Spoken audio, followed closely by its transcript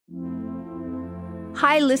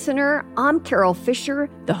Hi, listener. I'm Carol Fisher,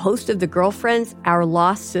 the host of The Girlfriends, Our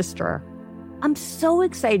Lost Sister. I'm so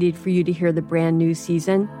excited for you to hear the brand new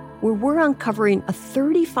season where we're uncovering a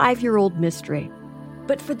 35-year-old mystery.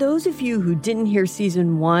 But for those of you who didn't hear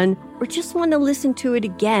season 1 or just want to listen to it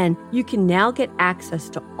again, you can now get access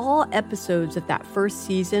to all episodes of that first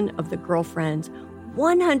season of The Girlfriends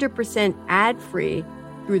 100% ad-free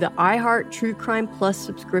through the iHeart True Crime Plus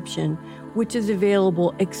subscription, which is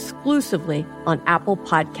available exclusively on Apple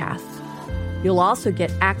Podcasts. You'll also get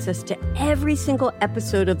access to every single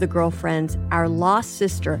episode of The Girlfriends, Our Lost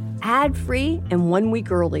Sister, ad-free and 1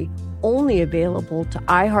 week early, only available to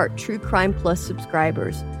iHeart True Crime Plus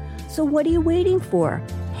subscribers. So what are you waiting for?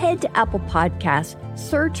 Head to Apple Podcasts,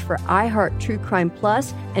 search for iHeart True Crime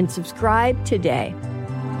Plus, and subscribe today.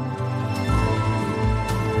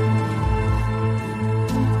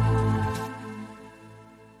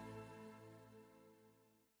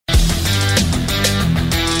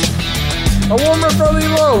 A warm and friendly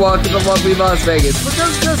hello, welcome to lovely Las Vegas.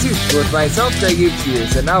 Because Jesse with myself, Jake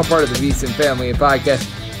Hughes, and now part of the VSiN family podcast.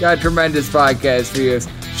 Got a tremendous podcast for you.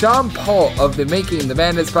 Sean Paul of the Making the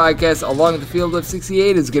Madness podcast, along the field of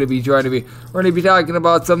 68, is going to be joining me. We're going to be talking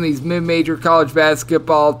about some of these mid-major college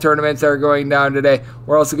basketball tournaments that are going down today.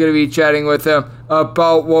 We're also going to be chatting with him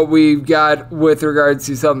about what we've got with regards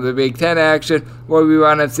to some of the Big Ten action, what we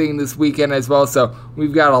wound up seeing this weekend as well. So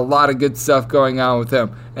we've got a lot of good stuff going on with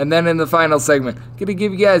him. And then in the final segment, going to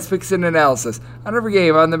give you guys picks and analysis on every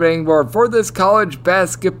game on the betting board for this college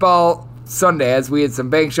basketball Sunday, as we had some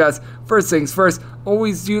bank shots. First things first,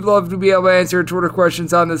 always do love to be able to answer Twitter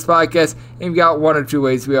questions on this podcast, and you've got one or two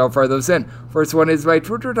ways we all fire those in. First one is my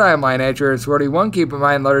Twitter timeline at JaredSwarty1. Keep in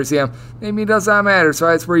mind, letter CM, maybe does not matter, so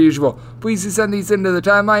as per usual, please send these into the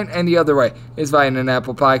timeline, and the other way is via an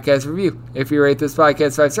Apple Podcast review. If you rate this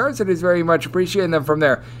podcast 5 stars, it is very much appreciated, and then from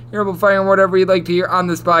there, you're able to find whatever you'd like to hear on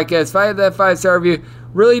this podcast via that 5-star review.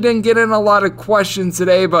 Really didn't get in a lot of questions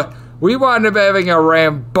today, but we wound up having a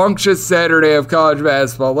rambunctious Saturday of college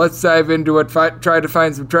basketball. Let's dive into it, try to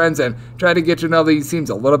find some trends, and try to get to know these teams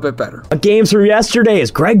a little bit better. Games from yesterday is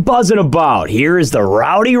Greg buzzing about. Here is the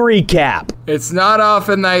rowdy recap. It's not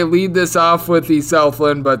often I lead this off with the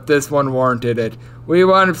Southland, but this one warranted it. We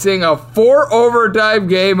wound up seeing a 4-overtime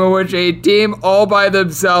game in which a team all by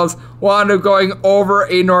themselves wound up going over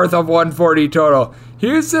a north of 140 total.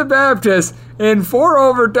 Houston Baptist in 4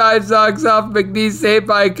 overtimes knocks off McNeese State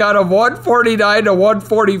by a count of 149 to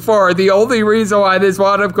 144. The only reason why this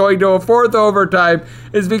wound up going to a 4th overtime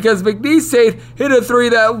is because McNeese State hit a 3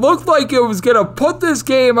 that looked like it was going to put this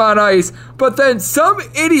game on ice, but then some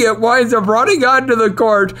idiot winds up running onto the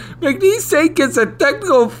court. McNeese State gets a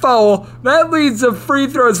technical foul. That leads to free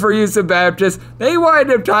throws for Houston Baptist. They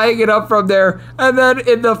wind up tying it up from there, and then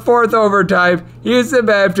in the 4th overtime, Houston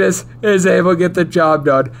Baptist is able to get the job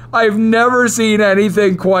done. I've never seen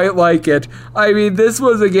anything quite like it. I mean, this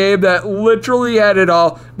was a game that literally had it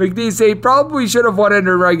all. McNeese State probably should have won it in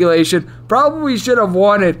regulation, probably should have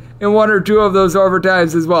won it in 1 or 2 of those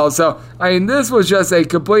overtimes as well. So, I mean, this was just a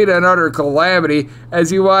complete and utter calamity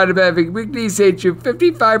as you wound up having McNeese State shoot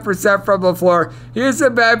 55% from the floor.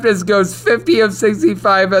 Houston Baptist goes 50 of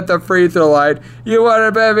 65 at the free throw line. You wound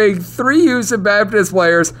up having 3 Houston Baptist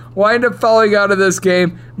players wind up falling out of this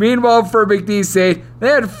game. Meanwhile, for McNeese State, they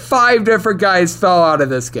had 5 different guys fall out of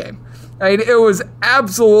this game. I mean, it was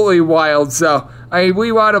absolutely wild. So, I mean,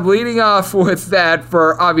 we wound up leading off with that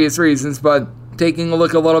for obvious reasons, but taking a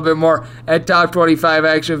look a little bit more at top 25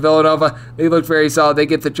 action, Villanova, they look very solid. They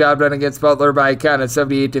get the job done against Butler by a count of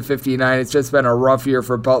 78 to 59. It's just been a rough year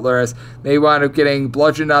for Butler as they wound up getting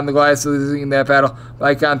bludgeoned on the glass, losing that battle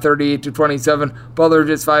by a count 38 to 27. Butler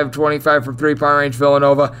just 5 of 25 from 3-point range.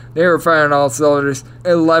 Villanova, they were firing all cylinders.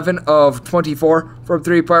 11 of 24 from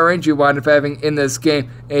 3-point range. You wind up having in this game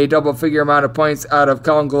a double-figure amount of points out of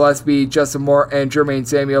Colin Gillespie, Justin Moore, and Jermaine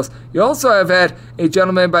Samuels. You also have had a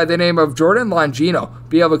gentleman by the name of Jordan Longino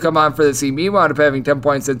be able to come on for the team. He wound up having 10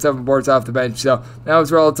 points and 7 boards off the bench, so that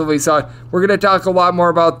was relatively solid. We're going to talk a lot more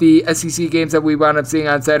about the SEC games that we wound up seeing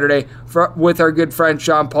on Saturday with our good friend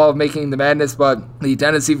Sean Paul of Making the Madness, but the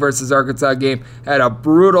Tennessee versus Arkansas game had a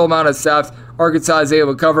brutal amount of stops. Arkansas is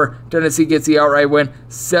able to cover. Tennessee gets the outright win,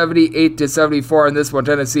 78 to 74 in this one.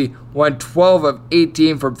 Tennessee went 12 of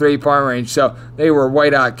 18 from 3-point range, so they were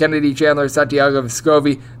white hot. Kennedy Chandler, Santiago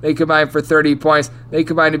Vescovi, they combined for 30 points. They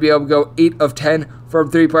combined to be able to go 8 of 10 from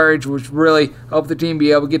three-point range, which really helped the team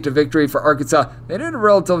be able to get to victory for Arkansas. They did a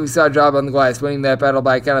relatively solid job on the glass, winning that battle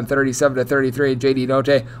by a count of 37-33. J.D.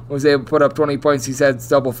 Notae was able to put up 20 points. He's had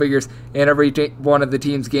double figures in every one of the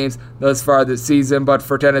team's games thus far this season. But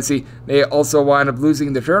for Tennessee, they also wound up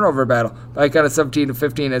losing the turnover battle by a count of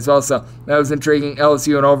 17-15 as well. So that was intriguing.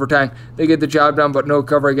 LSU in overtime, they get the job done, but no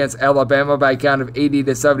cover against Alabama by a count of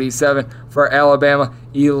 80-77 for Alabama.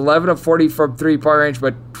 11 of 40 from three-point range,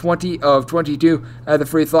 but 20 of 22 at the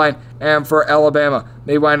free throw line. And for Alabama,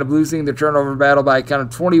 they wind up losing the turnover battle by a count of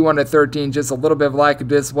 21-13. Just a little bit of lack of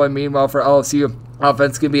discipline. Meanwhile, for LSU,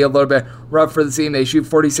 offense can be a little bit rough for the team. They shoot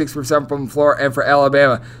 46% from the floor. And for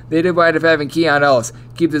Alabama, they did wind up having Keon Ellis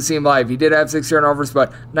keep the team live. He did have 6 turnovers,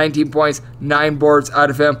 but 19 points, 9 boards out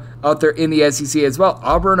of him out there in the SEC as well.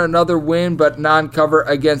 Auburn, another win, but non-cover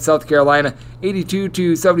against South Carolina.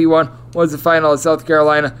 82-71 was the final of South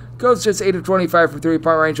Carolina. Goes just 8 of 25 for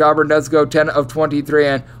three-point range. Auburn does go 10 of 23,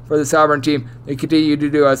 and for this Auburn team, they continue to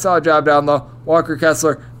do a solid job down low. Walker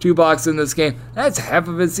Kessler, 2 blocks in this game. That's half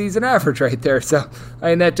of his season average right there. So,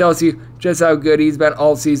 that tells you just how good he's been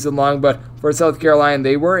all season long. But for South Carolina,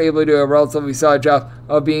 they were able to do a relatively solid job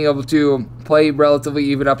of being able to play relatively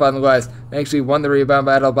even up on the glass. They actually won the rebound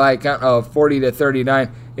battle by a count of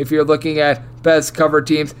 40-39. If you're looking at best cover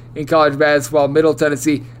teams in college basketball, Middle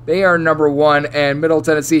Tennessee, they are number 1, and Middle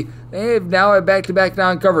Tennessee, they now have back-to-back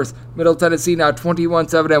non-covers. Middle Tennessee now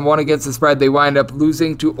 21-7-1 against the spread. They wind up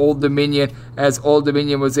losing to Old Dominion, as Old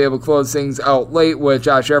Dominion was able to close things out late with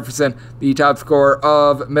Josh Jefferson, the top scorer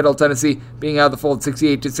of Middle Tennessee, being out of the fold.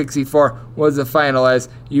 68-64 was the final, as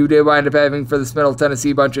you did wind up having for this Middle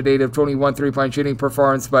Tennessee bunch a date of 21 three-point shooting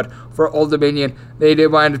performance. But for Old Dominion, they did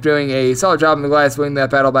wind up doing a solid job in the glass, winning that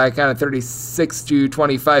battle by a count of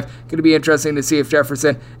 36-25. Going to be interesting to see if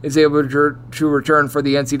Jefferson is able to return for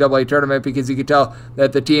the NCAA tournament, because you could tell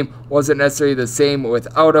that the team wasn't necessarily the same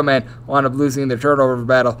without him, and wound up losing the turnover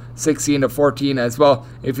battle 16-14 as well.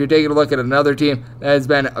 If you're taking a look at another team that has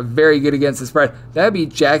been very good against the spread, that'd be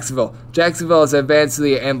Jacksonville. Jacksonville has advanced to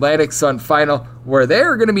the Atlantic Sun Final, where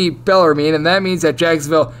they're going to beat Bellarmine, and that means that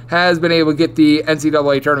Jacksonville has been able to get the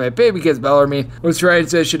NCAA tournament bid, because Bellarmine was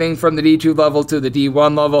transitioning from the D2 level to the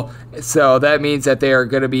D1 level, so that means that they are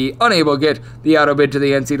going to be unable to get the auto bid to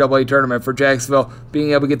the NCAA tournament. For Jacksonville,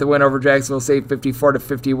 being able to get the win over Jacksonville State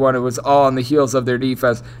 54-51, it was all on the heels of their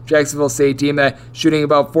defense. Jacksonville State team that shooting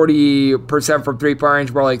about 40% from three-point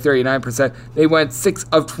range, more like 39%. They went 6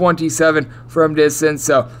 of 27 from distance,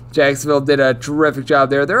 so Jacksonville did a terrific job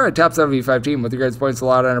there. They're a top 75 team with regards to points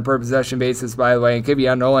allowed on a per possession basis, by the way, and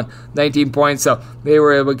Kevion Nolan, 19 points, so they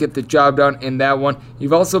were able to get the job done in that one.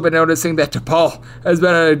 You've also been noticing that DePaul has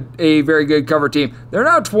been a very good cover team. They're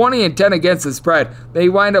now 20-10 against the spread. They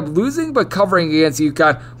wind up losing but covering against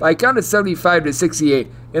UConn by a count of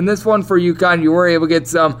 75-68. In this one for UConn, you were able to get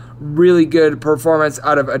some really good performance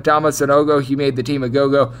out of Adama Sanogo. He made the team a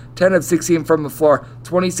go-go. 10 of 16 from the floor,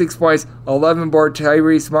 26 points, 11 board.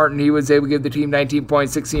 Tyrese Martin, he was able to give the team 19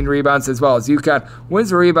 points, 16 rebounds, as well as UConn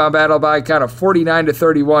wins the rebound battle by a count of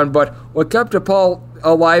 49-31. But what kept DePaul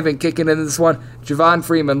alive and kicking in this one, Javon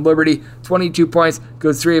Freeman, Liberty, 22 points,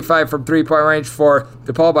 goes 3 of 5 from three-point range for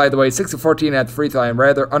DePaul, by the way, 6 of 14 at the free throw line,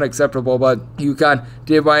 rather unacceptable, but UConn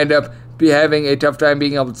did wind up having a tough time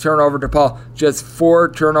being able to turn over DePaul. Just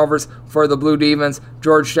 4 turnovers for the Blue Demons.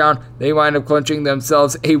 Georgetown, they wind up clinching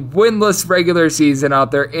themselves a winless regular season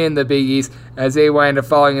out there in the Big East, as they wind up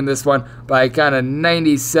falling in this one by kind of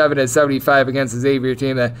 97-75 against the Xavier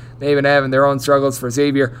team that they've been having their own struggles. For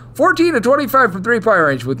Xavier, 14-25 from three-point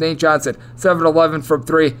range with Nate Johnson, 7-11 from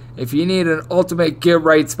 3. If you need an ultimate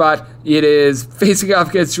get-right spot, it is facing off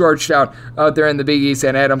against Georgetown out there in the Big East,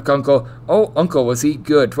 and Adam Kunkel. Oh, Uncle, was he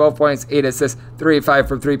good? 12 points, 8 assists, 3 of 5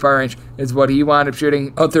 from three-point range is what he wound up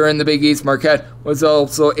shooting out there in the Big East. Marquette was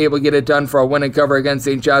also able to get it done for a win and cover against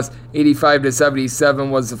St. John's. 85-77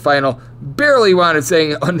 was the final. Barely wound up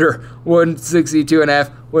staying under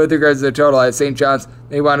 162.5 with regards to the total. At St. John's,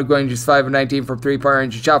 they wound up going just 5 of 19 from three-point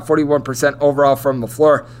range. Shot 41% overall from the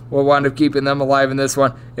floor. What wound up keeping them alive in this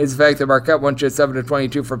one is the fact that Marquette went just 7 of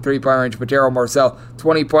 22 from three-point range. Patero Marcel,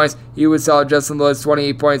 20 points. He was solid. Justin Lewis,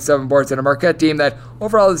 28 points, 7 boards. And a Marquette team that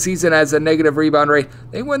overall the season has a negative rebound rate.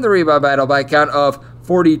 They win the rebound battle by a count of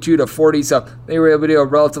 42-40, so they were able to do a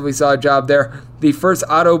relatively solid job there. The first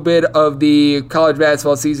auto bid of the college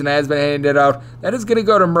basketball season has been handed out. That is going to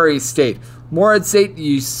go to Murray State. Morehead State,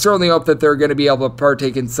 you certainly hope that they're going to be able to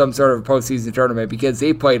partake in some sort of postseason tournament, because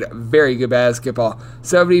they played very good basketball.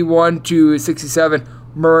 71-67.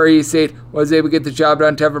 Murray State was able to get the job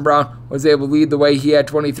done. Tevin Brown was able to lead the way. He had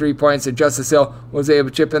 23 points, and Justice Hill was able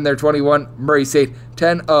to chip in there 21. Murray State,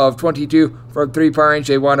 10 of 22 from three-point range.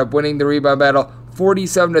 They wound up winning the rebound battle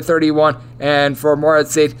 47-31. And for Morehead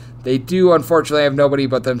State, they do unfortunately have nobody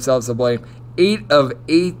but themselves to blame. 8 of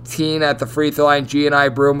 18 at the free throw line. G&I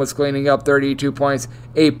Broom was cleaning up 32 points,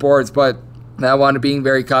 8 boards, but that wound up being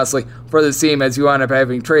very costly for the team as you wound up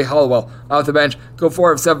having Trey Hollowell off the bench go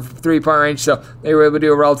 4 of 7 from three-point range, so they were able to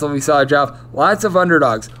do a relatively solid job. Lots of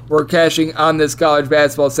underdogs were cashing on this college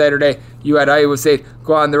basketball Saturday. You had Iowa State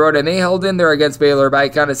go on the road, and they held in there against Baylor by a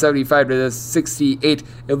count of 75-68.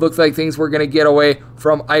 It looked like things were going to get away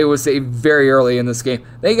from Iowa State very early in this game.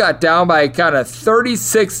 They got down by a count of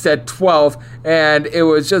 36-12, and it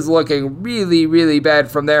was just looking really, really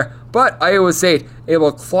bad from there. But Iowa State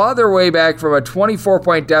able to claw their way back from a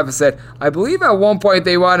 24-point deficit. I believe at one point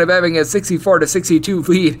they wound up having a 64-62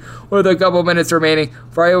 lead with a couple minutes remaining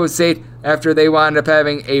for Iowa State after they wound up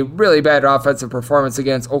having a really bad offensive performance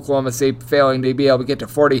against Oklahoma State, failing to be able to get to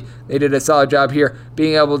 40. They did a solid job here,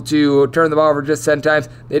 being able to turn the ball over just 10 times.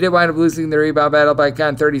 They did wind up losing the rebound battle by a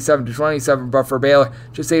count 37-27, but for Baylor,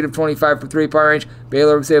 just 8 of 25 from three-point range.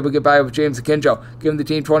 Baylor was able to get by with James Akinjo, giving the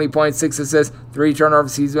team 20 points, 6 assists, 3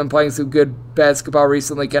 turnovers. He's been playing some good basketball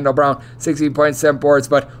recently. Kendall Brown, 16 points, 7 boards,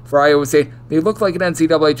 but for Iowa State, they look like an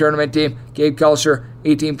NCAA tournament team. Gabe Kelcher,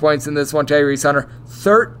 18 points in this one. Tyrese Hunter,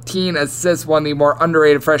 13 assists, one of the more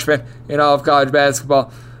underrated freshmen in all of college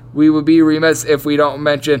basketball. We would be remiss if we don't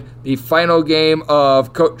mention the final game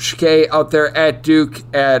of Coach K out there at Duke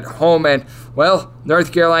at home, and, well,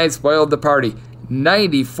 North Carolina spoiled the party.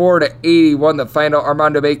 94-81 the final.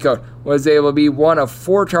 Armando Bacot was able to be one of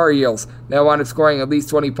 4 Tar Heels that wound up scoring at least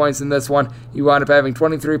 20 points in this one. He wound up having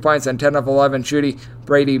 23 points and 10 of 11 shooting.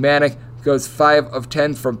 Brady Manick goes 5 of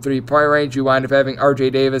 10 from three-point range. You wind up having R.J.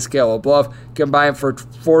 Davis, Caleb Love combined for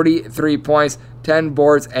 43 points, 10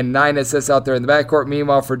 boards, and 9 assists out there in the backcourt.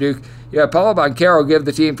 Meanwhile, for Duke, you have Paulo Banchero give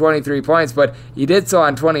the team 23 points, but he did so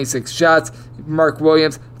on 26 shots. Mark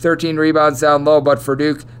Williams, 13 rebounds down low, but for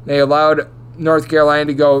Duke, they allowed North Carolina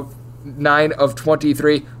to go 9 of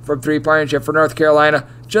 23 from three-point range. And for North Carolina,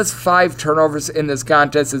 just 5 turnovers in this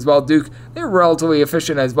contest as well. Duke, they were relatively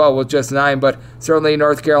efficient as well with just 9, but certainly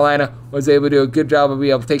North Carolina was able to do a good job of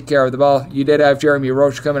being able to take care of the ball. You did have Jeremy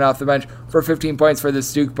Roach coming off the bench for 15 points for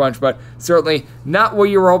this Duke bunch, but certainly not what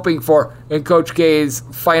you were hoping for in Coach K's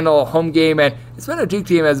final home game. And it's been a Duke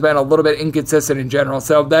team has been a little bit inconsistent in general,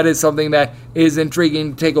 so that is something that is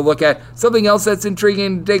intriguing to take a look at. Something else that's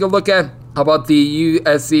intriguing to take a look at, how about the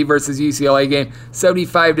USC versus UCLA game?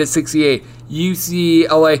 75-68.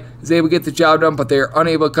 UCLA is able to get the job done, but they are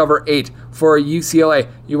unable to cover 8 for UCLA.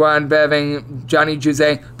 You wind up having Johnny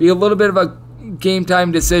Juzang be a little bit of a game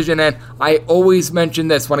time decision, and I always mention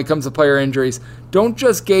this when it comes to player injuries. Don't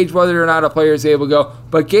just gauge whether or not a player is able to go,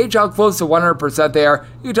 but gauge how close to 100% they are.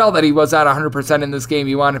 You can tell that he was not 100% in this game.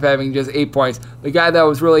 He wound up having just 8 points. The guy that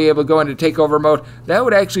was really able to go into takeover mode, that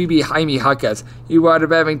would actually be Jaime Jaquez. He wound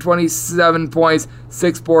up having 27 points,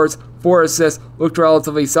 6 boards, 4 assists, looked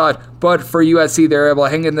relatively solid. But for USC, they're able to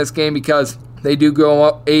hang in this game because they do go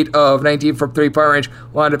up 8 of 19 from three-point range.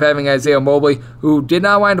 Wound up having Isaiah Mobley, who did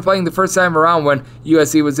not wind up playing the first time around when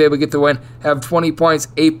USC was able to get the win, have 20 points,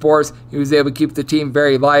 8 boards. He was able to keep the team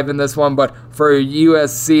very live in this one, but for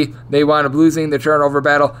USC, they wound up losing the turnover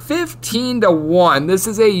battle 15-1. This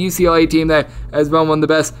is a UCLA team that has been one of the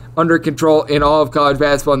best under control in all of college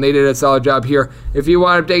basketball, and they did a solid job here. If you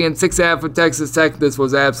wound up taking 6.5 with Texas Tech, this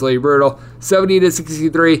was absolutely brutal.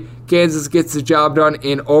 70-63. Kansas gets the job done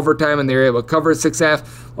in overtime, and they're able to cover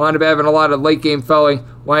 6.5. Wound up having a lot of late game fouling.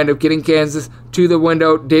 Wind up getting Kansas to the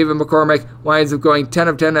window. David McCormick winds up going 10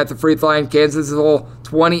 of 10 at the free throw line. Kansas is a whole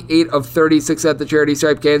 28 of 36 at the charity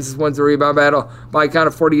stripe. Kansas wins the rebound battle by a count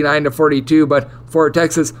of 49-42. But for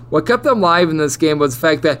Texas, what kept them live in this game was the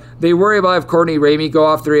fact that they were able to have Courtney Ramey go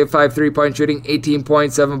off 3 of 5 3-point shooting, 18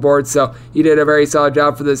 points, 7 boards. So he did a very solid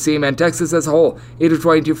job for this team. And Texas as a whole, 8 of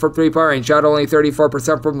 22 from three-point range, shot only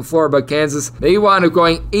 34% from the floor. But Kansas, they wound up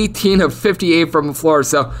going 18 of 58 from the floor.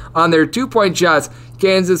 So on their 2-point shots,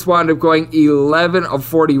 Kansas wound up going 11 of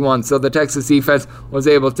 41, so the Texas defense was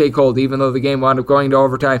able to take hold. Even though the game wound up going to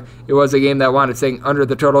overtime, it was a game that wound up staying under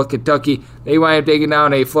the total. Kentucky, they wound up taking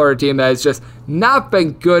down a Florida team that has just not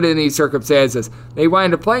been good in these circumstances. They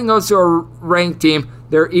wound up playing those to a ranked team.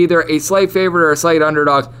 They're either a slight favorite or a slight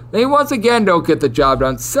underdog. They once again don't get the job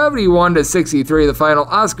done. 71-63 the final.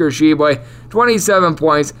 Oscar Tshiebwe, 27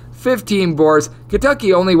 points, 15 boards.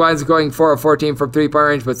 Kentucky only winds up going 4 of 14 from three-point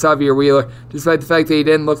range, but Xavier Wheeler, despite the fact that he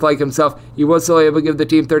didn't look like himself, he was still able to give the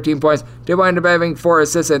team 13 points. Did wind up having 4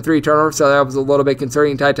 assists and 3 turnovers, so that was a little bit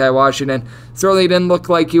concerning. Ty Washington certainly didn't look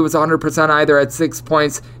like he was 100% either at 6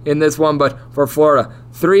 points in this one, but for Florida,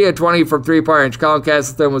 3 of 20 from three-point range. Colin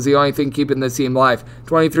Castleton was the only thing keeping this team live.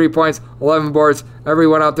 23 points, 11 boards,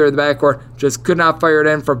 Everyone out there in the backcourt just could not fire it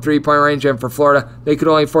in from three-point range, and for Florida, they could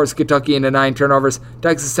only force Kentucky into 9 turnovers.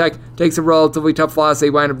 Texas Tech takes a relatively tough loss. They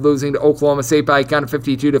wind up losing to Oklahoma State by a count of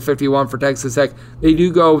 52-51 for Texas Tech. They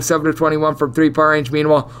do go 7-21 from three-point range.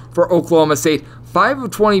 Meanwhile, for Oklahoma State, 5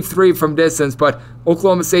 of 23 from distance, but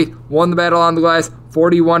Oklahoma State won the battle on the glass,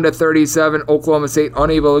 41-37. Oklahoma State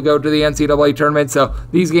unable to go to the NCAA tournament, so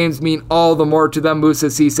these games mean all the more to them. Moussa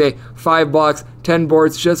Cisse, 5 blocks, 10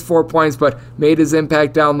 boards, just 4 points, but made his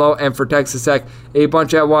impact down low. And for Texas Tech, a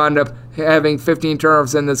bunch that wound up having 15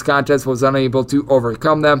 turnovers in this contest was unable to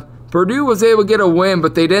overcome them. Purdue was able to get a win,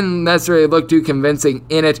 but they didn't necessarily look too convincing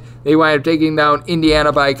in it. They wound up taking down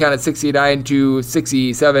Indiana by a count of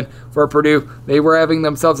 69-67 for Purdue. They were having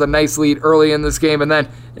themselves a nice lead early in this game, and then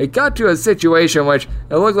it got to a situation which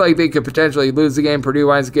it looked like they could potentially lose the game. Purdue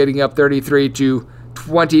winds up getting up 33-20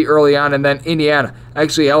 early on, and then Indiana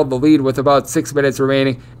actually held the lead with about 6 minutes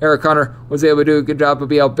remaining. Eric Hunter was able to do a good job of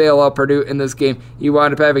being able to bail out Purdue in this game. He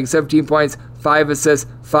wound up having 17 points, 5 assists,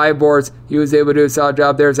 5 boards. He was able to do a solid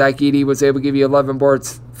job there. Zach Edey was able to give you 11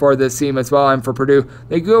 boards for this team as well. And for Purdue,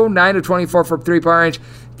 they go 9-24 from three-point range.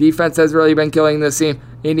 Defense has really been killing this team.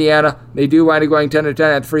 Indiana, they do wind up going 10-10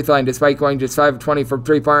 at the free throw line despite going just 5-20 from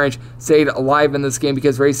three-point range. Stayed alive in this game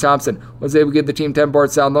because Race Thompson was able to give the team 10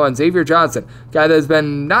 boards down low. And Xavier Johnson, guy that has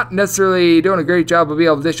been not necessarily doing a great job of being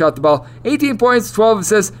able to dish out the ball, 18 points, 12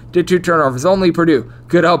 assists, did 2 turnovers. Only Purdue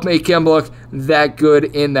could help make him look that good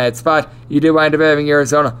in that spot. You did wind up having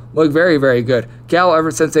Arizona look very, very good. Cal,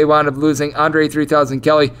 ever since they wound up losing Andre 3000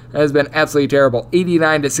 Kelly, has been absolutely terrible.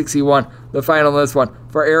 89-61, the final in this one.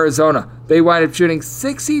 For Arizona, they wind up shooting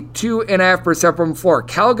 62.5% from the floor.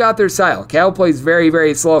 Cal got their style. Cal plays very,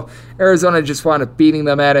 very slow. Arizona just wound up beating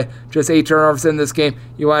them at it. Just 8 turnovers in this game.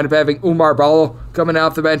 You wind up having Umar Ballo coming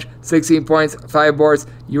off the bench, 16 points, 5 boards.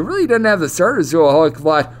 You really didn't have the starters do a whole heck of a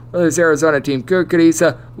lot for this Arizona team. Kurt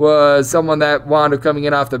Kadisa was someone that wound up coming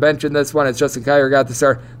in off the bench in this one as Justin Kier got the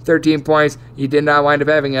start. 13 points. He did not wind up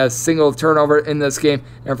having a single turnover in this game.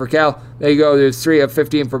 And for Cal, they go, there's 3 of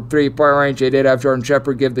 15 from three-point range. They did have Jordan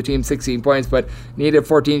Shepard give the team 16 points, but needed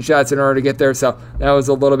 14 shots in order to get there, so that was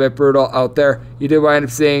a little bit brutal out there. You did wind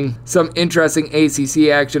up seeing some interesting ACC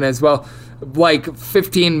action as well. Like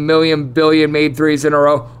 15 million billion made threes in a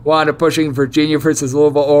row. Wound up pushing Virginia versus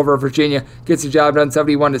Louisville over. Virginia gets the job done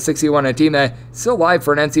 71-61. A team that is still live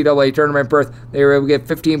for an NCAA tournament berth. They were able to get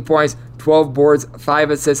 15 points, 12 boards, 5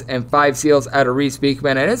 assists, and 5 steals out of Reese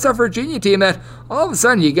Beekman. And it's a Virginia team that all of a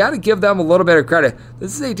sudden you got to give them a little bit of credit.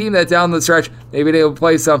 This is a team that down the stretch they've been able to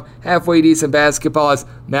play some halfway decent basketball.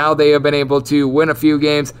 Now they have been able to win a few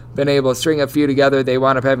games, been able to string a few together. They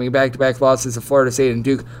wound up having back-to-back losses to Florida State and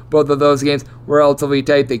Duke. Both of those games were relatively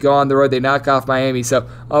tight. They go on the road, they knock off Miami. So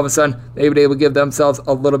all of a sudden they've been able to give themselves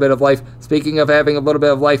a little bit of life. Speaking of having a little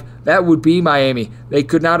bit of life, that would be Miami. They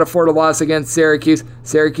could not afford a loss against Syracuse.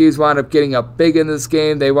 Syracuse wound up getting up big in this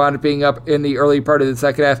game. They wound up being up in the early part of the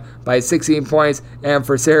second half by 16 points. And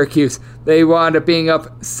for Syracuse, they wound up being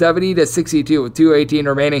up 70-62 with 2:18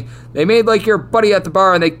 remaining. They made like your buddy at the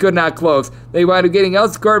bar and they could not close. They wound up getting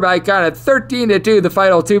outscored by a count of 13-2 the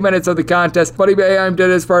final 2 minutes of the contest. Buddy Boeheim did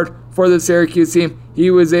his part for the Syracuse team. He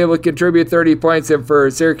was able to contribute 30 points. And for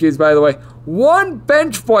Syracuse, by the way, 1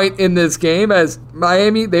 bench point in this game, as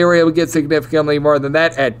Miami, they were able to get significantly more than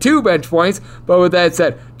that at 2 bench points. But with that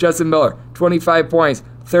said, Justin Miller, 25 points,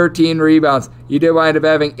 13 rebounds. You did wind up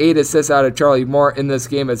having 8 assists out of Charlie Moore in this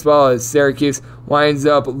game, as well as Syracuse winds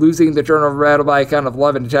up losing the turnover battle by a count of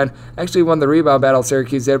 11-10. Actually won the rebound battle,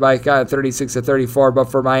 Syracuse did, by a count of 36-34, but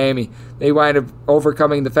for Miami, they wind up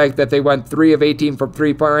overcoming the fact that they went 3 of 18 from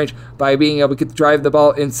three-point range by being able to drive the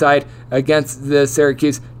ball inside against the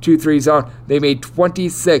Syracuse 2-3 zone. They made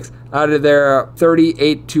 26 out of their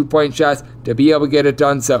 38 two-point shots to be able to get it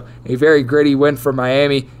done. So a very gritty win for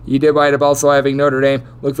Miami. You did wind up also having Notre Dame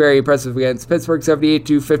look very impressive against Pittsburgh,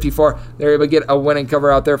 78-54. They're able to get a winning cover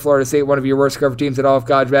out there. Florida State, one of your worst cover teams in all of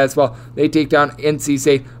college basketball. They take down NC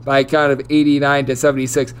State by a count of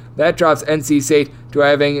 89-76. That drops NC State to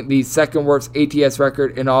having the second worst ATS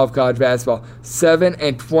record in all of college basketball.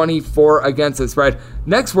 7-24 against the spread.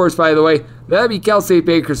 Next worst, by the way, that'd be Cal State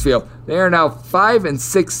Bakersfield. They are now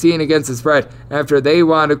 5-16 against the spread after they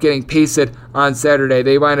wound up getting pasted on Saturday.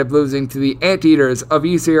 They wind up losing to the Anteaters of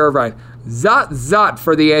UC Irvine. Zot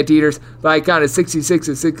for the Anteaters by a count of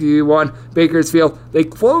 66-61. Bakersfield, they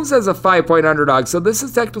close as a 5-point underdog, so this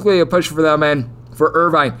is technically a push for them. And for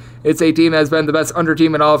Irvine, it's a team that has been the best under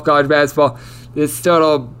team in all of college basketball. this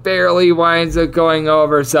total barely winds up going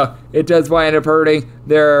over, so it does wind up hurting.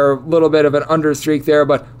 They're a little bit of an under streak there,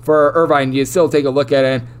 but for Irvine, you still take a look at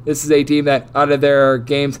it. This is a team that, out of their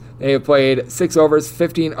games, they have played 6 overs,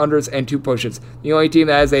 15 unders, and 2 pushes. The only team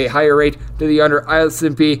that has a higher rate to the under,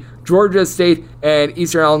 ISMP, Georgia State, and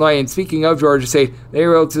Eastern Illinois. And speaking of Georgia State, they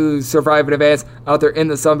were able to survive and advance out there in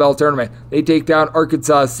the Sun Belt Tournament. They take down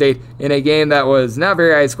Arkansas State in a game that was not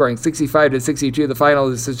very high scoring, 65-62. The final.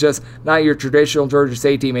 This is just not your traditional Georgia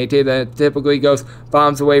State team, a team that typically goes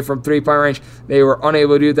bombs away from three-point range. They were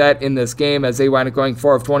unable to do that in this game as they wound up going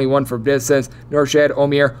 4 of 21 from distance. Norshad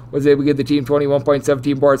Omier was able to give the team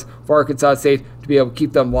 21.17 boards for Arkansas State to be able to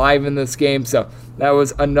keep them live in this game. So that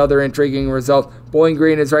was another intriguing result. Bowling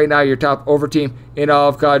Green is right now your top over team in all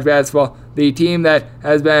of college basketball. The team that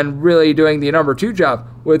has been really doing the number 2 job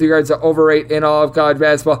with regards to over rate in all of college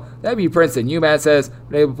basketball, that'd be Princeton. UMass has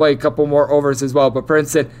been able to play a couple more overs as well, but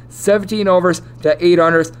Princeton, 17 overs to 8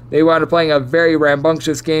 unders. They wound up playing a very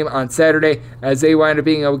rambunctious game on Saturday as they wound up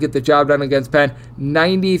being able to get the job done against Penn,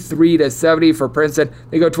 93-70 for Princeton.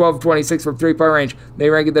 They go 12-26 from three-point range. They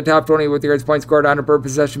rank in the top 20 with regards to points scored on a per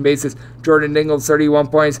possession basis. Jordan Dingle's 31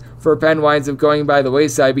 points for Penn winds up going by the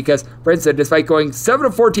wayside because Princeton, despite going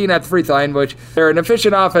 7-14 at the free throw line, which they're an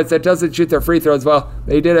efficient offense that doesn't shoot their free throws well,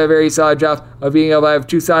 they did a very solid job of being able to have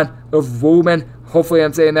Tucson of Woman, hopefully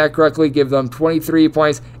I'm saying that correctly, give them 23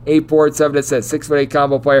 points, 8 boards, 7 assists. 6'8"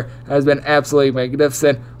 combo player has been absolutely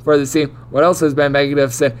magnificent for the team. What else has been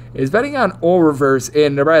magnificent is betting on overs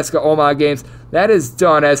in Nebraska-Omaha games. That is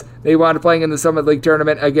done as they wound up playing in the Summit League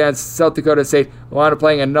tournament against South Dakota State. Wound up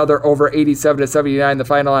playing another over 87-79, the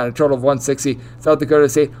final on a total of 160. South Dakota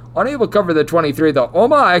State unable to cover the 23, though.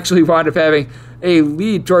 Omaha actually wound up having a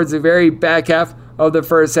lead towards the very back half of the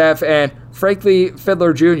first half, and frankly,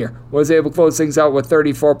 Fiddler Jr. was able to close things out with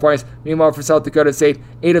 34 points. Meanwhile, for South Dakota State,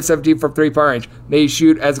 8 of 17 from three-point range. They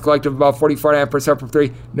shoot as a collective about 44.5% from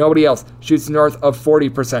 3. Nobody else shoots north of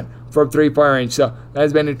 40% from three-point range. So that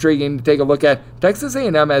has been intriguing to take a look at. Texas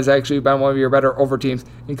A&M has actually been one of your better over teams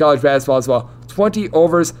in college basketball as well. 20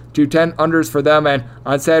 overs to 10 unders for them, and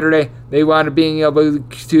on Saturday, they wound up being able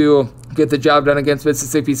to get the job done against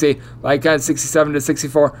Mississippi State by kind of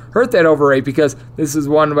 67-64. Hurt that over rate because this is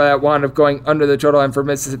one that wound up going under the total line for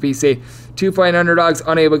Mississippi State. 2-point underdogs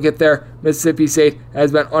unable to get there. Mississippi State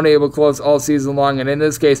has been unable to close all season long, and in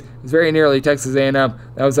this case, it's very nearly Texas A&M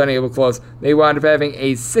that was unable to close. They wound up having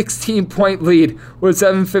a 16-point lead with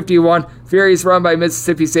 7:51. Furious run by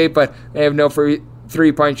Mississippi State, but they have no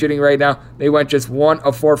three-point shooting right now. They went just 1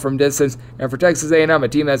 of 4 from distance. And for Texas A&M, a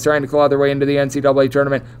team that's trying to claw their way into the NCAA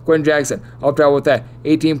tournament, Quinn Jackson helped out with that.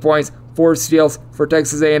 18 points, 4 steals for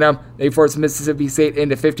Texas A&M. They forced Mississippi State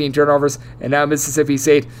into 15 turnovers, and now Mississippi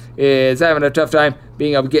State is having a tough time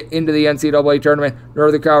being able to get into the NCAA tournament.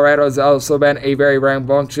 Northern Colorado has also been a very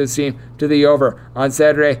rambunctious team to the over. On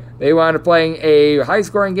Saturday, they wound up playing a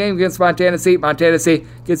high-scoring game against Montana State. Montana State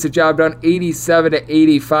gets the job done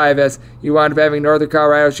 87-85 as you wound up having Northern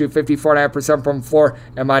Colorado shoot 54.5% from the floor,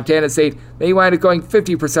 and Montana State, they wound up going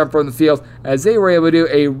 50% from the field as they were able to do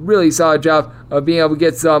a really solid job of being able to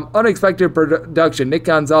get some unexpected production. Nick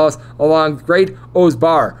Gonzalez along with Great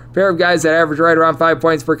Osbar, pair of guys that average right around 5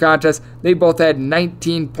 points per contest. They both had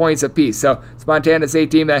 19 points apiece. So it's Montana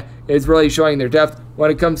State team that is really showing their depth. When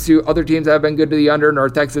it comes to other teams that have been good to the under,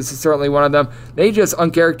 North Texas is certainly one of them. They just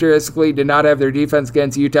uncharacteristically did not have their defense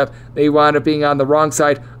against UTEP. They wound up being on the wrong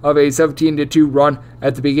side of a 17-2 run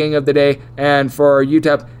at the beginning of the day. And for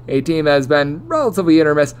UTEP, a team that has been relatively hit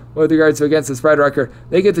or miss with regards to against the spread record,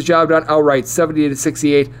 they get the job done outright,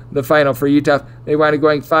 70-68, the final for UTEP. They wind up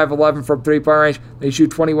going 5-11 from three-point range. They shoot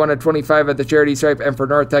 21-25 at the charity stripe. And for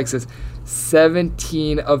North Texas,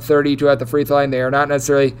 17 of 32 at the free throw line. They are not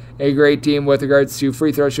necessarily a great team with regards to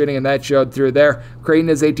free throw shooting, and that showed through there. Creighton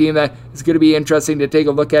is a team that is going to be interesting to take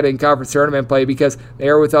a look at in conference tournament play because they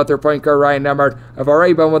are without their point guard Ryan Nembhard. Have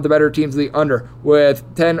already been one of the better teams of the under with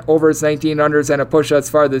 10 overs, 19 unders, and a push thus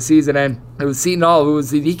far this season. And it was Seton Hall, who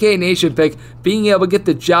was the DK Nation pick, being able to get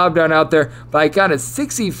the job done out there by kind of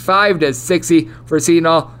 65-60 for Seton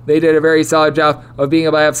Hall. They did a very solid job of being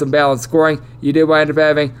able to have some balanced scoring. You did wind up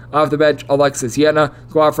having off the bench Alexis Yetna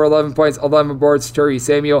go out for 11 points, 11 boards. Turi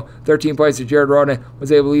Samuel, 13 points to Jared Ronan,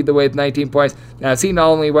 was able to lead the way with 19 points. Now, Seton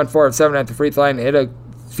Hall only went 4 of 7 at the free throw line, hit a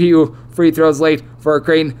few free throws late for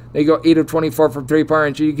Creighton. They go 8 of 24 from three-point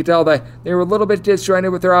range. You can tell that they were a little bit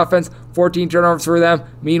disjointed with their offense. 14 turnovers for them.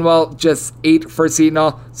 Meanwhile, just 8 for Seton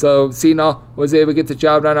Hall. So Seton Hall was able to get the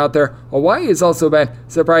job done out there. Hawaii has also been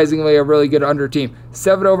surprisingly a really good under team.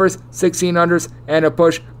 7 overs, 16 unders, and a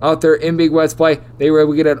push out there in Big West play. They were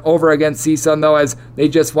able to get an over against CSUN, though, as they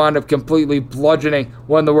just wound up completely bludgeoning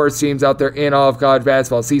one of the worst teams out there in all of college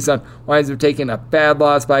basketball. CSUN winds up taking a bad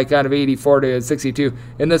loss by kind of 84 to 62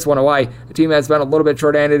 in this one. Hawaii, a team that's been a little bit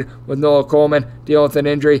short-handed with Noah Coleman dealing with an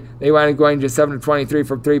injury. They wound up going just 7 of 23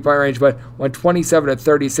 from three-point range, but went 27 of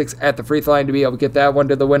 36 at the free throw line to be able to get that one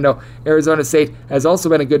to the window. Arizona State has also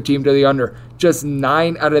been a good team to the under. Just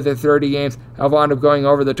 9 out of their 30 games have wound up going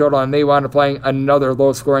over the total, and they wound up playing another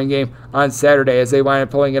low-scoring game on Saturday as they wound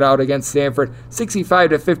up pulling it out against Stanford,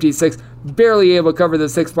 65 to 56. Barely able to cover the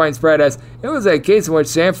 6-point spread, as it was a case in which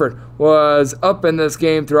Stanford was up in this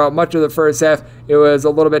game throughout much of the first half. It was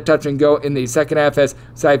a little bit touch and go in the second half as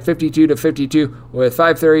side 52 to 52 with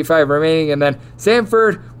 5:35 remaining, and then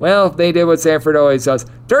Stanford, well, they did what Stanford always does.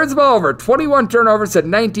 Turns the ball over. 21 turnovers to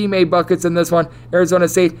 19 made buckets in this one. Arizona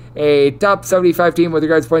State, a top 75 team with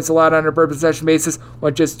regards to points allowed on a per possession basis,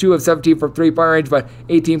 went just 2 of 17 from three-point range, but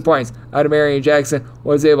 18 points out of Marion Jackson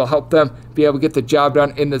was able to help them be able to get the job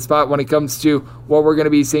done in the spot when it comes to what we're going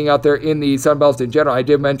to be seeing out there in the Sun Belt in general. I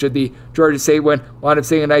did mention the Georgia State win. Wound up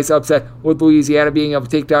seeing a nice upset with Louisiana being able to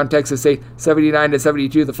take down Texas State 79 to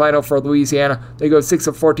 72, the final for Louisiana. They go 6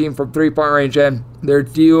 of 14 from three-point range, and their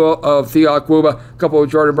duo of Theo Akwuba, coupled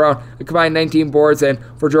with Jordan Brown, a combined 19 boards, and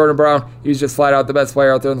for Jordan Brown, he was just flat out the best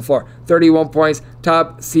player out there on the floor. 31 points,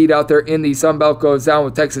 top seed out there in the Sun Belt, goes down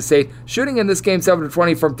with Texas State, shooting in this game 7 of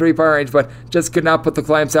 20 from three-point range, but just could not put the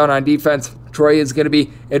clamps down on defense. Troy is going to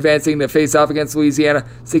be advancing to face off against Louisiana,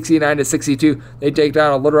 69 to 62. They take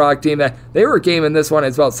down a Little Rock team that they were game in this one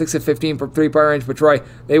as well, 6 of 15 from three-point range. But Troy,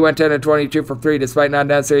 they went 10 of 22 from three, despite not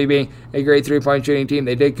necessarily being a great three-point shooting team.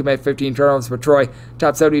 They did commit 15 turnovers, but Troy,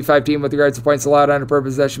 top 75 team with regards to points allowed on a per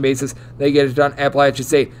possession basis. They get it done. Appalachian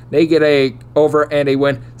State, they get a over and a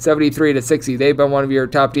win, 73 to 60. They've been one of your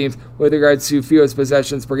top teams with regards to fewest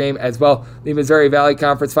possessions per game as well. The Missouri Valley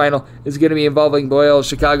Conference Final is going to be involving Loyola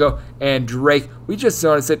Chicago and Drake. We just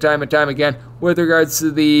noticed it time and time again with regards to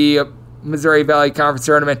the Missouri Valley Conference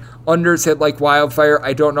Tournament. Unders hit like wildfire.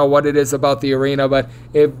 I don't know what it is about the arena, but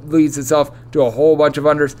it leads itself to a whole bunch of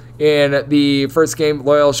unders. In the first game,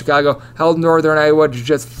 Loyola Chicago held Northern Iowa to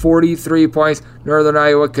just 43 points. Northern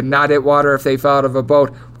Iowa could not hit water if they fell out of a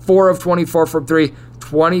boat. 4 of 24 from three,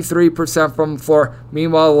 23% from the floor.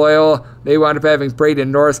 Meanwhile, Loyola, they wound up having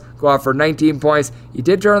Braden Norris go out for 19 points. He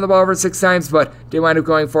did turn the ball over 6 times, but did wind up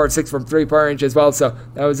going for 6 from three-point range as well, so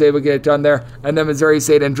that was able to get it done there. And then Missouri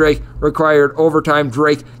State and Drake required overtime.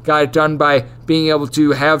 Drake got it done by being able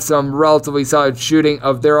to have some relatively solid shooting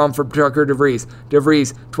of their own from Tucker DeVries.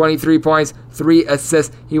 DeVries, 23 points, 3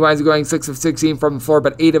 assists. He winds up going 6 of 16 from the floor,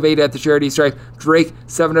 but 8 of 8 at the charity stripe. Drake,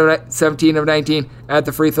 17 of 19 at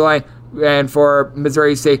the free throw line. And for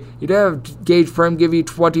Missouri State, you did have Gage Prim give you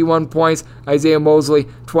 21 points, Isaiah Mosley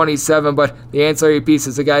 27, but the ancillary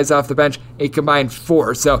pieces, the guys off the bench, a combined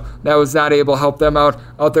 4, so that was not able to help them out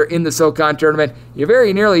there in the SoCon tournament. You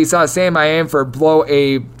very nearly saw Sam Iamford blow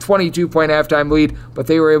a 22-point halftime lead, but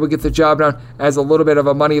they were able to get the job done as a little bit of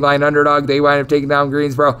a money line underdog. They wound up taking down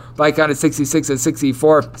Greensboro by kind of 66 to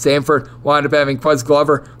 64. Samford wound up having Quez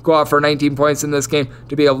Glover go out for 19 points in this game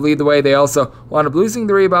to be able to lead the way. They also wound up losing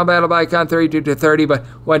the rebound battle by 32 to 30, but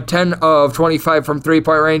went 10 of 25 from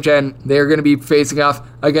three-point range, and they're going to be facing off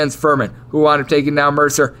against Furman, who wound up taking down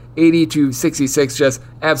Mercer 80 to 66, just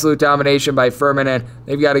absolute domination by Furman, and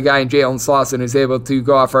they've got a guy in Jalen Slauson who's able to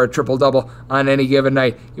go off for a triple-double on any given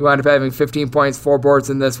night. He wound up having 15 points, 4 boards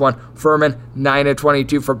in this one. Furman, 9 of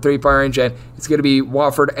 22 from three-point range, and it's going to be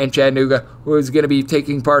Wofford and Chattanooga who is going to be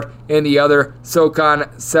taking part in the other SoCon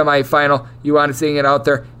semifinal. You wound up seeing it out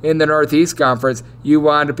there in the Northeast Conference. You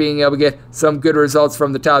wound up being able to get some good results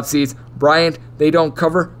from the top seeds. Bryant, they don't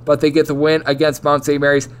cover, but they get the win against Mount St.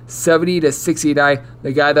 Mary's, 70 to 69.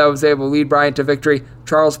 The guy that was able to lead Bryant to victory,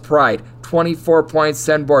 Charles Pride, 24 points,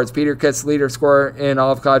 10 boards. Peter Kitt's leader scorer in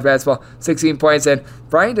all of college basketball, 16 points. And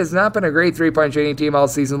Bryant has not been a great three-point shooting team all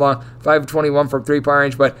season long, 5 of 21 from three-point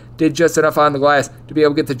range, but did just enough on the glass to be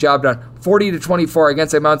able to get the job done. 40 to 24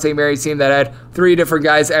 against a Mount St. Mary's team that had 3 different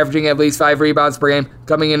guys averaging at least 5 rebounds per game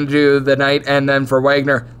coming into the night. And then for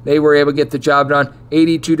Wagner, they were able to get the job done,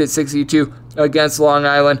 82 to 62 against Long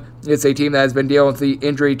Island. It's a team that has been dealing with the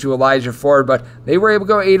injury to Elijah Ford, but they were able to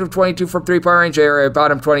go 8 of 22 from three-point range. They were a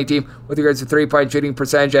bottom 20 team with regards to three-point shooting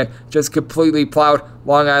percentage and just completely plowed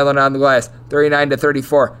Long Island on the glass, 39 to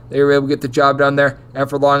 34. They were able to get the job done there. And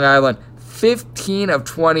for Long Island, 15 of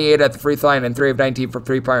 28 at the free throw line and 3 of 19 from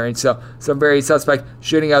three-point range. So some very suspect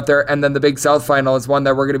shooting out there. And then the Big South final is one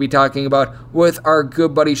that we're going to be talking about with our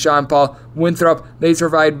good buddy Sean Paul. Winthrop, they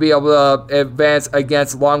survived to be able to advance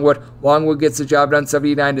against Longwood. Longwood gets the job done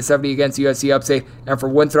 79-70 against USC Upstate. And for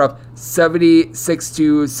Winthrop,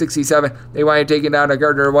 76-67. They wind up taking down a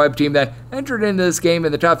Gardner-Webb team that entered into this game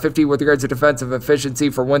in the top 50 with regards to defensive efficiency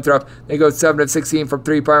for Winthrop. They go 7 of 16 from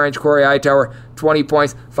three-point range. Corey Hightower, 20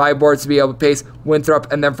 points, 5 boards to be able to pace Winthrop.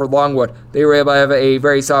 And then for Longwood, they were able to have a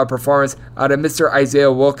very solid performance out of Mr. Isaiah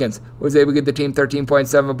Wilkins, was able to get the team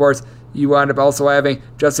 13.7 boards. You wound up also having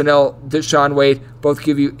Justin Hill, Deshaun Wade, both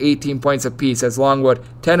give you 18 points apiece as Longwood,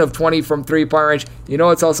 10 of 20 from three-point range. You know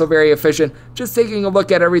it's also very efficient. Just taking a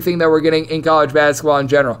look at everything that we're getting in college basketball in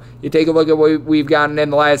general. You take a look at what we've gotten in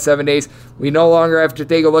the last 7 days. We no longer have to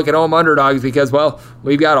take a look at home underdogs because, well,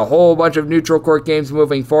 we've got a whole bunch of neutral court games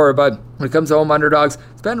moving forward. But when it comes to home underdogs,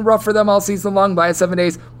 it's been rough for them all season long. Last 7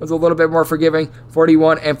 days was a little bit more forgiving,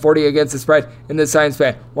 41-40 against the spread in this time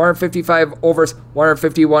span. 155 overs,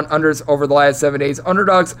 151 unders over the last 7 days.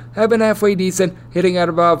 Underdogs have been halfway decent, hitting at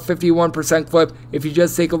about 51% clip. If you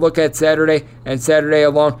just take a look at Saturday and Saturday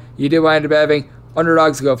alone, you did wind up having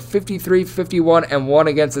underdogs go 53, 51, and 1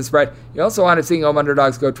 against the spread. You also wind up seeing home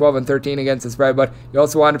underdogs go 12 and 13 against the spread, but you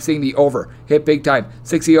also wind up seeing the over hit big time.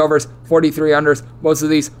 60 overs, 43 unders. Most of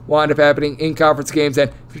these wind up happening in conference games.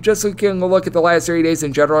 And if you're just looking a look at the last 30 days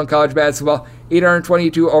in general in college basketball,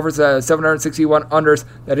 822 overs, 761 unders.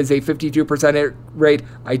 That is a 52% hit rate.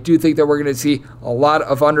 I do think that we're going to see a lot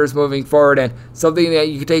of unders moving forward, and something that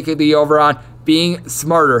you can take the over on. Being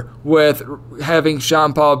smarter with having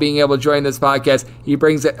Sean Paul being able to join this podcast. He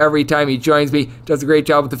brings it every time he joins me. Does a great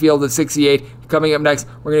job with the field of 68. Coming up next,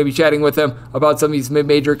 we're going to be chatting with him about some of these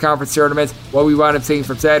mid-major conference tournaments, what we wound up seeing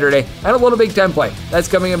from Saturday, and a little Big Ten play. That's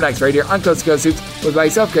coming up next right here on Coast to Coast Hoops with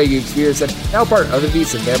myself, Greg Hughes Peterson, now part of the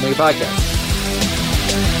VSiN Family Podcast.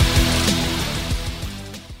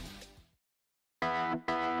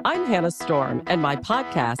 I'm Hannah Storm, and my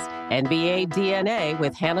podcast, NBA DNA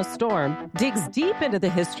with Hannah Storm, digs deep into the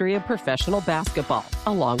history of professional basketball,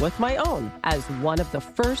 along with my own, as one of the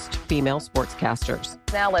first female sportscasters.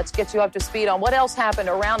 Now let's get you up to speed on what else happened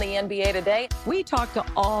around the NBA today. We talk to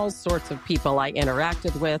all sorts of people I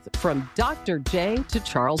interacted with, from Dr. J to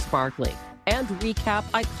Charles Barkley, and recap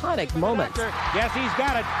iconic moments. Yes, he's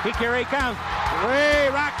got it. Here he comes. Way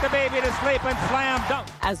rock the baby to sleep and slam dunk.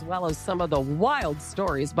 As well as some of the wild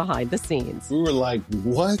stories behind the scenes. We were like,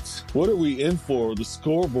 what? What are we in for? The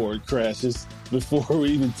scoreboard crashes before we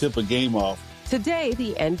even tip a game off. Today,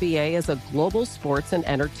 the NBA is a global sports and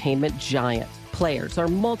entertainment giant. Players are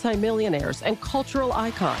multimillionaires and cultural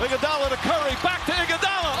icons. Iguodala to Curry, back to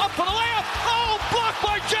Iguodala, up for the layup. Oh, blocked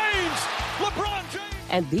by James. LeBron James.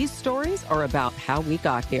 And these stories are about how we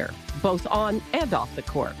got here, both on and off the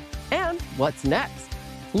court. And what's next?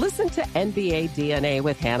 Listen to NBA DNA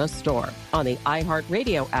with Hannah Storm on the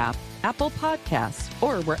iHeartRadio app, Apple Podcasts,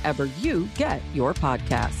 or wherever you get your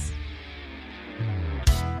podcasts.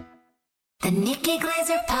 The Nikki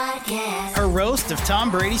Glazer Podcast. Her roast of Tom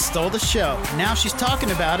Brady stole the show. Now she's talking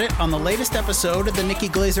about it on the latest episode of the Nikki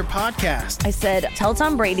Glazer Podcast. I said, tell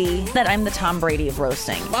Tom Brady that I'm the Tom Brady of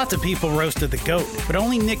roasting. Lots of people roasted the GOAT, but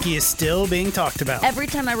only Nikki is still being talked about. Every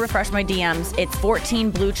time I refresh my DMs, it's 14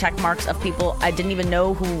 blue check marks of people I didn't even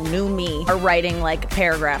know who knew me are writing like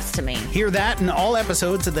paragraphs to me. Hear that in all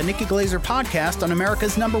episodes of the Nikki Glazer Podcast on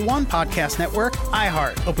America's #1 podcast network,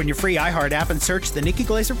 iHeart. Open your free iHeart app and search the Nikki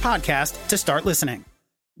Glazer Podcast to start listening.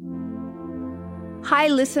 Hi,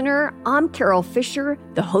 listener. I'm Carol Fisher,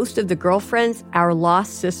 the host of The Girlfriends, Our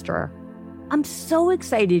Lost Sister. I'm so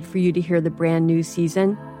excited for you to hear the brand new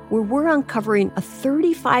season where we're uncovering a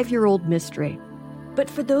 35-year-old mystery. But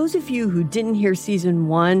for those of you who didn't hear season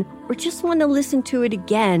 1 or just want to listen to it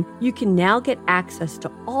again, you can now get access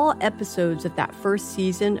to all episodes of that first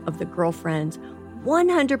season of The Girlfriends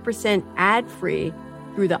 100% ad-free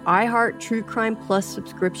through the iHeart True Crime Plus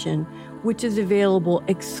subscription, which is available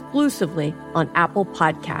exclusively on Apple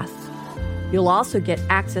Podcasts. You'll also get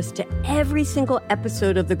access to every single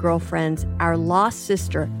episode of The Girlfriends, Our Lost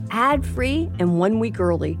Sister, ad-free and 1 week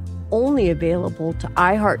early, only available to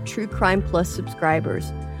iHeart True Crime Plus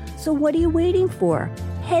subscribers. So what are you waiting for?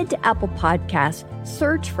 Head to Apple Podcasts,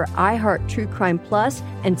 search for iHeart True Crime Plus,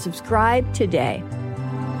 and subscribe today.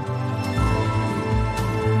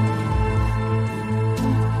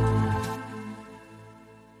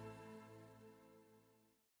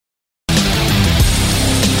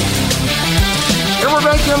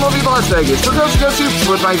 Here in Lovely Las Vegas for Coast to Coast Hoops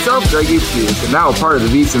with myself, Greg Hughes, and now part of the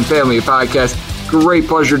VSiN Family Podcast. Great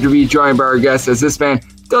pleasure to be joined by our guest as this man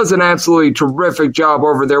does an absolutely terrific job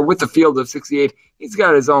over there with the Field of 68. He's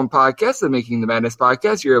got his own podcast, the Making the Madness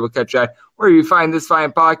podcast. You're able to catch that where you find this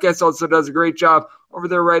fine podcast. Also does a great job over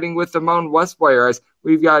there writing with the Mountain West Players.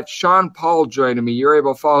 We've got Sean Paul joining me. You're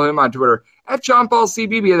able to follow him on Twitter at Sean Paul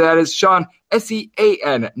CBB. That is Sean,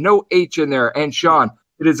 S-E-A-N, no H in there. And Sean,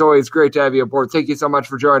 it is always great to have you aboard. Thank you so much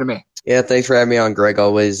for joining me. Yeah, thanks for having me on, Greg.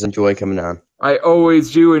 Always enjoy coming on. I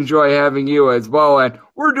always do enjoy having you as well, and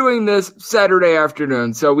we're doing this Saturday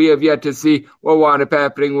afternoon, so we have yet to see what wound up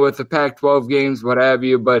happening with the Pac-12 games, what have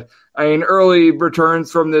you, but early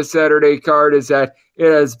returns from this Saturday card is that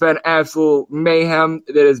it has been absolute mayhem.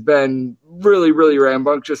 It has been really, really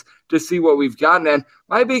rambunctious to see what we've gotten, and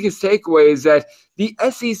my biggest takeaway is that the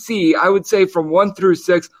SEC, I would say from 1 through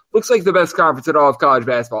 6, looks like the best conference in all of college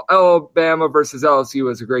basketball. Alabama versus LSU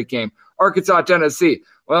was a great game. Arkansas, Tennessee.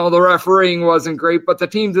 Well, the refereeing wasn't great, but the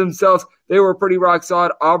teams themselves, they were pretty rock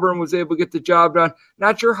solid. Auburn was able to get the job done.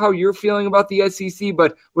 Not sure how you're feeling about the SEC,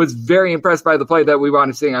 but was very impressed by the play that we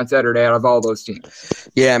wanted to see on Saturday out of all those teams.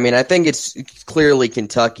 Yeah, I think it's clearly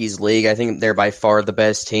Kentucky's league. I think they're by far the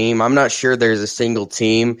best team. I'm not sure there's a single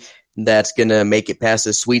team that's going to make it past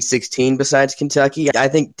the Sweet 16 besides Kentucky. I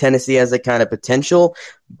think Tennessee has that kind of potential,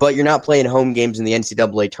 but you're not playing home games in the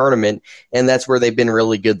NCAA tournament, and that's where they've been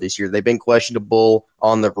really good this year. They've been questionable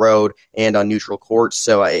on the road and on neutral courts,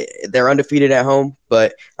 so they're undefeated at home,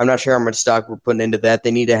 but I'm not sure how much stock we're putting into that.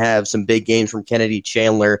 They need to have some big games from Kennedy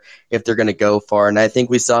Chandler if they're going to go far, and I think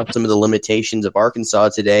we saw some of the limitations of Arkansas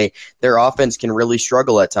today. Their offense can really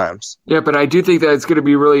struggle at times. Yeah, but I do think that it's going to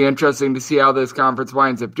be really interesting to see how this conference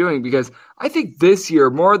winds up doing, because I think this year,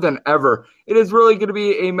 more than ever, it is really going to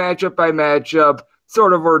be a matchup-by-matchup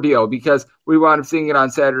sort of ordeal, because we wound up seeing it on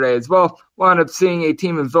Saturday as well. Wound up seeing a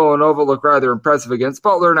team in Villanova look rather impressive against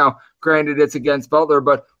Butler. Now, granted, it's against Butler,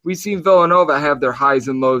 but we've seen Villanova have their highs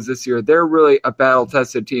and lows this year. They're really a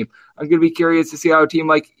battle-tested team. I'm going to be curious to see how a team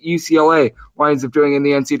like UCLA winds up doing in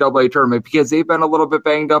the NCAA tournament, because they've been a little bit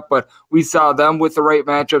banged up, but we saw them with the right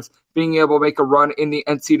matchups being able to make a run in the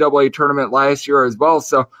NCAA tournament last year as well.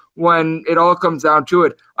 So when it all comes down to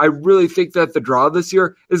it, I really think that the draw this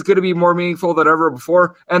year is going to be more meaningful than ever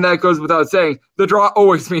before, and that goes without saying. The draw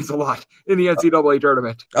always means a lot in the NCAA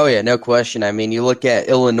tournament. Oh, yeah, no question. You look at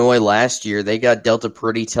Illinois last year, they got dealt a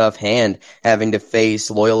pretty tough hand having to face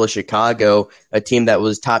Loyola Chicago, a team that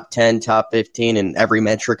was top 10, top 15 in every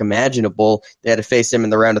metric imaginable. They had to face them in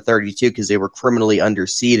the round of 32 because they were criminally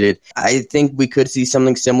underseeded. I think we could see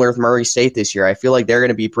something similar with Murray State this year. I feel like they're going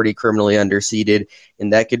to be pretty criminally underseeded,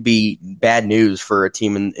 and that could be bad news for a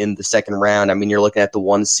team in the second round. You're looking at the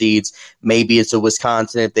 1 seeds. Maybe it's a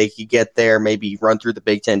Wisconsin if they could get there, maybe run through the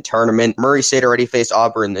Big Ten tournament. Murray State already faced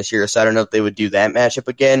Auburn this year, so I don't know if they would do that matchup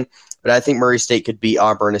again, but I think Murray State could beat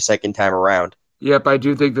Auburn a second time around. Yep, I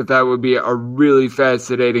do think that would be a really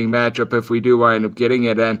fascinating matchup if we do wind up getting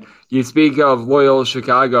it. And you speak of Loyola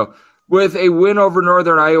Chicago. With a win over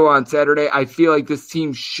Northern Iowa on Saturday, I feel like this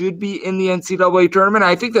team should be in the NCAA tournament.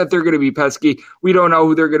 I think that they're going to be pesky. We don't know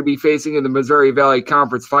who they're going to be facing in the Missouri Valley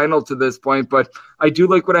Conference final to this point, but I do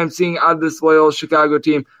like what I'm seeing out of this Loyola Chicago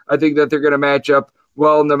team. I think that they're going to match up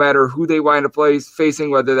well no matter who they wind up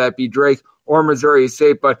facing, whether that be Drake or Missouri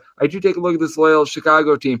State. But I do take a look at this Loyola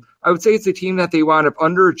Chicago team. I would say it's a team that they wound up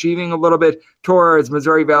underachieving a little bit towards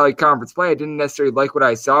Missouri Valley Conference play. I didn't necessarily like what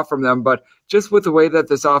I saw from them, but just with the way that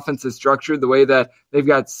this offense is structured, the way that they've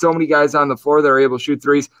got so many guys on the floor that are able to shoot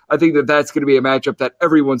threes, I think that that's going to be a matchup that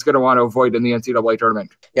everyone's going to want to avoid in the NCAA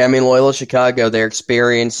tournament. Yeah, Loyola Chicago, their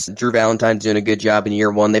experience, Drew Valentine's doing a good job in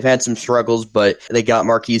year one. They've had some struggles, but they got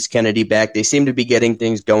Marquise Kennedy back. They seem to be getting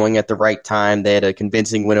things going at the right time. They had a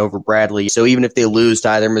convincing win over Bradley. So even if they lose to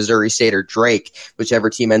either Missouri State or Drake, whichever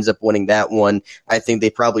team ends up winning that one, I think they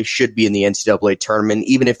probably should be in the NCAA tournament,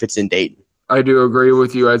 even if it's in Dayton. I do agree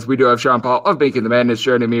with you, as we do have Sean Paul of Making the Madness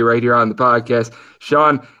joining me right here on the podcast.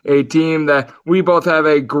 Sean, a team that we both have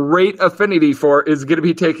a great affinity for, is going to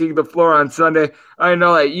be taking the floor on Sunday. I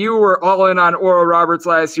know that you were all in on Oral Roberts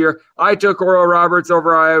last year. I took Oral Roberts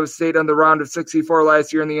over Iowa State in the round of 64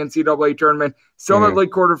 last year in the NCAA tournament. Summit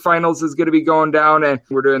League quarterfinals is going to be going down, and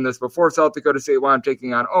we're doing this before South Dakota State wound up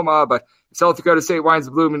taking on Omaha, but if South Dakota State winds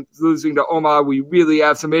up losing to Omaha, we really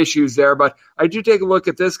have some issues there. But I do take a look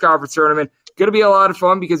at this conference tournament. Going to be a lot of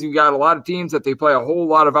fun because you've got a lot of teams that they play a whole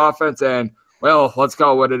lot of offense and, well, let's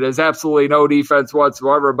call it what it is, absolutely no defense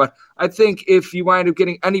whatsoever. But I think if you wind up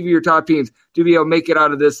getting any of your top teams to be able to make it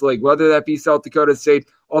out of this league, whether that be South Dakota State,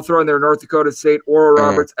 I'll throw in there North Dakota State, Oral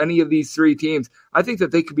Roberts, any of these three teams, I think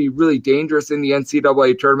that they could be really dangerous in the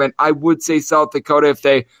NCAA tournament. I would say South Dakota, if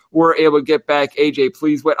they were able to get back AJ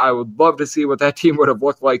Pleaswit, I would love to see what that team would have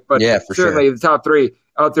looked like. But certainly the top three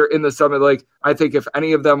out there in the Summit League. I think if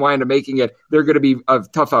any of them wind up making it, they're going to be a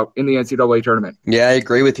tough out in the NCAA tournament. Yeah, I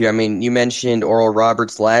agree with you. I mean, you mentioned Oral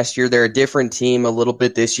Roberts last year. They're a different team a little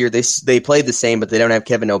bit this year. They played the same, but they don't have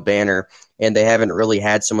Kevin O'Banner, and they haven't really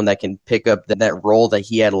had someone that can pick up that role that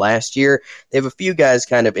he had last year. They have a few guys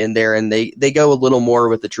kind of in there, and they go a little more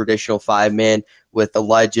with the traditional 5-man with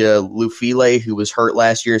Elijah Lufile, who was hurt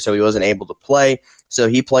last year, so he wasn't able to play. So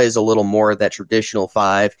he plays a little more of that traditional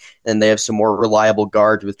 5, and they have some more reliable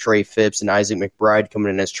guards with Trey Phipps and Isaac McBride coming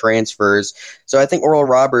in as transfers. So I think Oral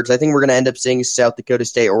Roberts, I think we're going to end up seeing South Dakota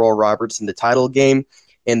State Oral Roberts in the title game.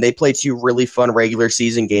 And they played 2 really fun regular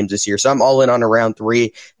season games this year. So I'm all in on a round 3.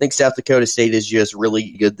 I think South Dakota State is just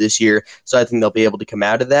really good this year. So I think they'll be able to come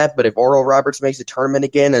out of that. But if Oral Roberts makes a tournament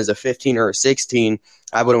again as a 15 or a 16,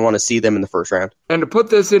 I wouldn't want to see them in the first round. And to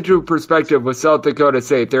put this into perspective with South Dakota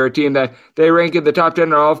State, they're a team that they rank in the top 10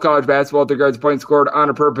 in all of college basketball with regards to points scored on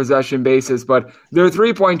a per-possession basis. But their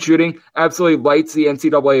three-point shooting absolutely lights the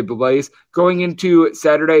NCAA blaze. Going into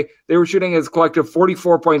Saturday, they were shooting as a collective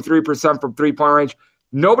 44.3% from three-point range.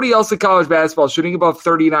 Nobody else in college basketball is shooting above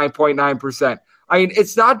 39.9%. I mean,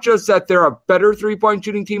 it's not just that they're a better three-point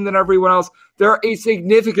shooting team than everyone else. They're a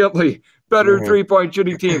significantly better three-point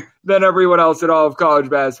shooting team than everyone else in all of college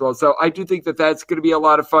basketball. So I do think that that's going to be a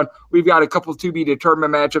lot of fun. We've got a couple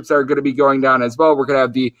to-be-determined matchups that are going to be going down as well. We're going to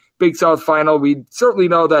have the Big South Final. We certainly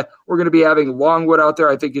know that we're going to be having Longwood out there.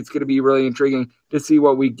 I think it's going to be really intriguing to see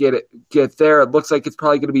what we get there. It looks like it's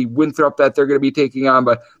probably going to be Winthrop that they're going to be taking on,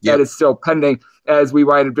 but that is still pending as we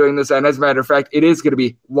wind up doing this. And as a matter of fact, it is going to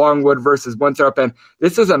be Longwood versus Winthrop. And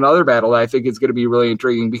this is another battle that I think is going to be really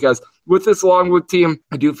intriguing because with this Longwood team,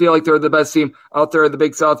 I do feel like they're the best team out there in the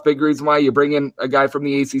Big South. Big reason why you bring in a guy from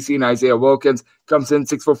the ACC and Isaiah Wilkins, comes in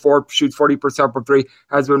 6'4", shoots 40% from three,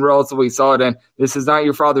 has been relatively solid. And this is not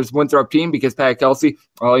your father's Winthrop team because Pat Kelsey,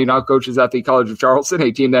 well, he now coaches at the College of Charleston,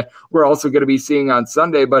 a team that we're also going to be seeing on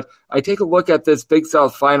Sunday. But I take a look at this Big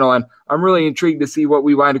South Final, and I'm really intrigued to see what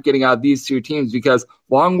we wind up getting out of these two teams because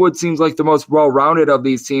Longwood seems like the most well-rounded of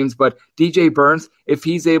these teams, but DJ Burns, if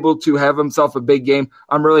he's able to have himself a big game,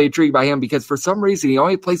 I'm really intrigued by him because for some reason he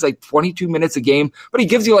only plays like 22 minutes a game, but he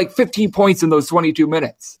gives you like 15 points in those 22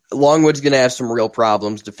 minutes. Longwood's going to have some real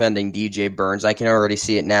problems defending DJ Burns. I can already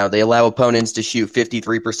see it now. They allow opponents to shoot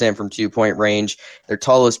 53% from two-point range. Their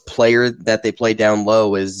tallest player that they play down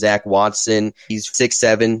low is Zach Watson. He's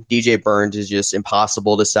 6'7". DJ Burns is just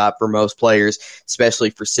impossible to stop for most players, especially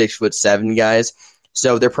for 6'7" guys.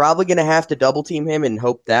 So they're probably going to have to double team him and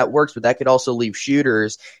hope that works, but that could also leave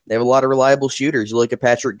shooters. They have a lot of reliable shooters. You look at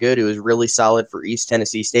Patrick Good, who was really solid for East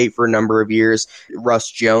Tennessee State for a number of years. Russ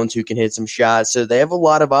Jones, who can hit some shots. So they have a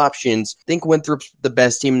lot of options. I think Winthrop's the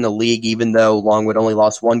best team in the league, even though Longwood only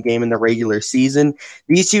lost one game in the regular season.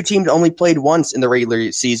 These two teams only played once in the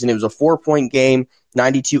regular season. It was a 4-point game.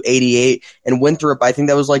 92-88, and Winthrop, I think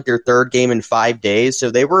that was like their third game in 5 days, so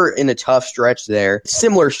they were in a tough stretch there.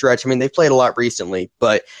 Similar stretch. I mean, they've played a lot recently,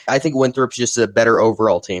 but I think Winthrop's just a better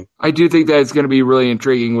overall team. I do think that it's going to be really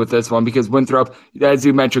intriguing with this one because Winthrop, as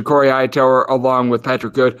you mentioned, Corey Hightower along with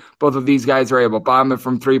Patrick Good, both of these guys are able to bomb it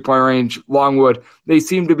from three-point range. Longwood, they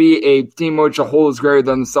seem to be a team which a whole is greater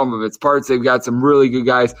than the sum of its parts. They've got some really good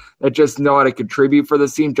guys that just know how to contribute for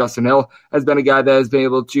this team. Justin Hill has been a guy that has been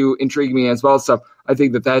able to intrigue me as well, so I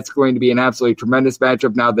think that that's going to be an absolutely tremendous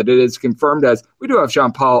matchup now that it is confirmed, as we do have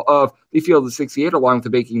Sean Paul of the Field of 68 along with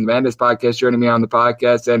the Baking the Madness podcast joining me on the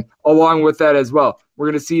podcast. And along with that as well, we're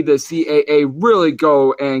going to see the CAA really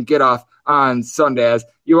go and get off on Sunday, as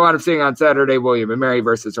you wind up seeing on Saturday William and Mary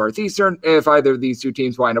versus Northeastern. If either of these two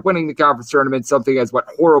teams wind up winning the conference tournament, something has went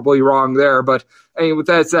horribly wrong there. But I mean, with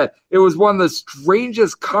that said, it was one of the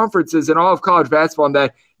strangest conferences in all of college basketball in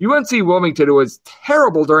that UNC Wilmington was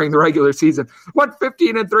terrible during the regular season. Went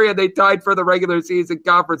 15-3, and they tied for the regular season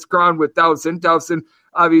conference crown with Towson. Towson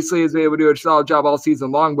obviously has been able to do a solid job all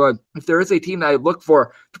season long, but if there is a team that I look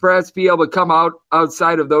for to perhaps be able to come out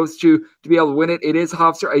outside of those two to be able to win it, it is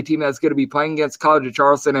Hofstra, a team that's going to be playing against College of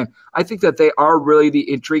Charleston, and I think that they are really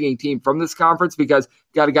the intriguing team from this conference because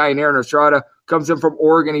you got a guy in Aaron Estrada, comes in from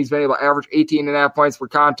Oregon. He's been able to average 18.5 points per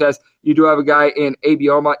contest. You do have a guy in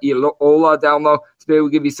Abioma Iola down low to be able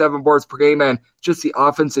to give you 7 boards per game, and just the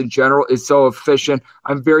offense in general is so efficient.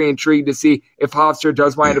 I'm very intrigued to see if Hofstra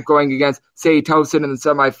does wind up going against, say, Towson in the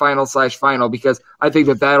semifinal/final, because I think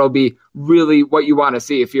that that'll be really what you want to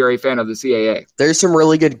see if you're a fan of the CAA. There's some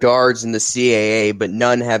really good guards in the CAA, but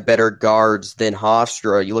none have better guards than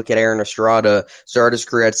Hofstra. You look at Aaron Estrada, started his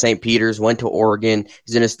career at St. Peter's, went to Oregon.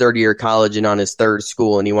 He's in his third year of college and on his third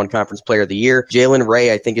school, and he won Conference Player of the Year. Jalen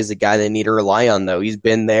Ray, I think, is a guy guy they need to rely on, though. He's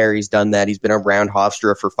been there. He's done that. He's been around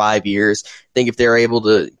Hofstra for 5 years. I think if they're able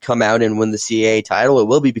to come out and win the CAA title, it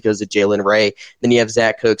will be because of Jalen Ray. Then you have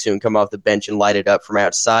Zach Cooks, who can come off the bench and light it up from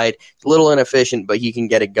outside. It's a little inefficient, but he can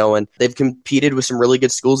get it going. They've competed with some really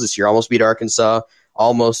good schools this year. Almost beat Arkansas.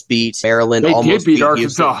 Almost beat Maryland. They almost did beat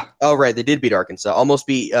Arkansas. Houston. Oh, right. They did beat Arkansas. Almost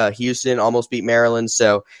beat Houston. Almost beat Maryland.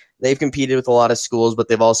 So they've competed with a lot of schools, but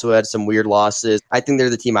they've also had some weird losses. I think they're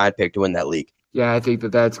the team I'd pick to win that league. Yeah, I think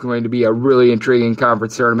that that's going to be a really intriguing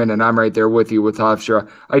conference tournament, and I'm right there with you with Hofstra.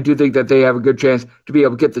 I do think that they have a good chance to be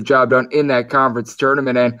able to get the job done in that conference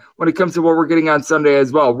tournament. And when it comes to what we're getting on Sunday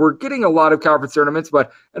as well, we're getting a lot of conference tournaments,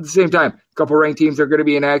 but at the same time, a couple ranked teams are going to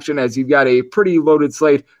be in action as you've got a pretty loaded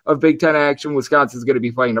slate of Big Ten action. Wisconsin's going to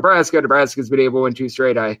be playing Nebraska. Nebraska's been able to win 2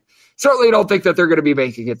 straight. I certainly don't think that they're going to be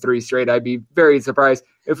making it 3 straight. I'd be very surprised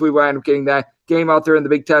if we wind up getting that game out there in the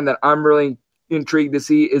Big Ten. That I'm really intrigued to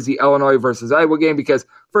see is the Illinois versus Iowa game, because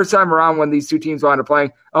first time around when these two teams wound up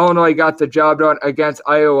playing, Illinois got the job done against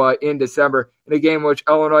Iowa in December in a game in which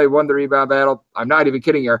Illinois won the rebound battle. I'm not even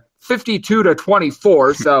kidding here,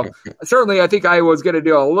 52-24. So certainly I think Iowa is going to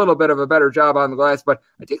do a little bit of a better job on the glass, but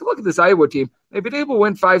I take a look at this Iowa team. They've been able to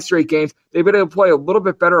win 5 straight games. They've been able to play a little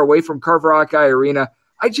bit better away from Carver Hawkeye Arena.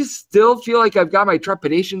 I just still feel like I've got my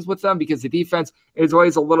trepidations with them because the defense is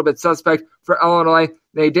always a little bit suspect for Illinois.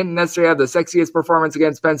 They didn't necessarily have the sexiest performance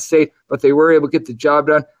against Penn State, but they were able to get the job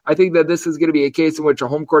done. I think that this is going to be a case in which a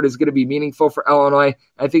home court is going to be meaningful for Illinois.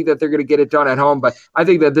 I think that they're going to get it done at home, but I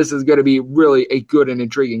think that this is going to be really a good and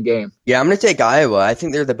intriguing game. Yeah, I'm going to take Iowa. I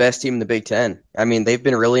think they're the best team in the Big Ten. I mean, they've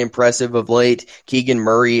been really impressive of late. Keegan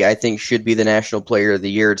Murray, I think, should be the National Player of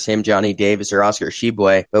the Year. It's him, Johnny Davis, or Oscar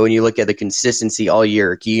Tshiebwe. But when you look at the consistency all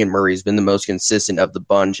year, Keegan Murray's been the most consistent of the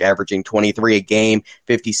bunch, averaging 23 a game,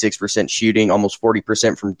 56% shooting, almost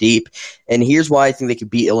 40% from deep. And here's why I think they could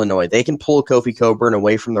beat Illinois. They can pull Kofi Cockburn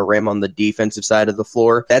away from the rim on the defensive side of the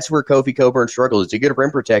floor. That's where Kofi Cockburn struggles. He's a good rim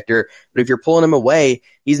protector, but if you're pulling him away,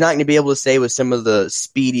 he's not going to be able to stay with some of the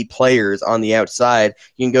speedy players on the outside.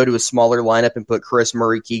 You can go to a smaller lineup and put Chris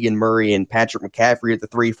Murray, Keegan Murray, and Patrick McCaffrey at the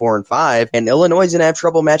 3, 4, and 5, and Illinois is going to have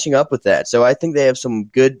trouble matching up with that. So I think they have some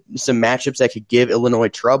matchups that could give Illinois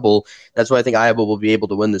trouble. That's why I think Iowa will be able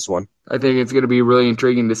to win this one. I think it's going to be really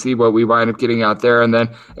intriguing to see what we wind up getting out there. And then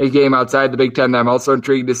a game outside the Big Ten that I'm also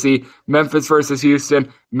intrigued to see, Memphis versus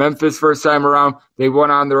Houston. Memphis first time around, they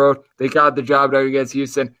won on the road. They got the job done against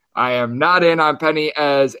Houston. I am not in on Penny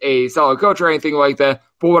as a solid coach or anything like that,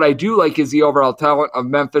 but what I do like is the overall talent of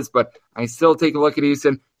Memphis, but I still take a look at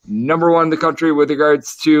Houston. Number 1 in the country with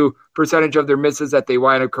regards to percentage of their misses that they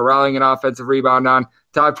wind up corralling an offensive rebound on,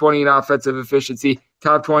 top 20 in offensive efficiency,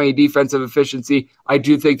 top 20 defensive efficiency. I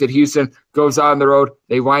do think that Houston goes on the road.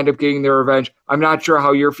 They wind up getting their revenge. I'm not sure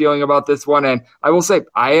how you're feeling about this one, and I will say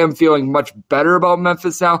I am feeling much better about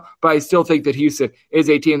Memphis now, but I still think that Houston is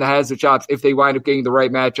a team that has the chops if they wind up getting the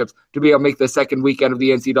right matchups to be able to make the second weekend of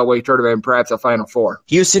the NCAA tournament and perhaps a Final Four.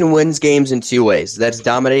 Houston wins games in 2 ways. That's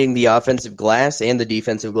dominating the offensive glass and the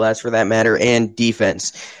defensive glass for that matter, and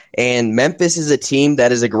defense. And Memphis is a team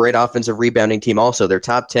that is a great offensive rebounding team also. They're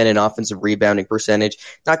top 10 in offensive rebounding percentage.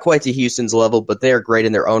 Not quite to Houston's level, but they are great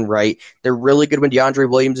in their own right. They're really good when DeAndre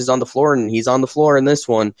Williams is on the floor, and he's on the floor in this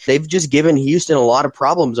one. They've just given Houston a lot of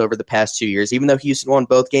problems over the past 2 years. Even though Houston won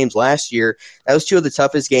both games last year, that was 2 of the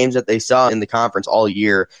toughest games that they saw in the conference all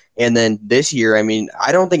year. And then this year, I mean,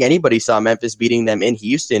 I don't think anybody saw Memphis beating them in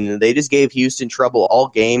Houston. They just gave Houston trouble all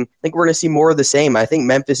game. I think we're going to see more of the same. I think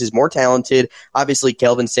Memphis is more talented. Obviously,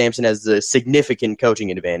 Kelvin Sampson has the significant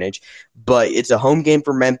coaching advantage, but it's a home game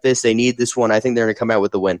for Memphis. They need this one. I think they're going to come out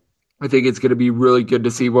with the win. I think it's going to be really good to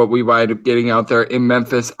see what we wind up getting out there in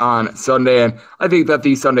Memphis on Sunday. And I think that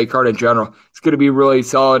the Sunday card in general is going to be really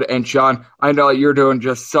solid. And Sean, I know that you're doing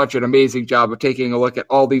just such an amazing job of taking a look at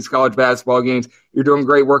all these college basketball games. You're doing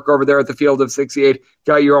great work over there at the Field of 68.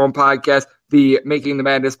 Got your own podcast. The Making the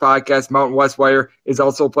Madness podcast, Mountain West Wire, is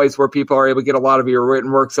also a place where people are able to get a lot of your written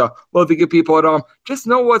work. So love to get people at home. Just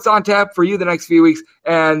know what's on tap for you the next few weeks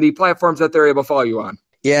and the platforms that they're able to follow you on.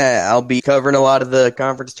 Yeah, I'll be covering a lot of the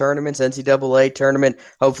conference tournaments, NCAA tournament.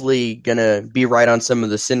 Hopefully going to be right on some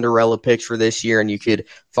of the Cinderella picks for this year, and you could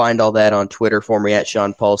find all that on Twitter for me at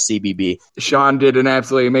Sean Paul CBB. Sean did an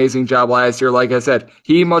absolutely amazing job last year. Like I said,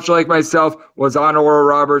 he, much like myself, was on Oral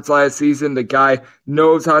Roberts last season. The guy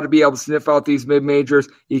knows how to be able to sniff out these mid-majors.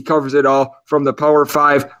 He covers it all from the Power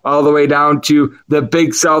 5 all the way down to the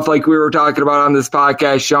Big South like we were talking about on this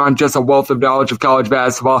podcast. Sean, just a wealth of knowledge of college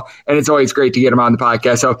basketball, and it's always great to get him on the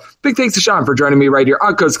podcast. So big thanks to Sean for joining me right here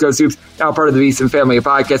on Coast to Coast Hoops, now part of the VSiN family of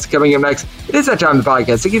podcasts. Coming up next, it is that time of the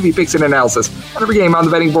podcast to give you picks and analysis on every game on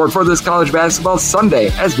the betting board for this college basketball Sunday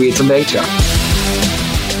as we hit some bang show.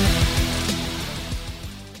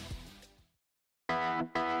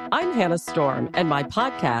 Hannah Storm, and my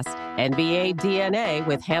podcast, NBA DNA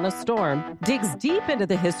with Hannah Storm, digs deep into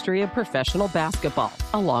the history of professional basketball,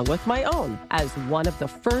 along with my own, as one of the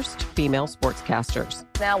first female sportscasters.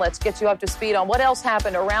 Now let's get you up to speed on what else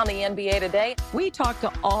happened around the NBA today. We talk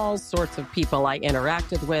to all sorts of people I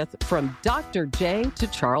interacted with, from Dr. J to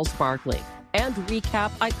Charles Barkley, and recap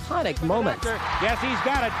iconic moments. Yes, he's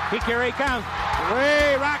got it. Here he comes.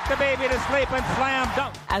 Way rock the baby to sleep and slam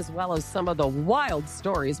dunk. As well as some of the wild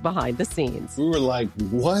stories behind the scenes. We were like,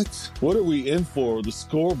 what? What are we in for? The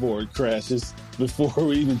scoreboard crashes before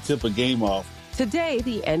we even tip a game off. Today,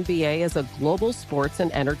 the NBA is a global sports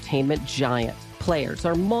and entertainment giant. Players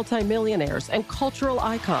are multimillionaires and cultural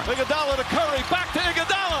icons. Iguodala to Curry, back to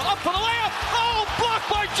Iguodala, up for the layup. Oh, blocked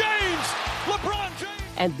by James. LeBron James.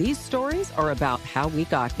 And these stories are about how we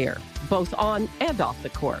got here, both on and off the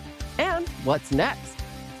court. And what's next?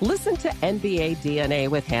 Listen to NBA DNA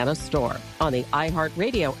with Hannah Storm on the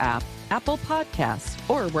iHeartRadio app, Apple Podcasts,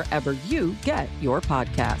 or wherever you get your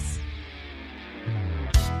podcasts.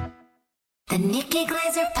 The Nikki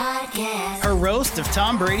Glaser Podcast. Her roast of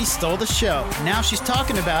Tom Brady stole the show. Now she's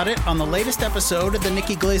talking about it on the latest episode of the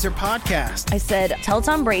Nikki Glaser Podcast. I said, tell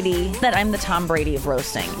Tom Brady that I'm the Tom Brady of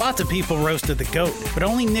roasting. Lots of people roasted the GOAT, but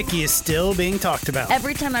only Nikki is still being talked about.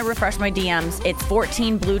 Every time I refresh my DMs, it's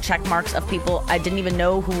 14 blue check marks of people I didn't even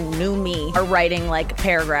know who knew me are writing like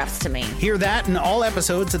paragraphs to me. Hear that in all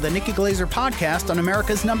episodes of the Nikki Glaser Podcast on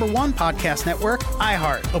America's #1 podcast network,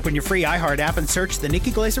 iHeart. Open your free iHeart app and search the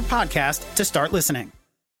Nikki Glaser Podcast to start listening.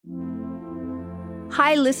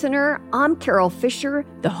 Hi, listener. I'm Carol Fisher,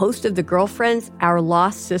 the host of The Girlfriends, Our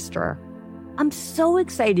Lost Sister. I'm so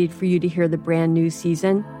excited for you to hear the brand new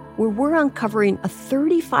season where we're uncovering a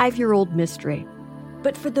 35-year-old mystery.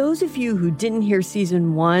 But for those of you who didn't hear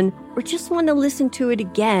season 1 or just want to listen to it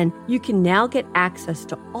again, you can now get access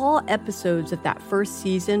to all episodes of that first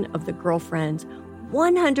season of The Girlfriends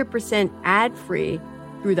 100% ad-free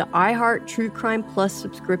through the iHeart True Crime Plus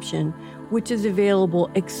subscription, which is available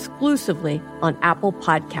exclusively on Apple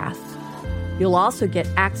Podcasts. You'll also get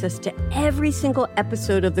access to every single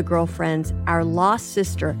episode of The Girlfriends, Our Lost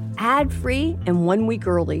Sister, ad-free and 1 week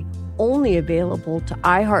early, only available to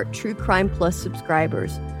iHeart True Crime Plus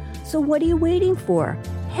subscribers. So what are you waiting for?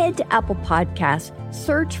 Head to Apple Podcasts,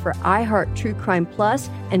 search for iHeart True Crime Plus,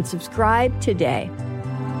 and subscribe today.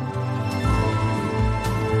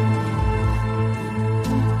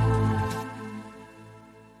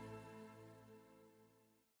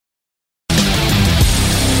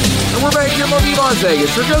 Las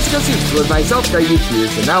Vegas for Just Gossips with myself, Greg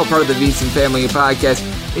Pierce, and now part of the VSiN Family Podcast.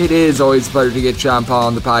 It is always a pleasure to get Sean Paul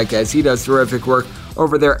on the podcast. He does terrific work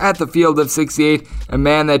over there at the Field of 68, a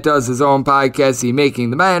man that does his own podcast, the Making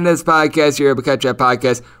the Madness podcast. You're able to catch that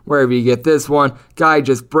podcast wherever you get this one. Guy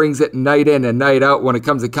just brings it night in and night out when it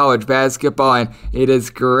comes to college basketball, and it is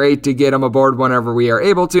great to get him aboard whenever we are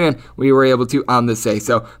able to, and we were able to on this day.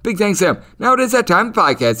 So big thanks to him. Now it is that time of the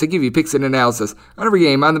podcast to give you picks and analysis on every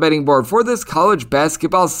game on the betting board for this college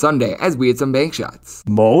basketball Sunday as we hit some bank shots.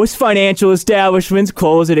 Most financial establishments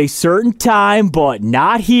close at a certain time, but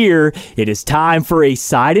not here. It is time for a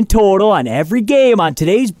side and total on every game on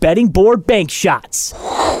today's betting board bank shots.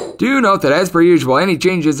 Do note that, as per usual, any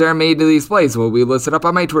changes that are made to these plays will be listed up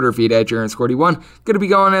on my Twitter feed at JarenScorty1. Going to be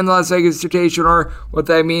going in the Las Vegas Rotation order. What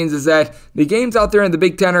that means is that the games out there in the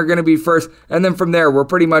Big Ten are going to be first, and then from there, we're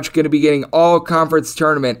pretty much going to be getting all conference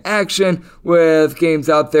tournament action with games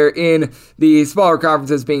out there in the smaller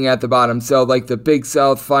conferences being at the bottom. So, like the Big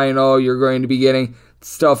South Final, you're going to be getting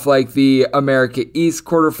stuff like the America East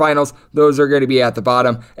quarterfinals, those are going to be at the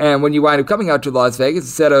bottom. And when you wind up coming out to Las Vegas,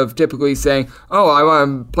 instead of typically saying, oh, I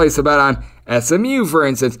want to place a bet on SMU, for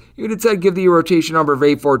instance, you would instead give the rotation number of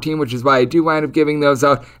 814, which is why I do wind up giving those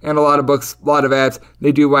out. And a lot of books, a lot of apps,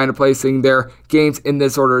 they do wind up placing their games in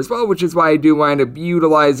this order as well, which is why I do wind up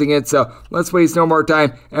utilizing it. So let's waste no more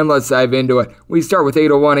time and let's dive into it. We start with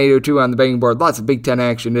 801, 802 on the betting board. Lots of Big Ten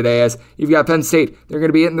action today as you've got Penn State. They're going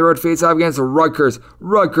to be hitting the road face-off against Rutgers.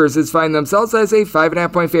 Rutgers is finding themselves as a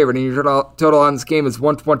 5.5-point favorite, and your total on this game is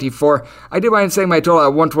 124. I did wind up saying my total at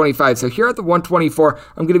 125. So here at the 124,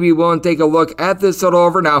 I'm going to be willing to take a look at this total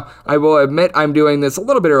over. Now, I will admit I'm doing this a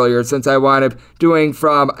little bit earlier since I wound up doing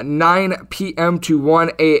from 9 p.m. to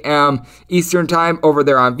 1 a.m. Eastern time over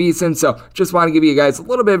there on VSiN. So just want to give you guys a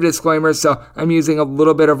little bit of a disclaimer. So I'm using a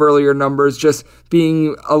little bit of earlier numbers, just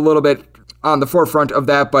being a little bit on the forefront of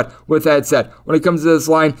that. But with that said, when it comes to this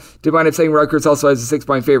line, do mind if saying Rutgers also has a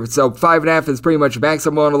 6-point favorite. So 5.5 is pretty much max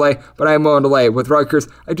I'm willing to lay, but I'm willing to lay. With Rutgers,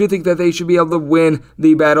 I do think that they should be able to win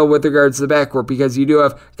the battle with regards to the backcourt, because you do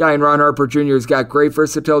have a guy in Ron Harper Jr. who's got great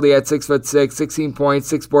versatility at 6'6", 16 points,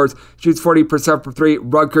 6 boards, shoots 40% from 3.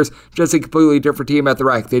 Rutgers, just a completely different team at the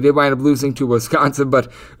rack. They did wind up losing to Wisconsin,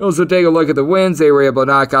 but also take a look at the wins. They were able to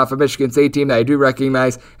knock off a Michigan State team that I do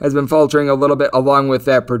recognize has been faltering a little bit, along with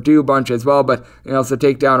that Purdue bunch as well, but they also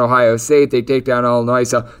take down Ohio State, they take down Illinois,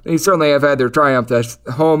 so they certainly have had their triumph at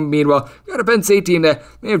home. Meanwhile, you got a Penn State team that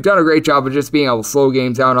they have done a great job of just being able to slow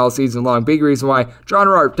games down all season long. Big reason why. John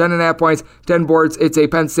Rohr, 10.5 points, 10 boards. It's a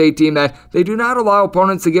Penn State team that they do not allow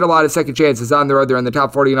opponents to get a lot of second chances on the road. They're in the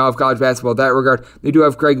top 40 in all of college basketball in that regard. They do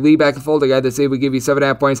have Craig Lee back in fold, a guy that say would give you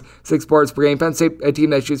 7.5 points, 6 boards per game. Penn State, a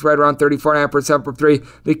team that shoots right around 34.5% from 3.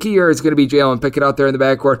 The key here is going to be Jalen Pickett out there in the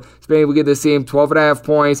backcourt. He's been able to get this team 12.5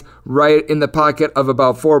 points, right in the pocket of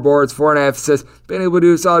about 4 boards, 4.5 assists. Been able to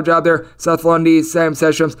do a solid job there. Seth Lundy, Sam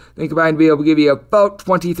Sessions, they combined to be able to give you about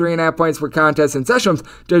 23.5 points per contest, and Sessions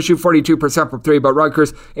does shoot 42% from 3, but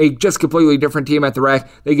Rutgers, a just completely different team at the rack.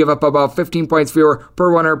 They give up about 15 points fewer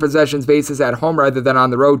per 100 possessions basis at home rather than on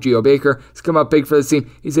the road. Geo Baker has come up big for this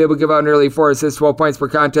team. He's able to give out nearly 4 assists, 12 points per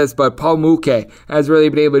contest, but Paul Muke has really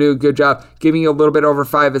been able to do a good job giving you a little bit over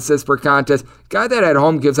 5 assists per contest. Guy that at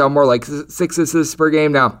home gives out more like 6 assists per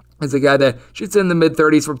game now is a guy that shoots in the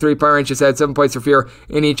mid-30s from 3-point range, just had 7 points or fewer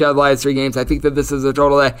in each of the last 3 games. I think that this is a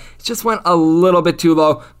total that just went a little bit too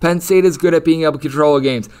low. Penn State is good at being able to control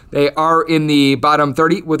games. They are in the bottom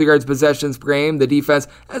 30 with regards to possessions per game. The defense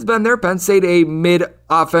has been there. Penn State, a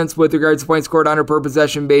mid-offense with regards to points scored on a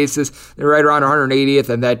per-possession basis. They're right around 180th,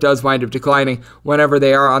 and that does wind up declining whenever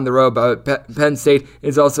they are on the road. But Penn State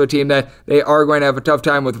is also a team that they are going to have a tough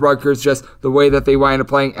time with Rutgers, just the way that they wind up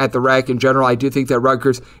playing at the rack in general. I do think that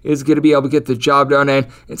Rutgers is going to be able to get the job done, and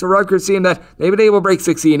it's a Rutgers team that they've been able to break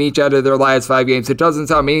 60 in each out of their last 5 games. It doesn't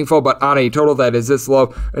sound meaningful, but on a total that is this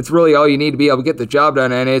low, it's really all you need to be able to get the job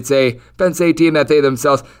done, and it's a Penn State team that they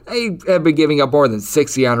themselves, they have been giving up more than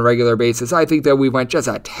 60 on a regular basis. I think that we went just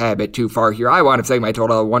a tad bit too far here. I want to say my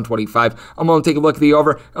total at 125. I'm going to take a look at the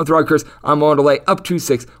over. With Rutgers, I'm going to lay up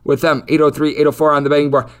 2-6 with them, 803, 804 on the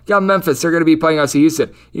betting board. Got Memphis, they're going to be playing us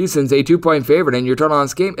Houston. Houston's a 2-point favorite, and your total on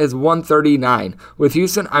this game is 139. With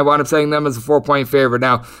Houston, I wound up saying them as a 4-point favorite.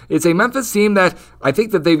 Now, it's a Memphis team that I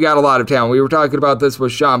think that they've got a lot of talent. We were talking about this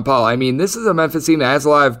with Sean Paul. I mean, this is a Memphis team that has a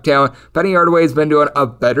lot of talent. Penny Hardaway has been doing a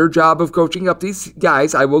better job of coaching up these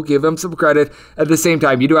guys. I will give him some credit. At the same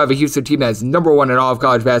time, you do have a Houston team that is number 1 in all of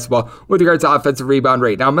college basketball with regards to offensive rebound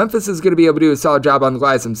rate. Now, Memphis is going to be able to do a solid job on the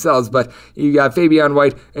glass themselves, but you got Fabian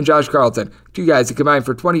White and Josh Carlton. 2 guys that combine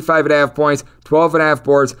for 25.5 points, 12.5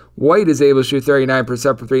 boards. White is able to shoot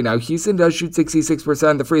 39% for 3. Now, Houston does shoot 66%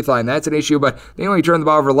 on the free throw line. That's an issue, but they only turn the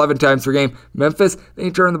ball over 11 times per game. Memphis, they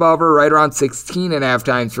turn the ball over right around 16.5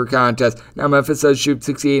 times per contest. Now, Memphis does shoot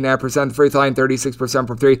 68.5% the free throw line, 36%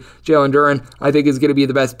 from 3. Jalen Duren, I think, is going to be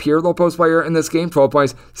the best pure low post player in this game. 12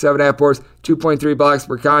 points, 7.5 boards, 2.3 blocks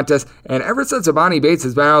per contest. And ever since Amani Bates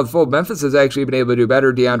has been out of the fold, Memphis has actually been able to do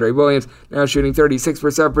better. DeAndre Williams now shooting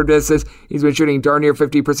 36% per distance. He's been shooting darn near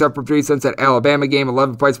 50% from 3 since that Alabama game,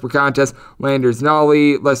 11 points per contest. Landers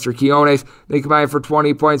Nolly, Lester Quiones, they combine for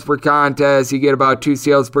 20 points per contest. You get about 2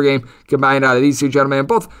 steals per game combined out of these 2 gentlemen.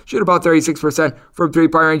 Both shoot about 36% from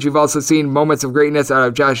 3-point range. You've also seen moments of greatness out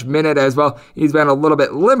of Josh Minott as well. He's been a little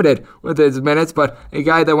bit limited with his minutes, but a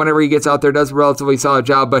guy that whenever he gets out there does a relatively solid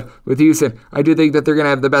job. But with Houston, I do think that they're going to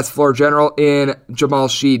have the best floor general in Jamal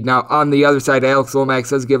Sheed. Now, on the other side, Alex Lomax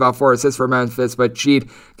does give out 4 assists for Memphis, but Sheed,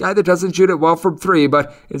 guy that doesn't shoot it well from 3,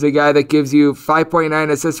 but is a guy that gives you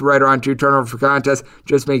 5.9 assists, right around 2 turnovers per contest,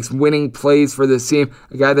 just makes winning plays for this team.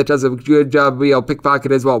 A guy that does a good job of being able to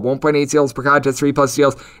pickpocket as well. 1.8 steals per contest, 3+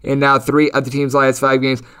 steals in now 3 of the team's last 5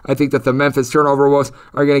 games. I think that the Memphis turnover woes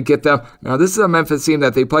are going to get them. Now, this is a Memphis team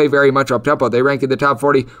that they play very much up-tempo. They rank in the top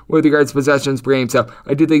 40 with regards to possessions per game, so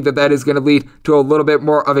I do think that that is going to lead to a little bit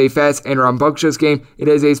more of a fast and rambunctious game. It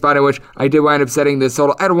is a spot in which I did wind up setting this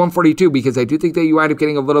total at a 142 because I do think that you wind up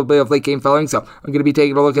getting a little bit of late game following, so I'm going to be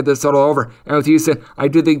taking a look at this total over. And with Houston, I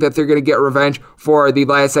do think that they're going to get revenge for the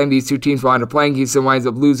last time these 2 teams wound up playing. Houston winds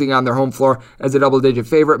up losing on their home floor as a double-digit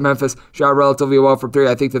favorite. Memphis shot relatively well from 3.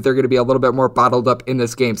 I think that they're going to be a little bit more bottled up in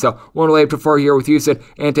this game. So, one lay up to 4 here with Houston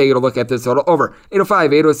and taking a look at this total over.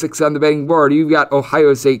 805, 806 on the betting board. You've got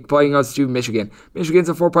Ohio State playing us to Michigan. Michigan's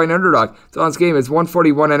a 4-point underdog. So, on this game is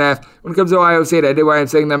 141.5. When it comes to Ohio State, I did wind up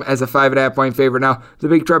saying them as a 5.5 point favorite. Now, the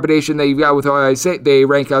big trepidation that you've got with Ohio State, they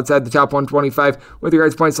rank outside the top top 125 with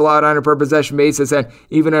regards to points allowed on a per possession basis, and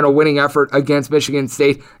even in a winning effort against Michigan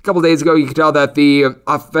State a couple days ago, you could tell that the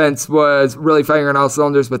offense was really firing on all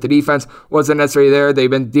cylinders, but the defense wasn't necessarily there. They've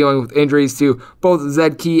been dealing with injuries to both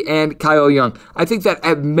Zed Key and Kyle Young. I think that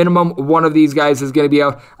at minimum, one of these guys is going to be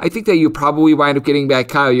out. I think that you probably wind up getting back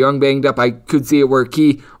Kyle Young banged up. I could see it where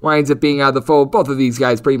Key winds up being out of the fold. Both of these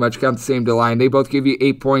guys pretty much come the same to line. They both give you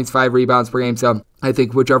 8 points, 5 rebounds per game, so I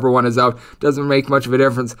think whichever one is out doesn't make much of a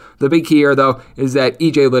difference. The big key here, though, is that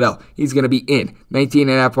E.J. Liddell, he's going to be in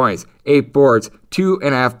 19.5 points, 8 boards,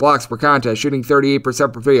 2.5 blocks per contest, shooting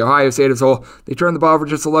 38% per three. Ohio State as a whole, they turn the ball over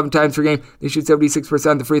just 11 times per game. They shoot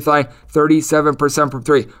 76% at the free throw line, 37% from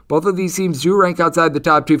three. Both of these teams do rank outside the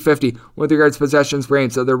top 250 with regards to possessions per game,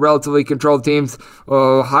 so they're relatively controlled teams.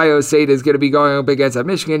 Ohio State is going to be going up against a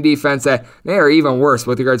Michigan defense that they are even worse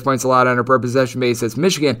with regards to points allowed on a per possession basis.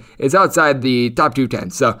 Michigan is outside the top 210,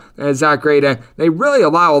 so it's not great, and they really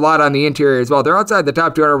allow a lot on the interior as well. They're outside the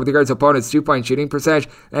top 200 with regards to opponents' 2-point shooting percentage.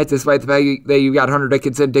 That's despite the fact that you got Hunter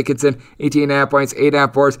Dickinson, 18.5 points,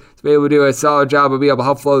 8.5 boards, to be able to do a solid job of being able to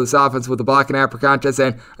help flow this offense with the block and half per contest.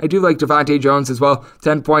 And I do like Devontae Jones as well,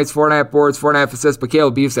 10 points, 4.5 boards, 4.5 assists. But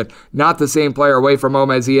Caleb Houston, not the same player away from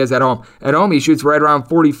home as he is at home. At home, he shoots right around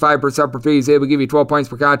 45% per three. He's able to give you 12 points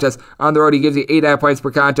per contest. On the road, he gives you 8.5 points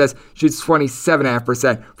per contest, shoots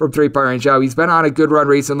 27.5% from three-point range. Now, he's been on a good run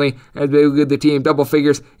recently, has been able to give the team double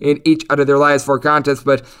figures in each out of their last 4 contests,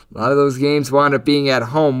 but a lot of those games wound up being at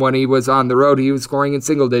home. When he was on the road, he was scoring in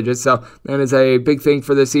single digits, so that is a big thing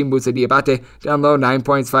for this team. Moussa Diabate down low, 9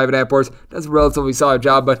 points, 5.5 boards, does a relatively solid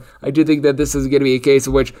job, but I do think that this is going to be a case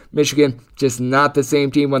in which Michigan, just not the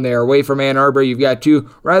same team when they are away from Ann Arbor. You've got two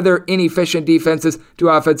rather inefficient defenses, two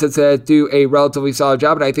offenses that do a relatively solid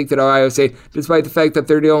job, and I think that Ohio State, despite the fact that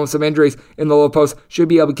they're dealing with some injuries in the low post, should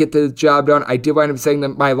be able to get the job done. I did wind up saying that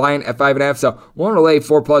my line at 5.5, so willing to lay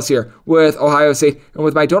 4+ here with Ohio State, and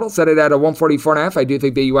with my total set it at a 144.5, I do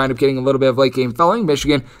think that you wind up getting a little bit of late game felling.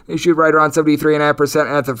 Michigan, they shoot right around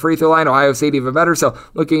 73.5% at the free throw line. Ohio State even better, so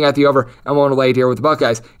looking at the over, I'm willing to lay it here with the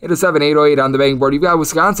Buckeyes. It is 7-808 on the betting board. You've got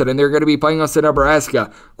Wisconsin, and they're going to be playing us in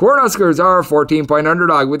Nebraska. Cornhuskers are a 14-point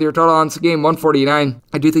underdog with your total on this game, 149.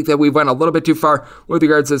 I do think that we went a little bit too far with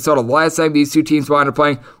regards to this total. The last time these two teams wound up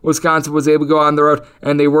playing, Wisconsin was able to go on the road,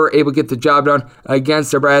 and they were able to get the job done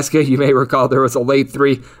against Nebraska. You may recall there was a late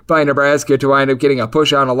 3 by Nebraska to wind up getting a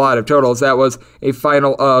push on a lot of totals. That was a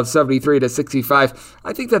final of 73-65.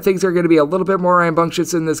 I think that things are going to be a little bit more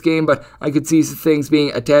rambunctious in this game, but I could see things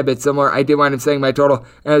being a tad bit similar. I did wind up saying my total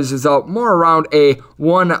as a result more around a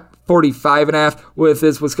 145.5 with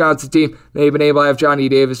this Wisconsin team. They've been able to have Johnny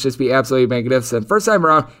Davis just be absolutely magnificent. First time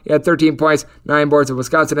around, he had 13 points, 9 boards, and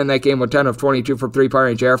Wisconsin in that game with 10 of 22 from three-point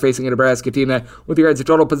range. They are facing a Nebraska team that, with regards to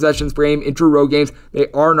total possessions per game in true road games, they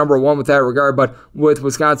are number 1 with that regard, but with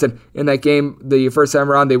Wisconsin in that game, the first time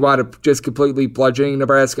around, they wound up just completely bludgeoning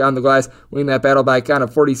Nebraska on the glass, winning that battle by kind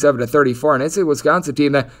of 47-34, and it's a Wisconsin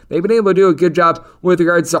team that they've been able to do a good job with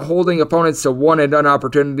regards to holding opponents to one-and-done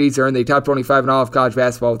opportunities. They're in the top 25 in all of college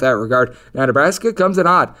basketball with that regard. Now, Nebraska comes in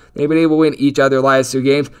hot. They've been able to win each of their last 2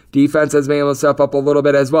 games. Defense has been able to step up a little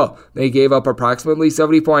bit as well. They gave up approximately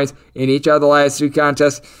 70 points in each of the last 2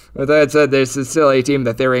 contests. With that said, this is still a team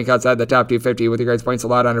that they rank outside the top 250 with regards to points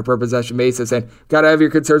allowed on a per possession basis, and got to have your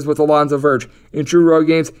concerns with Alonzo Verge. In true road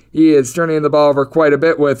games, he is turning the ball over quite a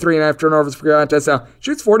bit with 3.5 turnovers per contest. Now,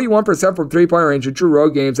 shoots 41% from three-point range in true road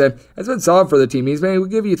games, and has been solid for the team. He's been able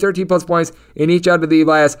to give you 13+ points in each out of the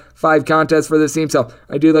last 5 contests for this team, so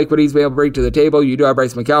I do like what he's been able to bring to the table. You do have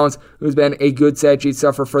Bryce McGowens, who's been a good stat sheet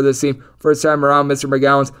stuffer for this team. First time around, Mr.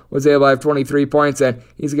 McGowens was able to have 23 points, and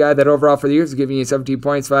he's a guy that overall for the years is giving you 17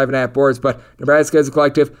 points, 5.5 boards, but Nebraska as a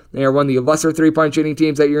collective, they are one of the lesser three-point shooting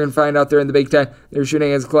teams that you're going to find out there in the Big Ten. They're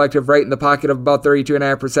shooting as a collective right in the pocket of about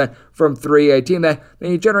 32.5% from 3, a team that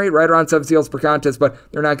they generate right around 7 steals per contest, but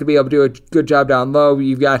they're not going to be able to do a good job down low.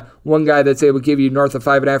 You've got one guy that's able to give you north of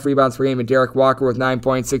 5.5 rebounds per game, and Derek Walker with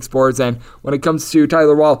 9.6 boards, and when it comes to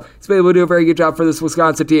Tyler Wall, he's been able to do a very good job for this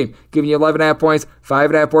Wisconsin team, giving you 11.5 points,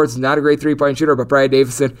 5.5 boards. Not a great three-point shooter, but Brad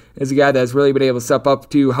Davison is a guy that has really been able to step up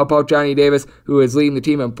to help out Johnny Davis, who is leading the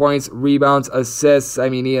team in points, rebounds, assists. I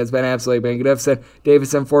mean, he has been absolutely magnificent.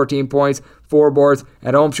 Davison, 14 points, 4 boards.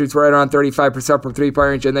 At home, shoots right around 35% from three-point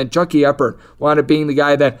range. And then Chucky Hepburn wound up being the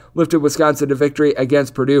guy that lifted Wisconsin to victory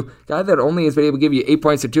against Purdue. Guy that only has been able to give you 8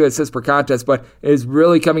 points and 2 assists per contest, but is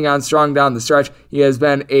really coming on strong down the stretch. He has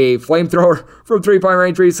been a flamethrower from three-point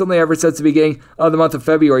range recently ever since the beginning of the month of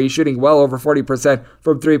February. He's shooting well over 40%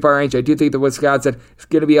 from three-point range. I do think that Wisconsin is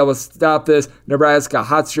going to be able to stop this Nebraska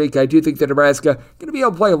hot streak. I do think that Nebraska is going to be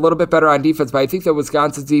able to play a little bit better on defense, but I think that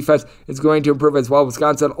Wisconsin's defense is going to improve as well.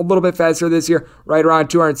 Wisconsin a little bit faster this this year, right around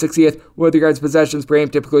 260th with regards to possessions per game.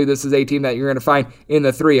 Typically, this is a team that you're going to find in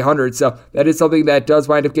the 300s, so that is something that does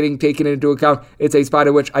wind up getting taken into account. It's a spot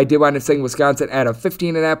in which I did wind up saying Wisconsin at a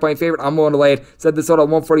 15.5-point favorite. I'm willing to lay it. Said this total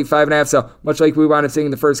 145.5, so much like we wound up seeing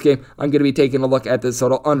in the first game, I'm going to be taking a look at this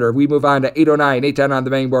total under. We move on to 809, 810 on the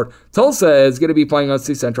betting board. Tulsa is going to be playing us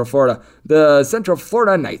to Central Florida. The Central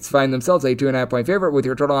Florida Knights find themselves a 2.5-point favorite with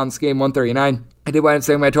your total on this game 139. I did wind up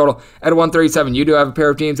saying my total at 137. You do have a pair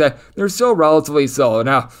of teams that they're still relatively slow.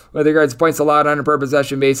 Now, with regards to points allowed on a per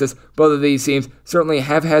possession basis, both of these teams certainly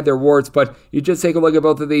have had their warts, but you just take a look at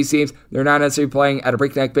both of these teams. They're not necessarily playing at a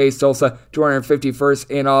breakneck pace. Tulsa, 251st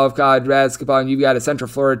in all of college basketball, and you've got a Central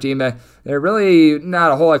Florida team that they're really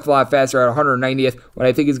not a whole heck of a lot faster at 190th. What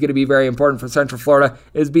I think is going to be very important for Central Florida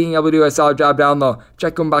is being able to do a solid job down low.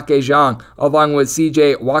 Chekumbake Zhang, along with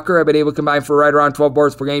CJ Walker, have been able to combine for right around 12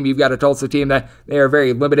 boards per game. You've got a Tulsa team that they are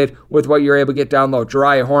very limited with what you're able to get down low.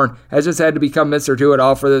 Jariah Horn has just had to become Mr.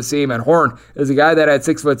 Do-It-All for this team, and Horn is a guy that at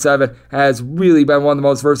 6'7" has really been one of the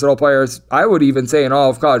most versatile players, I would even say, in all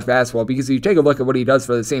of college basketball, because you take a look at what he does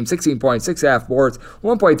for the team. 16 points, 6.5 boards,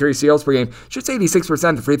 1.3 steals per game, shoots 86%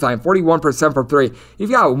 at the free throw line, 41% from three.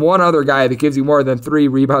 You've got one other guy that gives you more than 3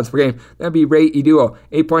 rebounds per game. That'd be Ray Iduo.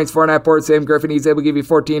 8 points, 4.5 boards. Sam Griffin, he's able to give you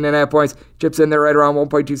 14.5 points. Chips in there right around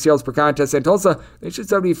 1.2 steals per contest. And Tulsa, they shoot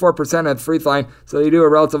 74% at the free throw line, so they do a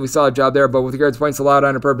relatively solid job there. But with regards to points allowed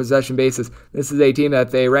on a per possession basis, this is a team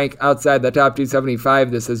that they rank outside the top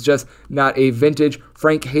 275. This is just not a vintage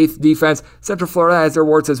Frank Haith defense. Central Florida has their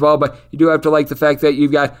warts as well, but you do have to like the fact that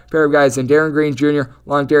you've got a pair of guys in Darren Green Jr.,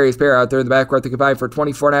 Long Darius Perry out there in the backcourt that combine for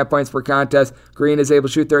 24.5 points per contest. Green is able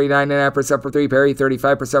to shoot 39.5% from 3. Perry,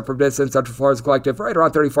 35% from distance. Central Florida's collective right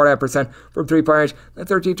around 34.5% from 3-point range. That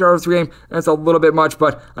 13 turnovers per game, that's a little bit much,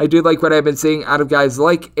 but I do like what I've been seeing out of guys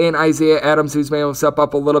like in Isaiah Adams, who's been able to step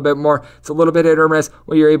up a little bit more. It's a little bit hit or miss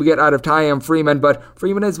what you're able to get out of Tyam Freeman, but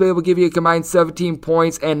Freeman has been able to give you a combined 17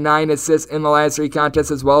 points and 9 assists in the last 3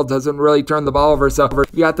 contests as well. Doesn't really turn the ball over, so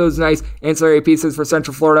you got those nice ancillary pieces for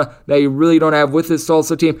Central Florida that you really don't have with this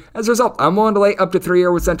Tulsa team. As a result, I'm willing to lay up to 3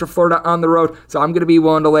 here with Central Florida on the road, so I'm going to be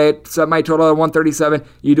willing to lay it. Set my total at 137.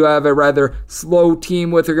 You do have a rather slow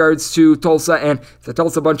team with regards to Tulsa, and it's a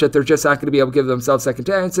Tulsa bunch that they're just not going to be able to give themselves second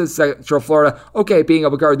chances. Central Florida, okay, being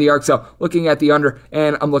able to guard the arc, so looking at the under,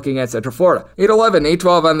 and I'm looking at Central Florida. 8-11,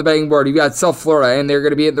 8-12 on the betting board. You've got South Florida, and they're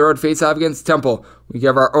going to be at the road face-off against Temple. We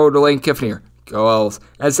give our O to Lane Kiffin. Go Owls.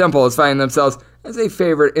 As Temple is finding themselves as a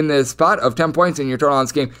favorite in this spot of 10 points in your total on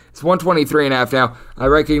this game. It's 123.5 now. I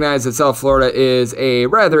recognize that South Florida is a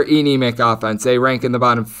rather anemic offense. They rank in the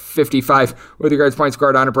bottom 55 with regards to points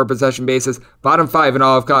scored on a per possession basis. Bottom 5 in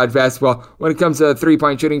all of college basketball when it comes to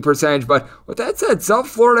 3-point shooting percentage. But with that said, South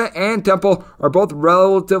Florida and Temple are both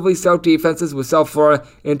relatively stout defenses, with South Florida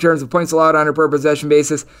in terms of points allowed on a per possession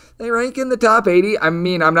basis. They rank in the top 80. I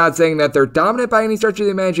mean, I'm not saying that they're dominant by any stretch of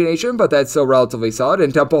the imagination, but that's still relatively solid.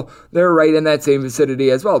 And Temple, they're right in that same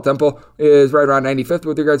vicinity as well. Temple is right around 95th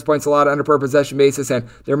with regards to points allowed on a per possession basis, and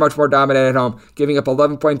they're much more dominant at home, giving up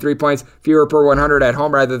 11.3 points fewer per 100 at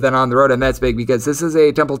home rather than on the road, and that's big because this is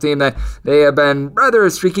a Temple team that they have been rather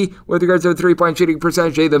streaky with regards to the 3-point shooting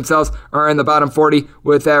percentage. They themselves are in the bottom 40.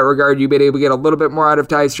 With that regard, you've been able to get a little bit more out of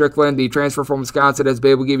Ty Strickland. The transfer from Wisconsin has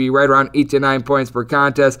been able to give you right around 8 to 9 points per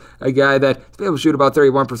contest, a guy that's been able to shoot about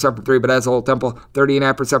 31% from 3, but as a whole, Temple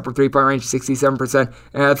 30.5% from 3-point range, 67%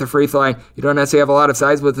 at the free throw line. You don't necessarily have a lot of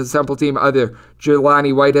size with the Temple team either.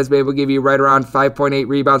 Jelani White has been able to give you right around 5.8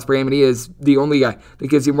 rebounds per game, and he is the only guy that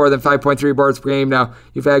gives you more than 5.3 boards per game. Now,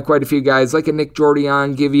 you've had quite a few guys like a Nick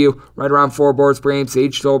Jordian give you right around 4 boards per game.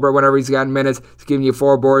 Sage Stolber, whenever he's gotten minutes, is giving you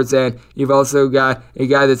 4 boards, and you've also got a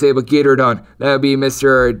guy that's able to get her done. That would be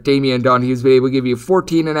Mr. Damian Dunn. He's been able to give you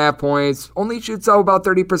 14.5 points, only shoots out about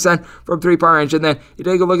 30% from 3-point range. And then you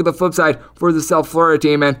take a look at the flip side for the South Florida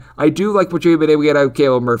team, and I do like what you've been able to get out of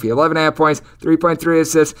Caleb Murphy. 11.5 points, 3.3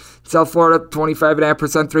 assists. South Florida,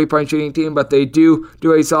 25.5% 3-point shooting team, but they do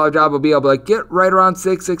a solid job of being able to get right around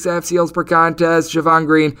 6.5 steals per contest. Javon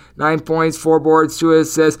Green, 9 points, 4 boards, 2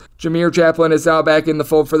 assists. Jameer Chaplin is now back in the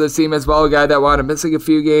fold for this team as well, a guy that wound up missing a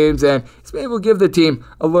few games, and he's been able to give the team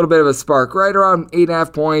a little bit of a spark. Right around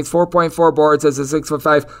 8.5 points, 4.4 boards as a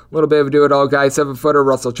 6'5", a little bit of a do-it-all guy. 7-footer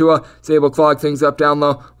Russell Chua is able to clog things up down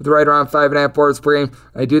low with right around 5.5 boards per game.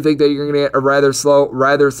 I do think that you're going to get a rather slow,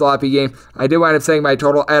 rather sloppy game. I did wind up saying my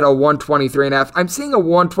total at a 123.5. I'm seeing a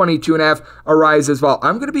 122.5 arise as well.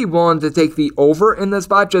 I'm going to be willing to take the over in this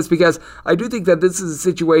spot just because I do think that this is a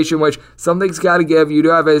situation which something's got to give. You do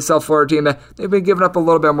have a South Florida team that they've been giving up a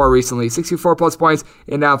little bit more recently. 64 plus points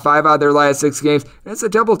in now 5 out of their last 6 games. And it's a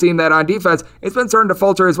Temple team that on defense, it's been starting to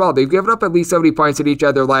falter as well. They've given up at least 70 points in each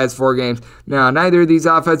of their last 4 games. Now, neither of these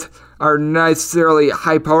are necessarily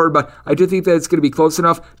high-powered, but I do think that it's going to be close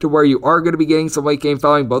enough to where you are going to be getting some late-game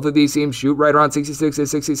fouling. Both of these teams shoot right around 66 to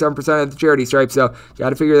 67% at the charity stripe, so got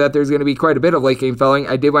to figure that there's going to be quite a bit of late-game fouling.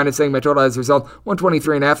 I did wind up saying my total as a result,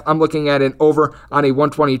 123.5. I'm looking at an over on a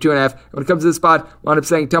 122.5. When it comes to the spot, wound up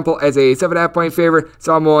saying Temple as a 7.5 point favorite,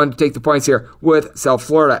 so I'm willing to take the points here with South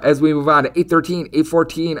Florida. As we move on to 8-13,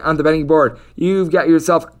 8-14 on the betting board, you've got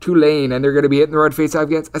yourself Tulane, and they're going to be hitting the road face-off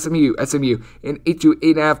against SMU. SMU, an 8 to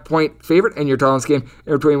 8.5 point favorite, and your total in this game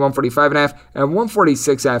are between 145.5 and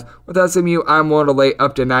 146.5. With SMU, I'm willing to lay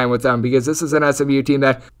up to 9 with them because this is an SMU team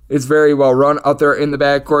that is very well run out there in the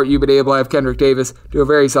backcourt. You've been able to have Kendrick Davis do a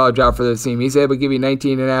very solid job for this team. He's able to give you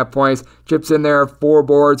 19.5 points, chips in there, 4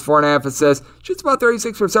 boards, 4.5 assists, shoots about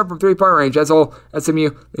 36% from three-point range. As a whole, SMU,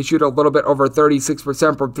 they shoot a little bit over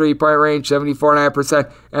 36% from three-point range,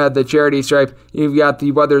 74.5% at the charity stripe. You've got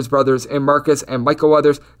the Weathers brothers in Marcus and Michael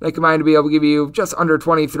Weathers. They combine to be able to give you just under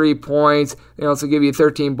 23 points. They also give you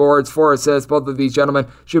 13 boards, 4 assists. Both of these gentlemen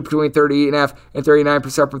shoot between 38.5 and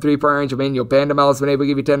 39% from three-point range. Emmanuel Bandamel has been able to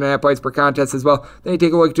give you 10.5 points per contest as well. Then you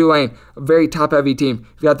take a look at Tulane, a very top-heavy team.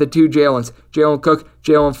 You've got the two Jalens, Jalen Cook,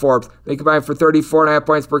 Jalen Forbes. They combine for 34.5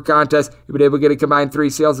 points per contest. You've been able to get a combined 3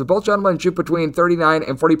 steals. The both gentlemen shoot between 39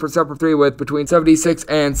 and 40% from 3 with between 76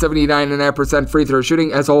 and 79.5% free throw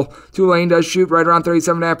shooting. As a whole, Tulane does shoot right around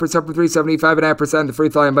 37.5% from 3, 75.5% the free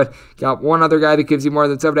throw line, but got one other guy that gives you more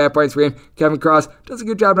than 7.5 points per game. Kevin Cross does a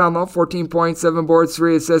good job down low, 14 points, 7 boards,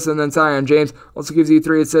 3 assists, and then Zion James also gives you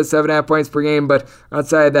 3 assists, 7.5 points per game, but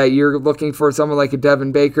outside of that, you're looking for someone like a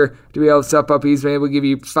Devin Baker to be able to step up. He's been able to give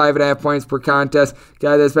you 5.5 points per contest.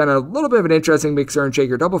 Guy that's been a little bit of an interesting mixer and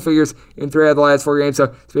shaker, double figures in 3 out of the last 4 games, so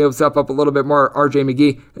to be able to step up a little bit more. RJ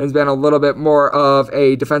McGee has been a little bit more of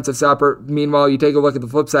a defensive stopper. Meanwhile, you take a look at the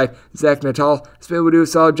flip side, Zach Natal has been able to do a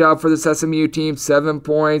solid job for this SMU team, 7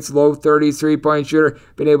 points, low 30s, 3-point shooter,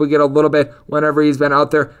 been able to get a little bit whenever he's been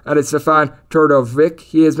out there. Out of Stefan Turdovic,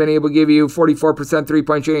 he has been able to give you 44%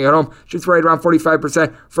 3-point shooting at home, shoots right around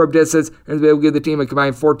 45% from distance, and has been able to give the team a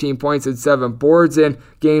combined 14 points and 7 boards in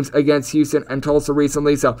games against Houston and Tulsa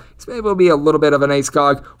recently, so he's been able to be a little bit of a nice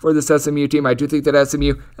cog for this SMU team. I do think that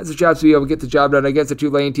SMU has a chance to be able to get the job done against a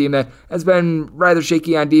Tulane team that has been rather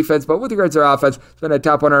shaky on defense, but with regards to their offense, it's been a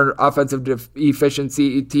top 100 offensive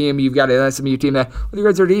efficiency team. You've got an SMU team that, with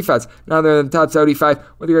regards to their defense, now they're in the top 75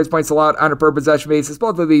 with regards to points allowed on a per possession basis.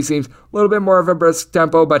 Both of these teams, a little bit more of a brisk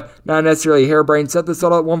tempo, but not necessarily harebrained. Set the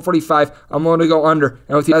total at 145. I'm willing to go under,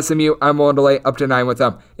 and with the SMU, I'm willing to lay up to 9 with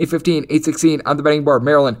them. 8-15, 8-16 on the betting board.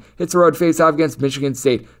 Maryland hits the road face-off against Michigan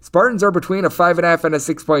State. Spartans are between a 5.5 and a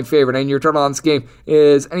 6-point favorite, and your total on this game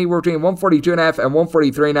is anywhere between 142.5 and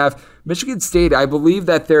 143.5. Michigan State, I believe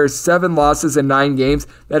that there's 7 losses in 9 games.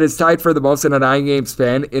 That is tied for the most in a 9-game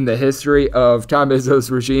span in the history of Tom Izzo's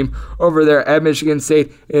regime over there at Michigan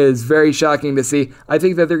State. It is very shocking to see. I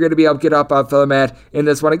think that they're going to be able to get up off the mat in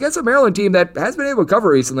this one against a Maryland team that has been able to cover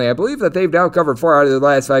recently. I believe that they've now covered 4 out of the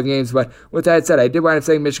last 5 games, but with that said, I did wind up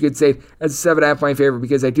saying Michigan State as a 7.5 point favorite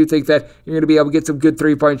because I do think that you're going to be able to get some good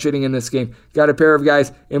 3-point shooting in this game. Got a pair of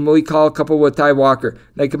guys in Malik Hall coupled with Ty Walker.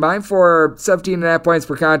 They combine for 17.5 points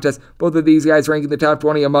per contest. Both of these guys ranking the top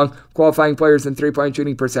 20 among qualifying players in 3-point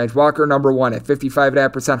shooting percentage. Walker, number 1 at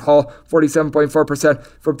 55.5%. Hall, 47.4%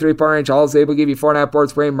 from 3-point range. Hall is able to give you 4.5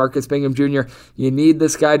 boards per game. Marcus Bingham Jr., you need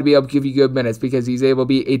this guy to be able to give you good minutes because he's able to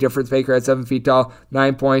be a difference maker at 7 feet tall,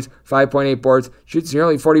 9 points, 5.8 boards, shoots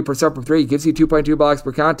nearly 40% from 3, gives you 2.2 blocks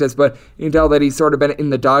per contest, but you can tell that he's sort of been in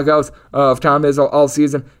the doghouse of Tom Izzo all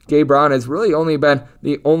season. Gabe Brown has really only been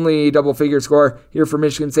the only double-figure scorer here for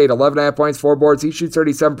Michigan State. 11.5 points, 4 boards. He shoots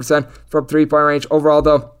 37% from 3-point range. Overall,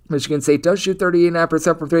 though, Michigan State does shoot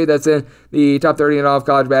 38.5% from 3. That's in the top 30 in all of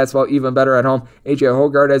college basketball, even better at home. A.J.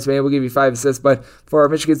 Hoggard has been able to give you 5 assists, but for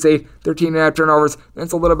Michigan State, 13.5 turnovers.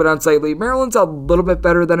 That's a little bit unsightly. Maryland's a little bit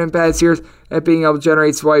better than in past years at being able to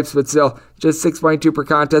generate swipes, but still, just 6.2 per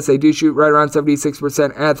contest. They do shoot right around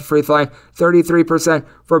 76% at the free throw line, 33%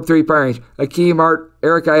 from 3-point range. Akeem Hart,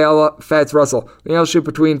 Eric Ayala, Fats Russell. They all shoot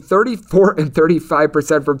between 34 and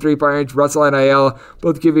 35% from 3-point range. Russell and Ayala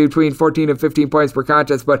both give you between 14 and 15 points per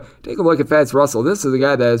contest, but take a look at Fats Russell. This is a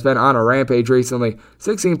guy that has been on a rampage recently.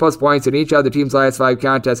 16 plus points in each of the team's last 5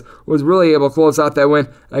 contests. Was really able to close out that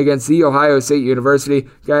win against The Ohio State University.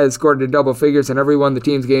 Guy has scored in double figures in every one of the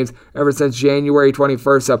team's games ever since January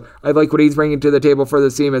 21st. So I like what he's bringing to the table for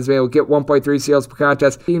this team as being able to get 1.3 steals per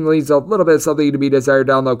contest. Team leaves a little bit of something to be desired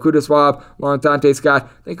down low. Kuda Swab, along Dante Scott.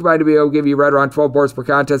 They combine to be able to give you right around 12 boards per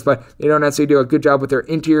contest, but they don't necessarily do a good job with their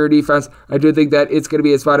interior defense. I do think that it's going to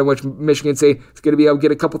be a spot in which Michigan State is going to be able to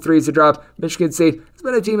get a couple couple threes to drop. Michigan State has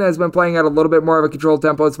been a team that has been playing at a little bit more of a controlled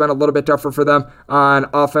tempo. It's been a little bit tougher for them on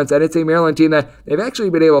offense, and it's a Maryland team that they've actually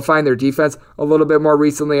been able to find their defense a little bit more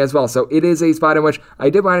recently as well. So it is a spot in which I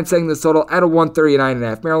did wind up setting this total at a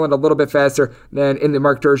 139.5. Maryland a little bit faster than in the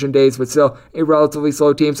Mark Turgeon days, but still a relatively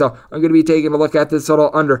slow team. So I'm going to be taking a look at this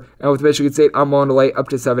total under, and with Michigan State, I'm willing to lay up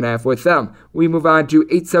to 7.5 with them. We move on to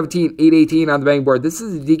 8-17, 8-18 on the betting board. This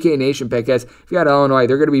is a DK Nation pick, as if you got Illinois,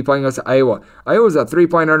 they're going to be playing us Iowa. Iowa's a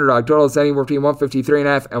 3-point underdog. Total is anywhere between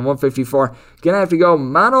 153.5 and 154. Gonna have to go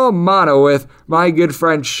mano a mano with my good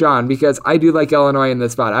friend Sean, because I do like Illinois in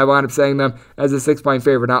this spot. I wound up saying them as a 6-point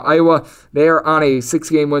favorite. Now, Iowa, they are on a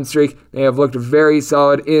 6-game win streak. They have looked very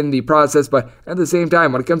solid in the process, but at the same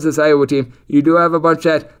time, when it comes to this Iowa team, you do have a bunch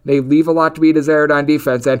that they leave a lot to be desired on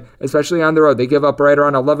defense, and especially on the road. They give up right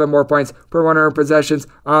around 11 more points per 100 possessions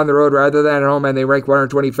on the road rather than at home, and they rank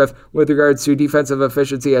 125th with regards to defensive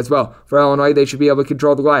efficiency as well. For Illinois, they should be able to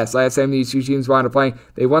control the glass. Last time these two teams wound up playing,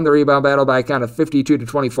 they won the rebound battle by a count of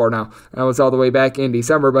 52-24 now. That was all the way back in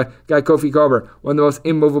December, but got Kofi Cockburn, one of the most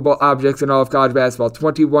immovable objects in all of college basketball.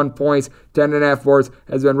 21 points, 10.5 boards,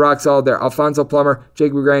 has been rock solid there. Alfonso Plummer,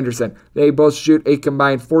 Jacob Granderson, they both shoot a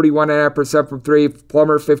combined 41.5% from three.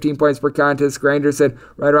 Plummer, 15 points per contest. Granderson,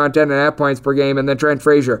 right around 10.5 points per game. And then Trent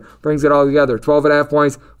Frazier brings it all together. 12.5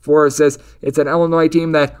 points, 4 assists. It's an Illinois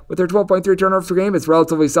team that, with their 12.3 turnovers per game, it's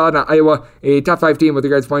relatively solid. Now, Iowa, a top 5 team with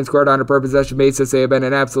regards to points scored on a per possession basis. They have been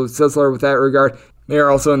an absolute sizzler with that regard. They are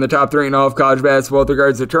also in the top 3 in all of college basketball with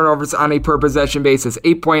regards to turnovers on a per possession basis.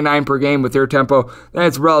 8.9 per game with their tempo.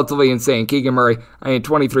 That's relatively insane. Keegan Murray,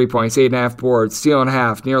 23 points, 8.5 boards, steal and a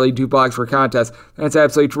half, nearly 2 blocks per contest. That's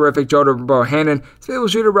absolutely terrific. Jordan Bohannon is able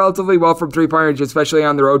to shoot it relatively well from 3-point range, especially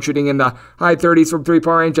on the road, shooting in the high 30s from 3-point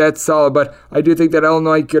range. That's solid, but I do think that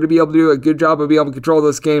Illinois is going to be able to do a good job of being able to control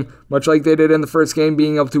this game, much like they did in the first game,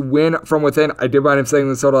 being able to win from within. I did wind up saying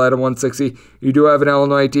this total at a 160. You do have an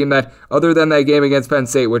Illinois team that, other than that game against Penn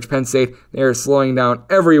State, which Penn State, they are slowing down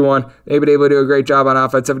everyone. They've been able to do a great job on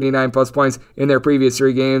offense, 79 plus points in their previous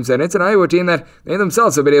 3 games, and it's an Iowa team that they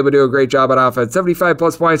themselves have been able to do a great job on offense, 75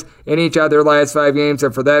 plus points in each of their last 5 games,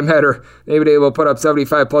 and for that matter, they've been able to put up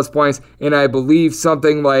 75 plus points in, I believe,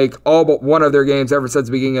 something like all but one of their games ever since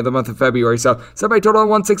the beginning of the month of February. So, set by total at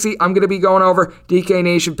 160. I'm going to be going over DK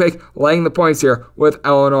Nation pick, laying the points here with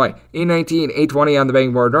Illinois. 8-19, 8-20 on the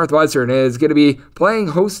betting board. Northwestern is going to be playing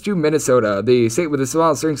host to Minnesota, the state with the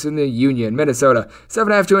smallest strengths in the union. Minnesota,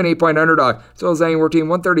 7.5 to an 8-point underdog. So is anywhere between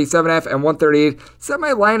 137.5 and 138. Set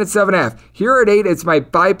my line at 7.5. Here at 8, it's my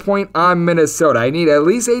buy point on Minnesota. I need at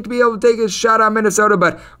least 8 to be able to take a shot on Minnesota,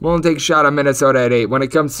 but I'm willing to take a shot on Minnesota at 8. When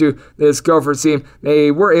it comes to this Gophers team,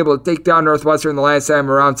 they were able to take down Northwestern the last time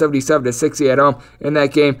around 77-60 at home in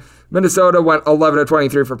that game. Minnesota went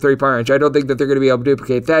 11-23 from 3-point range. I don't think that they're going to be able to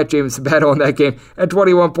duplicate that. James Sabato in that game at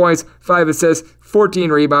 21 points, 5 assists, 14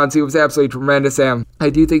 rebounds. He was absolutely tremendous. I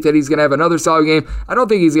do think that he's going to have another solid game. I don't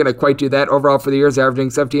think he's going to quite do that overall for the years,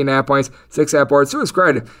 averaging 17.5 points, 6.5 boards. To his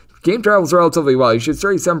credit, game travels relatively well. He shoots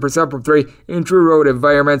 37% from 3 in true road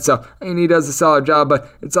environments, so I mean, he does a solid job, but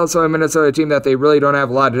it's also a Minnesota team that they really don't have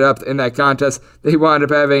a lot of depth in that contest. They wound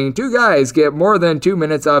up having 2 guys get more than 2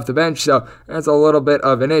 minutes off the bench, so that's a little bit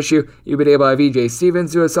of an issue. You've been able to have E.J.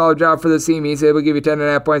 Stevens do a solid job for this team. He's able to give you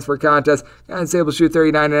 10.5 points per contest, and he's able to shoot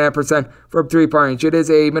 39.5% from 3-point range. It is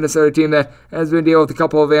a Minnesota team that has been dealing with a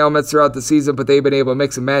couple of ailments throughout the season, but they've been able to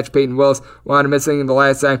mix and match. Peyton Willis wound up missing the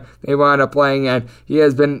last time they wound up playing, and he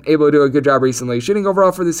has been able to do a good job recently. Shooting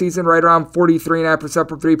overall for the season right around 43.5%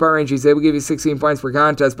 from 3-point range. He's able to give you 16 points per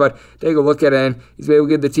contest, but take a look at it, and he's able to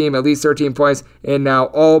give the team at least 13 points in now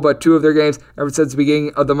all but 2 of their games ever since the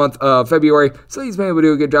beginning of the month of February. So he's been able to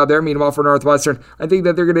do a good job there. Meanwhile, for Northwestern, I think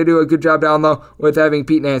that they're going to do a good job down low with having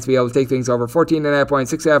Pete Nance be able to take things over. 14.5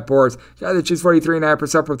 points, 6.5 boards. Guy that shoots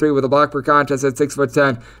 43.5% from 3 with a block per contest at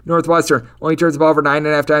 6'10". Northwestern only turns the ball over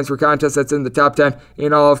 9.5 times per contest. That's in the top 10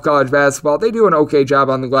 in all of college basketball. They do an okay job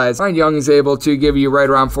on the glass. Ryan Young is able to give you right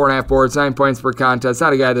around 4.5 boards, 9 points per contest.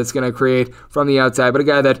 Not a guy that's going to create from the outside, but a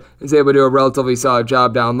guy that is able to do a relatively solid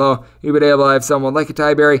job down low. You've been able to have someone like a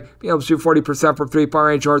Ty Berry be able to shoot 40% from 3-point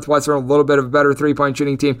range. Northwestern, a little bit of a better 3-point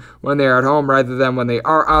shooting team when they are at home rather than when they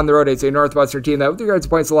are on the road. It's a Northwestern team that, with regards to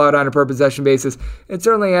points allowed on a per possession basis, it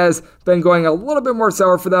certainly has been going a little bit more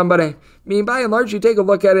sour for them, but I mean, by and large, you take a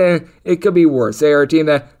look at it, and it could be worse. They are a team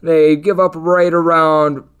that they give up right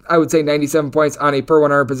around, I would say 97 points on a per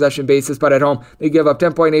 100 possession basis, but at home they give up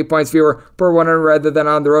 10.8 points fewer per 100 rather than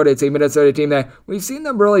on the road. It's a Minnesota team that we've seen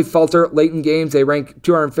them really falter late in games. They rank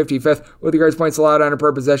 255th with regards to points allowed on a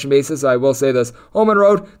per possession basis. So I will say this, home and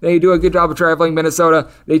road, they do a good job of traveling. Minnesota,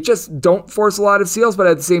 they just don't force a lot of steals, but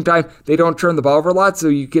at the same time, they don't turn the ball over a lot, so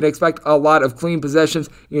you can expect a lot of clean possessions.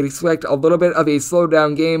 You can expect a little bit of a slowed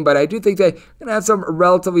down game, but I do think that you're going to have some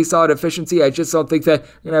relatively solid efficiency. I just don't think that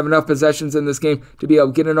you're going to have enough possessions in this game to be able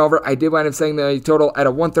to get it over. I did wind up saying the total at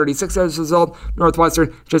a 136 as a result.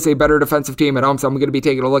 Northwestern, just a better defensive team at home, so I'm going to be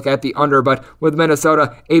taking a look at the under, but with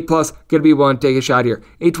Minnesota, 8+, going to be willing to take a shot here.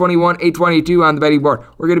 821, 822 on the betting board.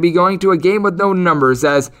 We're going to be going to a game with no numbers,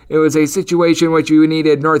 as it was a situation which you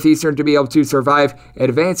needed Northeastern to be able to survive,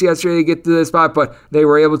 advance yesterday to get to this spot, but they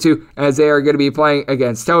were able to, as they are going to be playing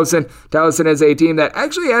against Towson. Towson is a team that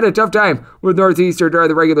actually had a tough time with Northeastern during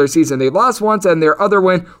the regular season. They lost once, and their other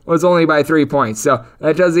win was only by 3 points, so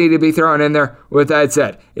that does need to be thrown in there. With that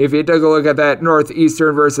said, if you took a look at that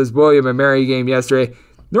Northeastern versus William and Mary game yesterday,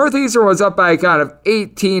 Northeastern was up by a count of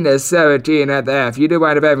 18-17 at the half. You did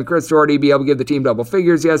wind up having Chris Doherty be able to give the team double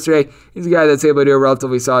figures yesterday. He's a guy that's able to do a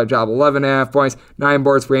relatively solid job. 11.5 points, 9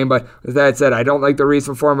 boards per game. But with that said, I don't like the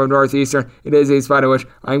recent form of Northeastern. It is a spot in which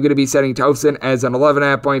I'm going to be setting Towson as an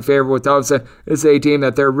 11.5 point favorite with Towson. This is a team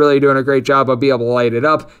that they're really doing a great job of being able to light it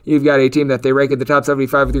up. You've got a team that they rank in the top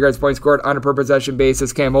 75 with regards to points scored on a per possession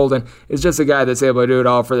basis. Cam Holden is just a guy that's able to do it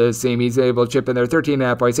all for this team. He's able to chip in there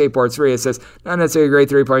 13.5 points, 8 boards, 3 assists. Not necessarily a great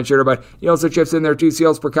 3-point shooter, but he also chips in there 2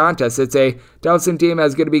 steals per contest. It's a Towson team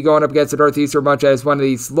that's going to be going up against the Northeastern bunch as one of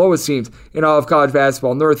the slowest teams in all of college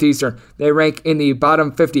basketball. Northeastern, they rank in the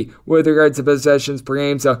bottom 50 with regards to possessions per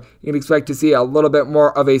game, so you can expect to see a little bit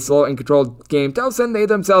more of a slow and controlled game. Towson, they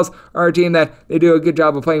themselves are a team that they do a good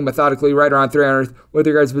job of playing methodically, right around 300 with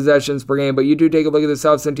regards to possessions per game, but you do take a look at the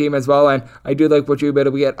Towson team as well, and I do like what you'll be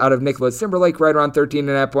able to get out of Nicholas Timberlake, right around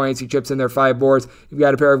 13.5 points. He chips in there 5 boards. You've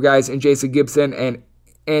got a pair of guys in Jason Gibson and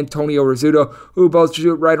Antonio Rizzuto, who both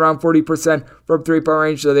shoot right around 40% from 3-point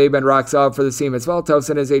range, so they've been rock solid for the team as well.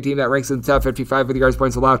 Towson is a team that ranks in the top 55 with regards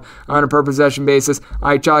points allowed on a per possession basis.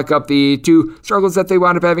 I chalk up the 2 struggles that they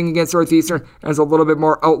wound up having against Northeastern as a little bit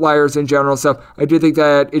more outliers in general, so I do think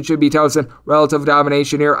that it should be Towson relative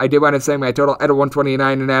domination here. I did wind up saying my total at a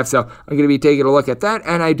 129.5, so I'm going to be taking a look at that,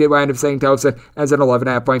 and I did wind up saying Towson as an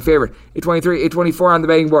 11.5 point favorite. 823, 824 on the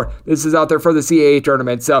betting board. This is out there for the CAA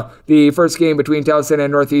tournament, so the first game between Towson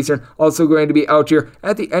and Northeastern also going to be out here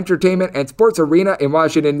at the Entertainment and Sports Arena in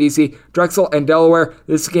Washington, D.C. Drexel and Delaware.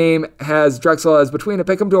 This game has Drexel as between a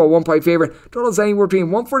pick'em to a 1-point favorite. Total is anywhere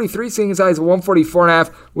between 143, seeing as high as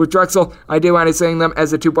 144.5. With Drexel, I do wind up saying them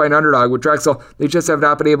as a 2-point underdog. With Drexel, they just have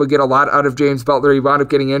not been able to get a lot out of James Butler. He wound up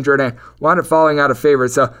getting injured and wound up falling out of favor.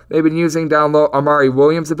 So they've been using down low Amari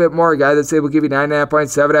Williams a bit more, a guy that's able to give you 9.5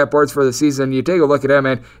 points, 7.5 boards for the season. You take a look at him,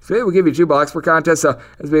 and he's able to give you 2 blocks per contest, so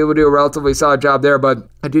he's been able to do a relatively solid job there. But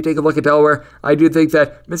I do take a look at Delaware. I do think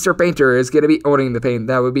that Mr. Painter is going to be owning the paint.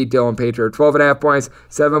 That would be Dylan Painter. 12.5 points,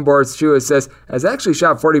 7 boards, 2 assists. Has actually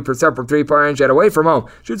shot 40% from 3-point range, and away from home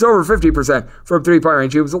shoots over 50% from 3-point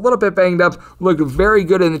range. He was a little bit banged up, looked very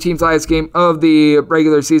good in the team's last game of the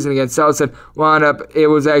regular season against Towson. Wound up, it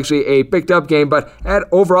was actually a picked up game, but had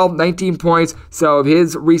overall 19 points. So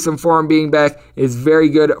his recent form being back is very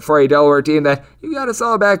good for a Delaware team that you got a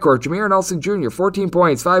solid backcourt. Jameer Nelson Jr., 14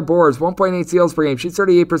 points, 5 boards, 1.8 steals per game, shoots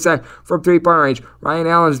 38% from 3-point range. Ryan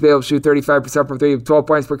Allen has been able to shoot 35% from 3, 12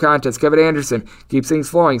 points per contest. Kevin Anderson keeps things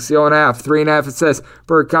flowing, steal and a half, 3.5 assists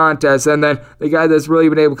per contest. And then the guy that's really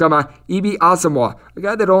been able to come on, Ibi Asamoah, a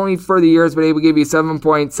guy that only for the year has been able to give you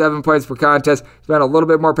 7.7 points per contest. He's been a little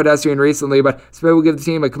bit more pedestrian recently, but he's been able to give the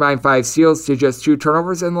team a combined 5 steals to just 2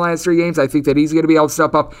 turnovers in the last 3 games. I think that he's going to be able to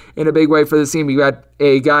step up in a big way for the team. You got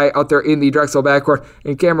a guy out there in the Drexel backcourt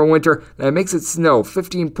in Cameron Winter that makes it snow.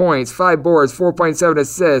 15 points, 5 boards, 4.7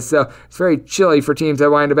 assists. So it's very chilly for teams that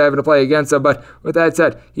wind up having to play against him. But with that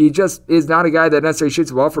said, he just is not a guy that necessarily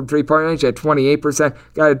shoots well from 3-point range at 28%.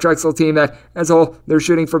 Got a Drexel team that, as a whole, they're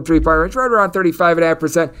shooting from 3-point range right around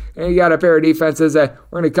 35.5%. And you got a pair of defenses that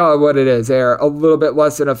we're going to call it what it is. They are a little bit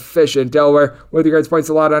less than efficient. Delaware, with regards points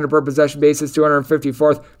allowed on a per possession basis,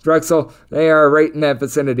 254th. Drexel, they are right in that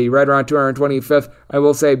vicinity, right around 225th. I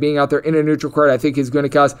will say, being out there in a neutral court, I think is going to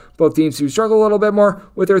cause both teams to struggle a little bit more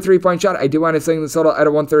with their 3-point shot. I do want to sing the total at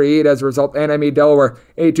a 138 as a result, and I made Delaware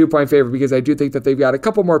a 2-point favorite because I do think that they've got a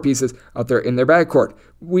couple more pieces out there in their backcourt.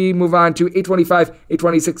 We move on to 825,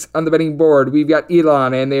 826 on the betting board. We've got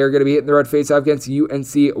Elon, and they are going to be hitting the road face-off against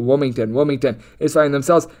UNC Wilmington. Wilmington is finding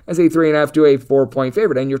themselves as a 3.5 to a 4-point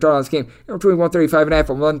favorite, and your total on this game between 135.5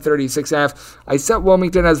 and 136.5. I set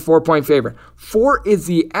Wilmington as a 4-point favorite. 4 is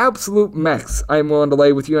the absolute max I'm willing willing to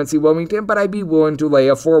lay with UNC Wilmington, but I'd be willing to lay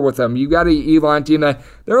a 4 with them. You got an Elon team that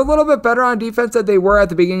they're a little bit better on defense than they were at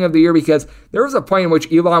the beginning of the year, because there was a point in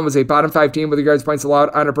which Elon was a bottom 5 team with regards to points allowed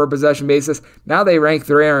on a per possession basis. Now they rank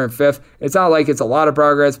 305th. It's not like it's a lot of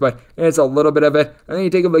progress, but it's a little bit of it. And then you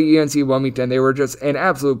take a look at UNC Wilmington. They were just an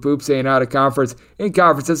absolute poop staying out of conference. In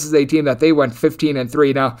conference, this is a team that they went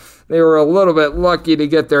 15-3. Now, they were a little bit lucky to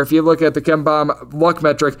get there. If you look at the KenPom luck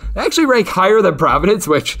metric, they actually rank higher than Providence,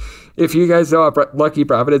 which, if you guys know how lucky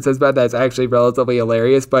Providence has been, that's actually relatively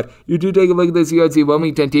hilarious. But you do take a look at this UNC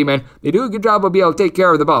Wilmington team, and they do a good job of being able to take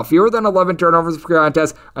care of the ball. Fewer than 11 turnovers per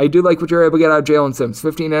contest. I do like what you're able to get out of Jalen Sims.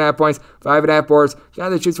 15.5 points, 5.5 boards. Guy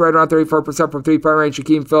that shoots right around 34% from three-point range.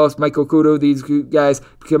 Shaquem Phillips, Michael Kudo, these guys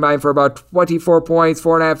combined for about 24 points,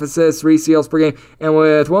 4.5 assists, 3 steals per game. And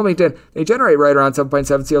with Wilmington, they generate right around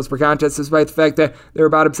 7.7 steals per contest, despite the fact that they're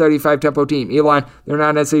about a 75 tempo team. Elon, they're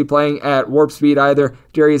not necessarily playing at warp speed either.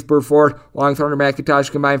 Darius Burford, Longthorne,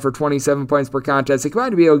 McIntosh combined for 27 points per contest. They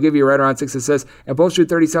combined to be able to give you right around 6 assists, and both shoot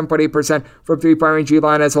 37.8% from three-point range.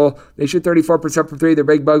 Elon as a whole, they shoot 34% from 3. Their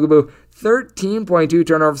big bugaboo, 13.2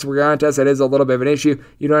 turnovers per contest. That is a little bit of an issue.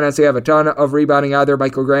 You don't necessarily have a ton of rebounding either.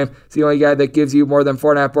 Michael Graham is the only guy that gives you more than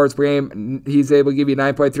 4.5 boards per game. He's able to give you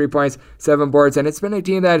 9.3 points, 7 boards, and it's been a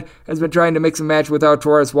team that has been trying to mix and match without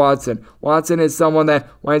Taurus Watson. Watson is someone that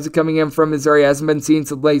winds up coming in from Missouri, hasn't been seen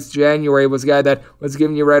since late January, was a guy that was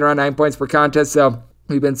giving you right around 9 points per contest, so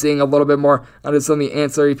we've been seeing a little bit more out of some of the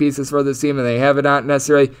ancillary pieces for this team, and they have not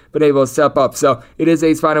necessarily been able to step up. So it is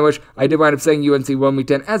a spot in which I did wind up saying UNC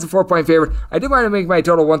Wilmington as a 4-point favorite. I did wind up making my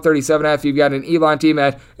total 137.5. You've got an Elon team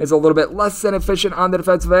that is a little bit less than efficient on the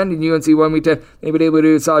defensive end, and UNC Wilmington, they've been able to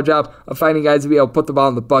do a solid job of finding guys to be able to put the ball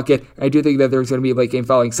in the bucket. I do think that there's going to be late game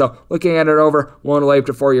fouling. So looking at it over, one lay up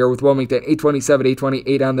to 4 here with Wilmington, 827,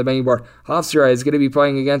 828 on the main board. Hofstra is going to be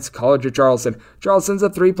playing against College of Charleston. Charleston's a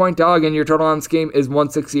 3-point dog, and your total on this game is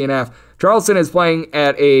 160.5. Charleston is playing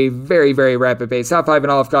at a very, very rapid pace. Top 5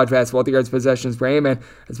 in all of college basketball with regards to possessions per game. And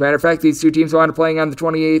as a matter of fact, these two teams wound up playing on the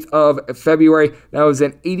 28th of February. That was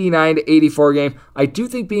an 89-84 game. I do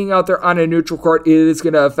think being out there on a neutral court is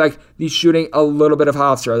going to affect the shooting a little bit of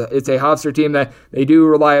Hofstra. It's a Hofstra team that they do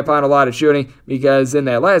rely upon a lot of shooting, because in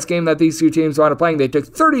that last game that these two teams wound up playing, they took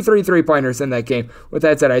 33 three-pointers in that game. With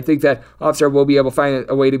that said, I think that Hofstra will be able to find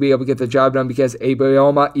a way to be able to get the job done, because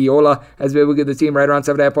Abioma Iola has been able to get the team right around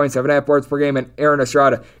 7.5 points, 7.5 boards per game, and Aaron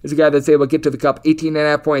Estrada is a guy that's able to get to the cup,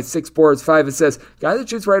 18.5 points, 6 boards, 5 assists, guy that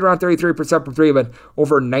shoots right around 33% from 3, but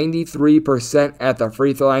over 93% at the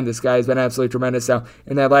free throw line. This guy has been absolutely tremendous. Now,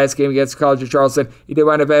 in that last game against College of Charleston, he did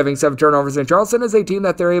wind up having 7 turnovers, and Charleston is a team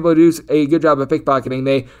that they're able to do a good job of pickpocketing.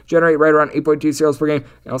 They generate right around 8.2 steals per game,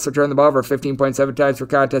 and also turn the ball over 15.7 times per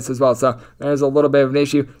contest as well, so that is a little bit of an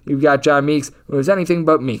issue. You've got John Meeks, who is anything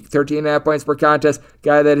but meek, 13.5 points per contest,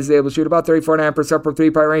 guy that is able to shoot about 34.5% from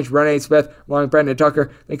three-point range. Rene Smith, along with Brendan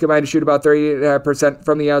Tucker, they combine to shoot about 38%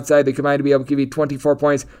 from the outside. They combine to be able to give you 24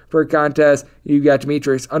 points per contest. You've got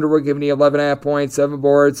Demetrius Underwood giving you 11.5 points, 7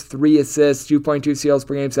 boards, 3 assists, 2.2 steals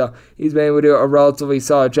per game, so he's been able to do a relatively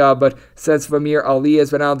solid job. But since Vamir Ali has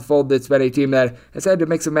been out of the fold, it's been a team that has had to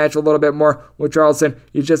mix and match a little bit more with Charleston.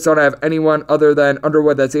 You just don't have anyone other than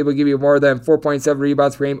Underwood that's able to give you more than 4.7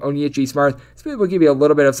 rebounds per game. Onyechi Smart has been able to give you a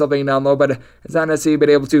little bit of something down low, but has not necessarily been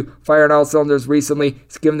able to fire on all cylinders recently.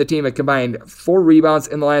 He's given the team a combined 4 rebounds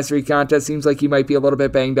in the last 3 contests. Seems like he might be a little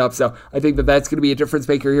bit banged up, so I think that that's going to be a difference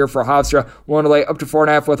maker here for Hofstra. Want to lay up to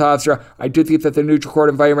 4.5 with Hofstra. I do think that the neutral court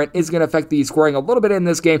environment is going to affect the scoring a little bit in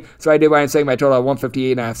this game, so I did why I'm saying my total at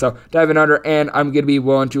 158.5. So diving under, and I'm going to be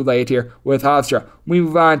willing to lay it here with Hofstra. We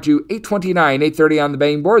move on to 829, 830 on the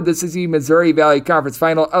betting board. This is the Missouri Valley Conference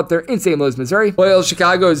Final out there in St. Louis, Missouri. Loyola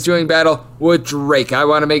Chicago is doing battle with Drake. I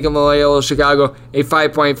want to make Loyola Chicago a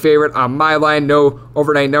 5-point favorite on my line. No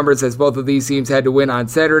overnight numbers, as both of these teams had to win on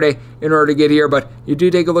Saturday in order to get here, but you do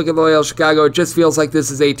take a look at Loyola Chicago. It just feels like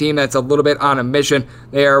this is a team that's a little bit on a mission.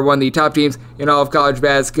 They are one of the top teams in all of college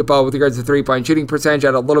basketball with regards to 3-point shooting percentage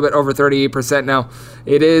at a little bit over 38% now.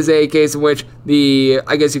 It is a case in which the,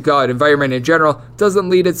 I guess you call it, environment in general doesn't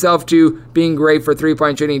lead itself to being great for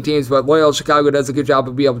 3-point shooting teams, but Loyola Chicago does a good job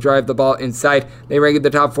of being able to drive the ball inside. They rank in the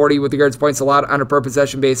top 40 with regards to points allowed on a per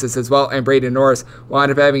possession basis as well, and Braden Norris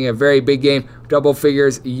wound up having a very big game, double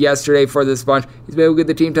figures yesterday for this bunch. He's been able to get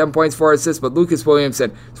the team 10 points, 4 assists, but Lucas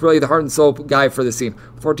Williamson is really the heart and soul guy for this team.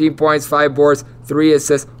 14 points, 5 boards, 3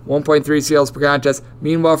 assists, 1.3 steals per contest.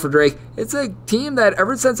 Meanwhile, for Drake, it's a team that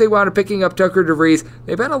ever since they wound up picking up Tucker DeVries,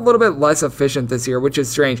 they've been a little bit less efficient this year, which is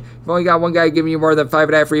strange. You've only got one guy giving you more than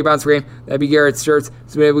 5.5 rebounds per game. That'd be Garrett Sturtz.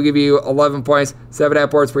 He's been able to give you 11 points,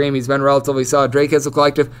 7.5 boards per game. He's been relatively solid. Drake as a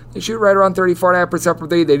collective, they shoot right around 34.5% from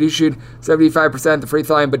 3. They do shoot 75% at the free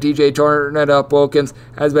throw line, but DJ Tornado Wilkins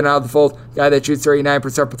has been out of the fold. Guy that shoots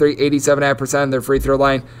 39% for three, 87.5% of their free throw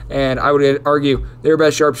line. And I would argue their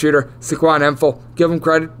best sharpshooter, Saquon Hemphill. Give him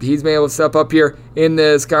credit. He's been able to step up here in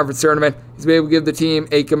this conference tournament. He's been able to give the team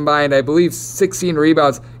a combined, I believe, 16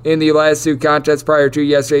 rebounds in the last two contests prior to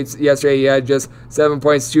yesterday. Yesterday he had just 7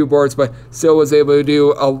 points, 2 boards, but still was able to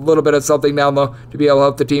do a little bit of something down low to be able to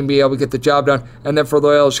help the team be able to get the job done. And then for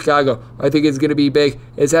Loyola Chicago, I think it's going to be big,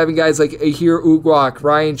 is having guys like Ahir Ugwak,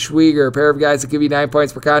 Ryan Schwieger, a pair of guys that give you 9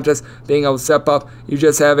 points per contest, being able to step up. You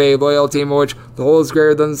just have a Loyola team in which the whole is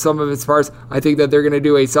greater than the sum of its parts. I think that they're going to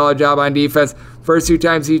do a solid job on defense. First 2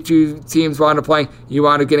 times these two teams wound up playing, you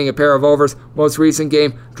wound up getting a pair of overs. Most recent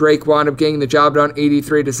game, Drake wound up getting the job done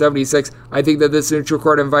 83-76. I think that this neutral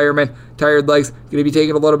court environment, tired legs, going to be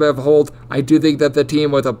taking a little bit of a hold. I do think that the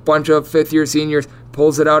team with a bunch of fifth-year seniors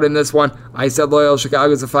pulls it out in this one. I said Loyola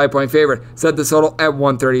Chicago is a 5-point favorite. Set the total at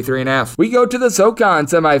 133.5. We go to the SoCon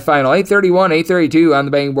semifinal. 8:31, 8:32 on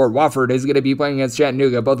the betting board. Wofford is going to be playing against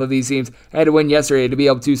Chattanooga. Both of these teams had to win yesterday to be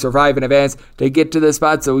able to survive and advance to get to this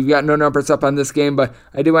spot. So we've got no numbers up on this game, but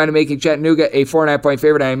I do want to make Chattanooga a 4.5-point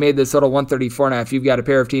favorite. I made this total 134.5. You've got a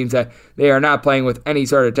pair of teams that they are not playing with any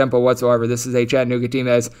sort of tempo whatsoever. This is a Chattanooga team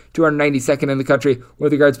that is 292nd in the country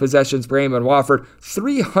with regards to possessions per game, and Wofford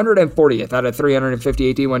 340th out of 358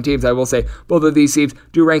 D1 teams. I will say both of these teams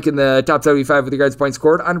do rank in the top 75 with regards to points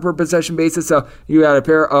scored on a per possession basis, so you got a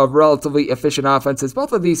pair of relatively efficient offenses.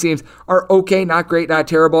 Both of these teams are okay, not great, not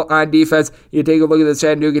terrible on defense. You take a look at this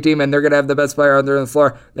Chattanooga team, and they're going to have the best player on the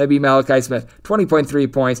floor. That'd be Malachi Smith.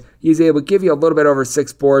 20.3 points. He's able to give you a little bit over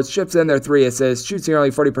 6 boards, chips in there 3 assists, shoots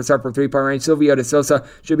nearly 40% from 3-point range. Silvio De Sosa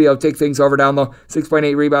should be able to take things over down low.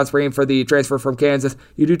 6.8 rebounds per game for the transfer from Kansas.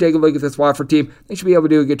 You do take a look at this Wofford team, they should be able to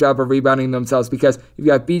do a good job of rebounding themselves because you've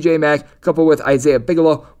got BJ Mack coupled with Isaiah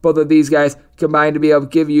Bigelow. Both of these guys combined to be able to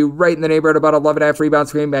give you right in the neighborhood about 11.5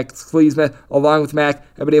 rebounds per game. Max Kleesmith, along with Mack,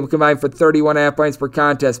 have been able to combine for 31.5 points per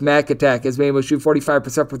contest. Mack attack has been able to shoot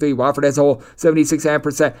 45% for 3. Wofford as a whole,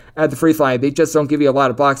 76.5% at the free throw line. They just don't give you a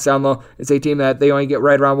lot of blocks down low. It's a team that they only get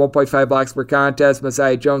right around 1.5 blocks per contest.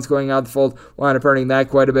 Messiah Jones going out the fold, wound up earning that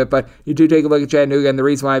quite a bit. But you do take a look at Chattanooga, and the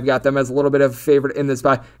reason why I've got them as a little bit of a favorite in this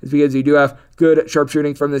spot is because you do have good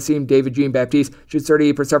sharpshooting from this team. David Jean-Baptiste shoots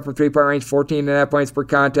 38% from 3-point range, 14.5 points per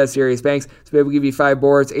contest. Sirius Banks is able to give you 5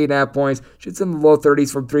 boards, 8.5 points, shoots in the low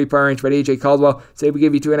 30s from 3-point range. But AJ Caldwell is able to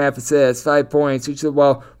give you 2.5 assists, 5 points, shoots it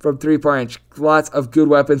well from 3-point range. Lots of good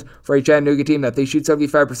weapons for a Chattanooga team that they shoot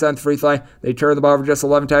 75% of the free throw line. They turn the ball over just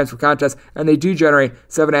 11 times per contest, and they do generate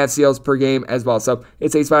 7.5 steals per game as well. So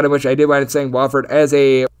it's a spot in which I did wind up saying Wofford as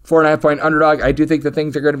a 4.5-point underdog. I do think that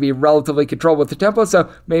things are going to be relatively controlled with the tempo,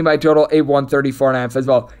 so made my total a 134.5 as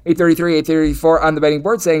well. 8:33, 8:34 on the betting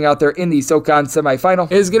board. Staying out there in the SoCon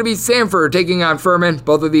semifinal is going to be Samford taking on Furman.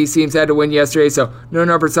 Both of these teams had to win yesterday, so no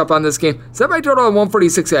numbers up on this game. Set my total at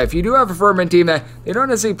 146.5. You do have a Furman team that they don't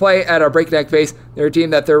necessarily play at a breakneck pace. They're a team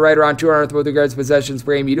that they're right around 200th with regards to possessions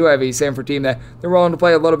per game. You do have a Samford team that they're willing to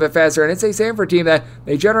play a little bit faster, and it's a Samford team that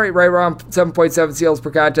they generate right around 7.7 steals per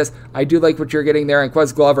contest. I do like what you're getting there, and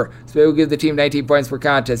Quez Glover so they will give the team 19 points per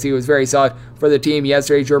contest. He was very solid for the team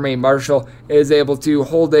yesterday. Jermaine Marshall is able to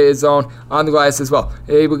hold his own on the glass as well.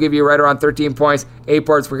 Able to give you right around 13 points, 8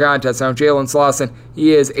 boards per contest. Now Jalen Slauson,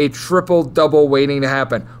 he is a triple-double waiting to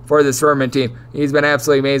happen for this Furman team. He's been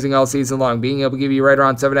absolutely amazing all season long, being able to give you right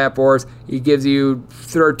around 7.5 boards. He gives you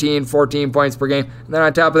 13, 14 points per game. And then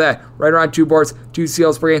on top of that, right around 2 boards, 2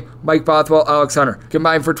 steals per game. Mike Bothwell, Alex Hunter,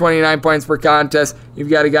 combined for 29 points per contest. You've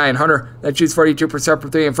got a guy in Hunter that shoots 42%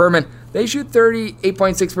 from 3, and Furman, they shoot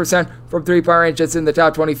 38.6% from 3-point range. That's in the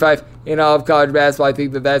top 25 in all of college basketball. I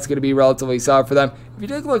think that that's going to be relatively solid for them. If you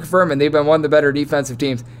take a look at Furman, they've been one of the better defensive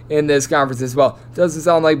teams in this conference as well. Doesn't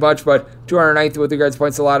sound like much, but 209th with regards to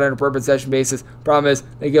points allowed on a per possession basis. Problem is,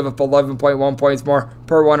 they give up 11.1 points more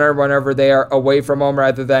per 100 whenever they are away from home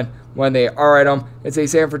rather than when they are at home. It's a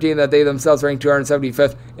Samford team that they themselves rank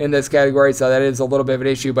 275th in this category, so that is a little bit of an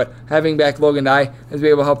issue. But having back Logan Nye has been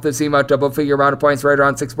able to help this team out double-figure amount of points, right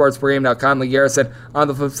around 6 boards per game. Now Conley Garrison on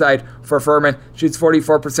the flip side for Furman shoots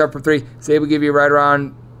 44% from 3. He's able to give you right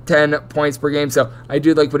around 10 points per game, so I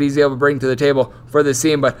do like what he's able to bring to the table for this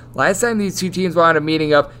team. But last time these two teams wound up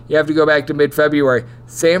meeting up, you have to go back to mid-February.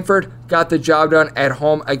 Samford got the job done at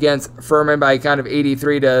home against Furman by a count of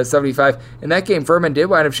 83-75. In that game, Furman did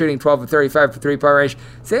wind up shooting 12 of 35 for 3-point range.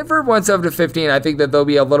 Samford won 7-15. I think that they'll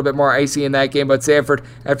be a little bit more icy in that game, but Samford,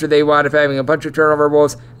 after they wound up having a bunch of turnover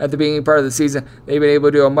woes at the beginning part of the season, they've been able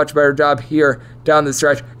to do a much better job here down the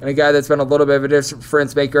stretch. And a guy that's been a little bit of a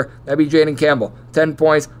difference maker, that'd be Jaden Campbell. 10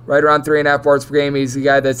 points, right around 3.5 boards per game. He's the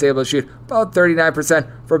guy that's able to shoot about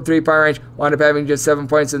 39% from 3-point range. Wound up having just 7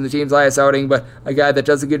 points in the team's last outing, but a guy that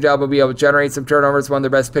does a good job of being able to generate some turnovers. One of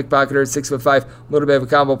their best pickpocketers, 6'5", a little bit of a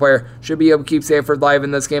combo player. Should be able to keep Sanford live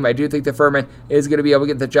in this game. I do think that Furman is going to be able to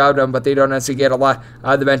get the job done, but they don't necessarily get a lot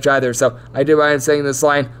out of the bench either. So I did wind up saying this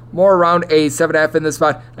line more around a 7.5 in this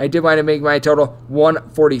spot. I did wind up making my total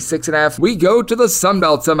 146.5. We go to the Sun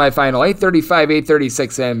Belt semifinal, 8:35,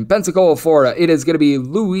 8:36 in Pensacola, Florida. It is going to be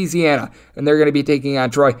Louisiana, and they're going to be taking on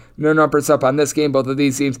Troy. No numbers up on this game. Both of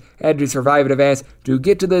these teams had to survive in advance to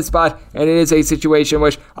get to this spot, and it is a situation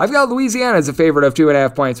which I've got Louisiana as a favorite of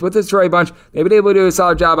 2.5 points. With this Troy bunch, they've been able to do a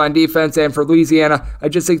solid job on defense, and for Louisiana, I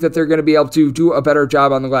just think that they're going to be able to do a better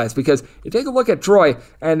job on the glass, because you take a look at Troy,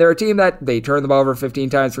 and they're a team that they turn the ball over 15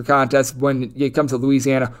 times per contest. When it comes to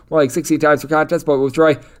Louisiana, more like 60 times per contest, but with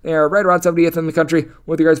Troy, they are right around 70th in the country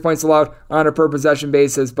with regards to points allowed on a per possession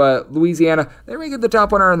basis. But Louisiana, they're making the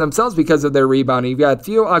top winner on themselves because of their rebounding. You've got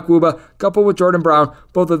Theo Akuba coupled with Jordan Brown.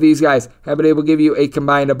 Both of these guys have been able to give you a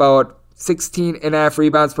combined about 16.5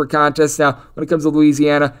 rebounds per contest. Now, when it comes to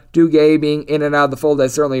Louisiana, Duguay being in and out of the fold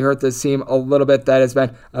has certainly hurt this team a little bit. That has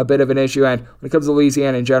been a bit of an issue. And when it comes to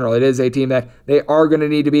Louisiana in general, it is a team that they are going to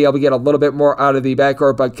need to be able to get a little bit more out of the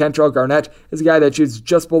backcourt. But Kentrell Garnett is a guy that shoots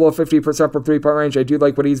just below 50% from 3-point range. I do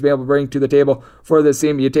like what he's been able to bring to the table for this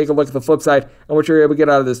team. You take a look at the flip side and what you're able to get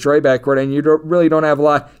out of this Troy backcourt, and you really don't have a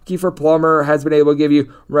lot. Kiefer Plummer has been able to give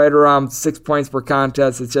you right around 6 points per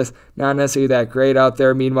contest. It's just not necessarily that great out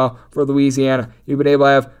there. Meanwhile, for Louisiana, you've been able to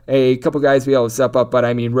have a couple guys be able to step up, but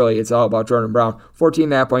I mean, really, it's all about Jordan Brown.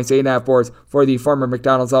 14.5 points, 8.5 boards for the former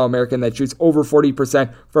McDonald's All-American that shoots over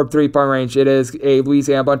 40% from 3-point range. It is a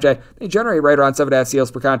Louisiana bunch that they generate right around 7.5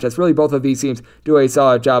 steals per contest. Really, both of these teams do a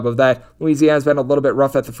solid job of that. Louisiana's been a little bit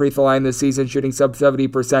rough at the free throw line this season, shooting sub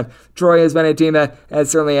 70%. Troy has been a team that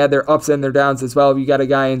has certainly had their ups and their downs as well. You got a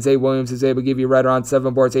guy in Zay Williams who's able to give you right around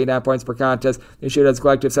 7 boards, 8.5 points per contest. They shoot as a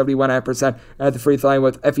collective 71.5% at the free throw line,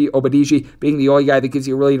 with Efe Obadiji being the only guy that gives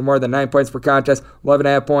you really more than 9 points per contest,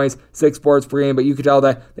 11.5 points, 6 boards per game. But you could tell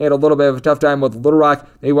that they had a little bit of a tough time with Little Rock.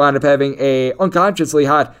 They wound up having a unconsciously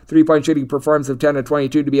hot 3-point shooting performance of 10 of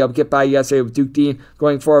 22 to be able to get by yesterday, with Duke Dean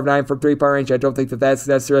going 4 of 9 from 3-point range. I don't think that that's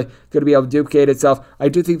necessarily going to be able to duplicate itself. I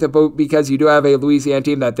do think that because you do have a Louisiana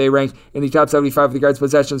team that they rank in the top 75 of the guards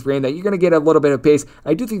possessions per game, that you're going to get a little bit of pace.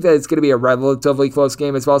 I do think that it's going to be a relatively close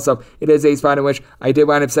game as well, so it is a spot in which I did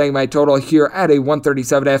wind up setting my total here at a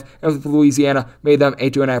 137.5, and with Louisiana made them a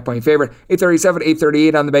 2.5 point favorite. 837,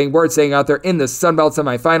 838 on the betting board, staying out there in the Sun Belt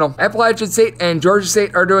semifinal. Appalachian State and Georgia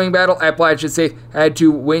State are doing battle. Appalachian State had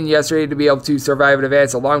to win yesterday to be able to survive and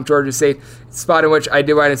advance along Georgia State, spot in which I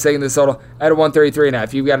did wind up setting this total at a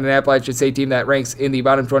 133.5. You've got an Appalachian State team that ranks in the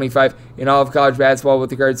bottom 25 in all of college basketball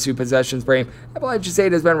with regards to possessions per game. Appalachian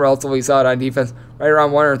State has been relatively solid on defense, right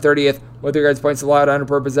around 130th with regards to points allowed on a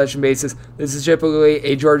per possession basis. This is typically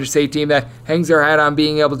a Georgia State team that hangs their hat on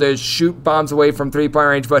being able to shoot bombs away from 3-point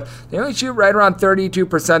range, but they only shoot right around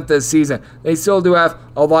 32% this season. They still do have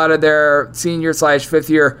a lot of their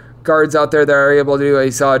senior/fifth year guards out there that are able to do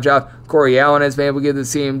a solid job. Corey Allen has been able to give the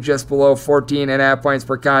team just below 14.5 points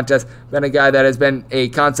per contest. Been a guy that has been a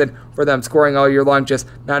constant for them scoring all year long, just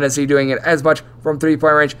not necessarily doing it as much from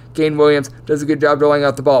 3-point range. Kane Williams does a good job rolling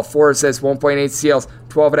out the ball. 4 assists, 1.8 steals,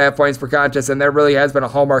 12.5 points per contest, and that really has been a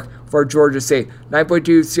hallmark for Georgia State.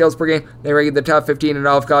 9.2 steals per game. They rank in the top 15 in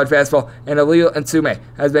all of college basketball, and Alil Nsume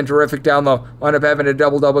has been terrific down low. Wound up having a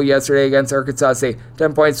double-double yesterday against Arkansas State.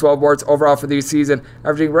 10 points, 12 boards overall for the season,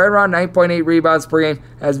 averaging right around 9.8 rebounds per game.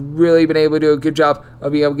 Has really been able to do a good job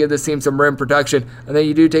of being able to give this team some rim protection. And then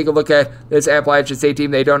you do take a look at this Appalachian State team.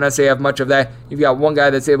 They don't necessarily have much of that. You've got one guy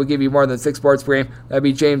that's able to give you more than 6 boards per game. That'd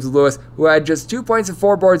be James Lewis, who had just 2 points and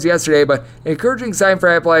 4 boards yesterday, but an encouraging sign for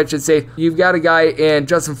Appalachian State. You've got a guy in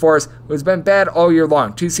Justin Forrest who's been bad all year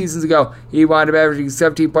long. 2 seasons ago, he wound up averaging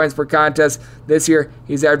 17 points per contest. This year,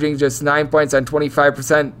 he's averaging just 9 points on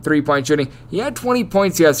 25% 3-point shooting. He had 20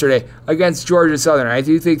 points yesterday against Georgia Southern. I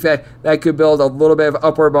do think that that could build a little bit of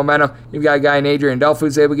upward momentum. You've got a guy in Adrian Delph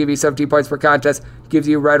who's able to give you 17 points per contest, gives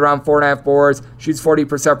you right around 4.5 boards, shoots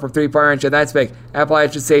 40% from 3-point range, and that's big.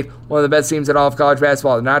 Appalachian State, one of the best teams in all of college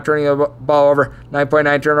basketball. They're not turning the ball over,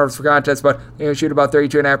 9.9 turnovers per contest, but they shoot about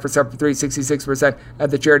 32.5% from 3, 66%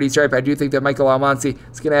 at the charity stripe. I do think that Michael Almansi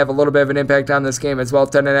is going to have a little bit of an impact on this game as well.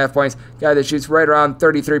 10.5 points, guy that shoots right around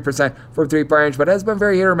 33% from 3-point range, but has been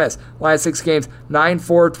very hit or miss. Last 6 games, 9,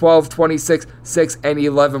 4, 12, 26, 6, and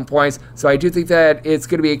 11 points. So I do think that it's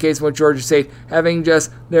going to be a case case with Georgia State, having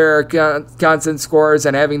just their constant scores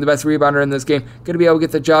and having the best rebounder in this game, going to be able to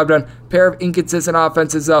get the job done. Pair of inconsistent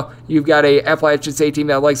offenses, though. You've got a Appalachian State team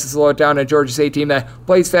that likes to slow it down, and a Georgia State team that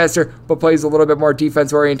plays faster but plays a little bit more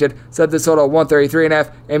defense-oriented. Set this total at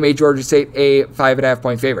 133.5 and made Georgia State a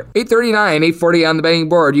 5.5-point favorite. 839, 840 on the betting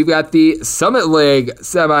board. You've got the Summit League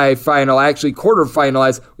semifinal, actually quarterfinal,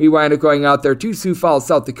 as we wind up going out there to Sioux Falls,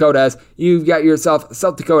 South Dakota, as you've got yourself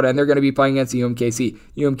South Dakota, and they're going to be playing against UMKC.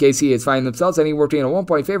 UMKC is finding themselves anywhere between a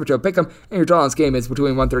 1-point favorite to a pick'em, and your total on this game is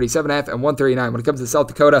between 137.5 and 139. When it comes to South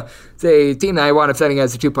Dakota, it's a team that I wound up setting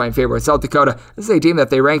as a 2-point favorite. South Dakota, this is a team that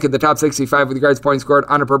they rank in the top 65 with regards to points scored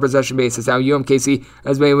on a per possession basis. Now, UMKC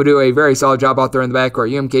has been able to do a very solid job out there in the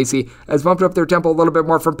backcourt. UMKC has bumped up their tempo a little bit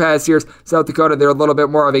more from past years. South Dakota, they're a little bit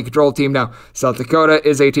more of a control team now. South Dakota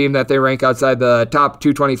is a team that they rank outside the top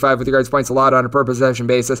 225 with regards to points allowed on a per possession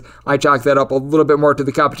basis. I chalk that up a little bit more to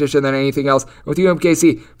the competition than anything else. With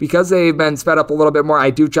UMKC, because they've been sped up a little bit more, I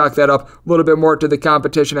do chalk that up a little bit more to the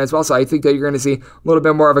competition as well. So I think that you're going to see a little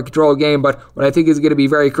bit more of a control game. But what I think is going to be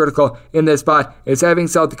very critical in this spot is having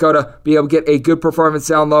South Dakota be able to get a good performance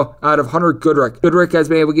down low out of Hunter Goodrick. Goodrick has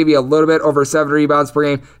been able to give you a little bit over 7 rebounds per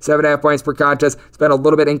game, 7.5 points per contest. It's been a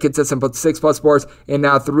little bit inconsistent, but 6+ boards in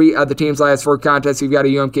now 3 of the team's last 4 contests. You've got a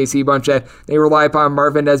UMKC bunch that they rely upon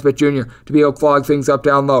Marvin Nesbitt Jr. to be able to clog things up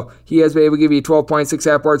down low. He has been able to give you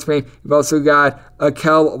 12.6 boards per game. You've also got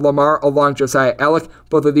Akel Lamar along Josiah Alec.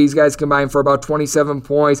 Both of these guys combine for about 27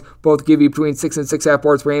 points. Both give you between 6 and 6.5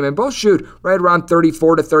 boards per game, and both shoot right around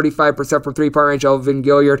 34 to 35% from 3-point range. Elvin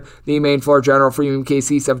Gilliard, the main floor general for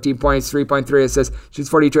UMKC, 17 points, 3.3 assists, shoots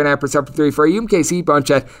 42.5% from 3. For a UMKC bunch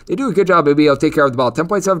that they do a good job of being able to take care of the ball.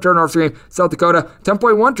 10.7 turnovers per game. South Dakota,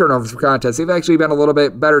 10.1 turnovers per contest. They've actually been a little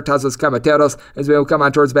bit better. Tazos Camateros has been able to come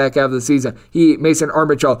on towards the back half of the season. He, Mason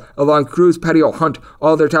Armichel, along Cruz Petio Hunt,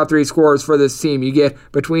 all their top 3 scorers for this team. You get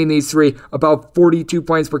between these 3 about 42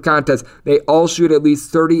 points per contest. They all shoot at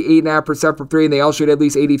least 38.5% from 3, and they all shoot at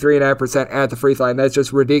least 83.5% at the free throw line. That's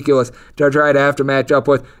just ridiculous to try to have to match up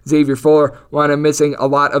with Xavier Fuller. Wound up missing a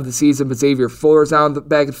lot of the season, but Xavier Fuller's on the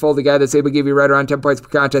back and full. The guy that's able to give you right around 10 points per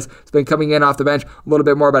contest. Has been coming in off the bench a little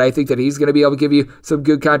bit more, but I think that he's going to be able to give you some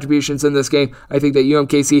good contributions in this game. I think that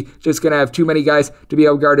UMKC just going to have too many guys to be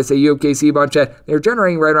able to guard us. A UMKC bunch that they're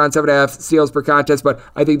generating right around 7.5 steals per contest, but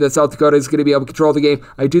I think that South Dakota is going to be able to control the game.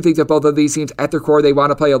 I do think that both of these teams at their core, they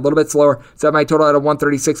want to play a little bit slower. Set my total at a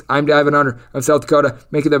 136. I'm diving under of South Dakota,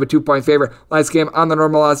 making them a 2-point favorite. Last game on the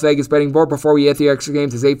normal Las Vegas betting board before we hit the extra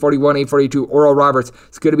games is 841, 842. Oral Roberts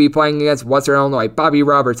is going to be playing against Western Illinois. Bobby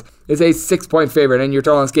Roberts is a 6-point favorite, and your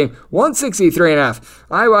total on this game, 163.5.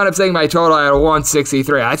 I wound up saying my total at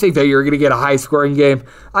 163. I think that you're going to get a high-scoring game.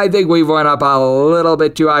 I think we've went up a little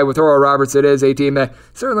bit too high with Oral Roberts. It is a team that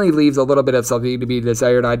certainly leaves a little bit of something to be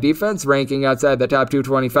desired on defense, ranking outside the top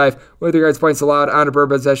 225 with regards to points allowed on a per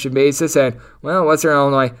possession basis. And, well, Western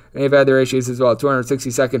Illinois, they've had their issues as well,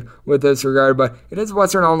 262nd with this regard, but it is a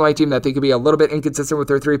Western Illinois team that they could be a little bit inconsistent with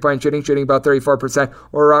their 3-point shooting about 34%.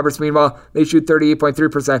 Oral Roberts, meanwhile, they shoot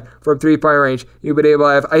 38.3% from 3-point range. You've been able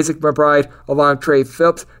to have Isaac McBride along Trey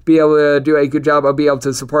Phillips be able to do a good job of being able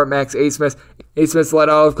to support Max Abmas. Abmas led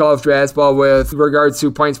all of college basketball with regards to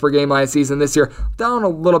points per game last season. This year, down a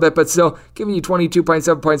little bit, but still giving you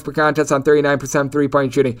 22.7 points per contest on 39%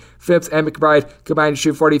 3-point shooting. Phipps and McBride combined to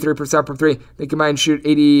shoot 43% from 3. They combined to shoot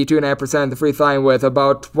 82.5% at the free throw line with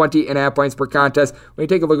about 20.5 points per contest. When you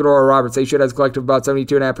take a look at Oral Roberts, they shoot as a collective about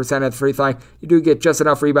 72.5% at the free throw line. You do get just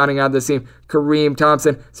enough rebounding on this team. Kareem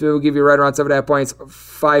Thompson, so it will give you right around 7.5 points,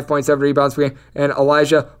 5.7 rebounds per game. And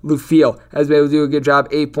Elijah Lufiel has been able to do a good job,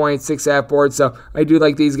 8 points, 6.5 boards. So I do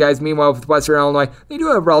like these guys. Meanwhile, with Western Illinois, they do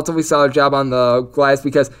a relatively solid job on the glass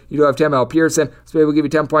because you do have Tim L. Pearson, so able to give you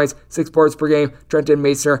 10 points, 6 boards per game. Trenton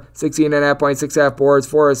Masoner, 16.5 points, 6.5 boards,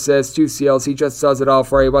 4 assists, 2 steals. He just does it all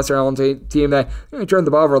for a Western Illinois team that turned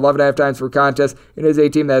the ball over 11.5 times per contest. It is a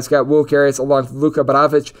team that's got Will Carrius along with Luka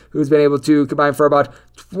Baravic, who's been able to combine for about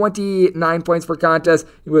 29 points per contest.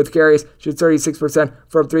 With Carrius, shoots 36%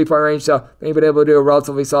 from 3-point range, so they've been able to do a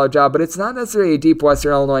relatively solid job, but it's not necessarily a deep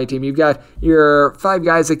Western Illinois team. You've got your 5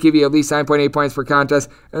 guys that give you at least 9.8 points per contest,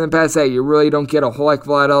 and then past that, you really don't get a whole heck of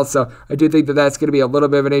a lot else, so I do think that that's going to be a little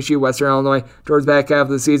bit of an issue. Western Illinois, towards the back half of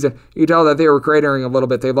the season, you can tell that they were cratering a little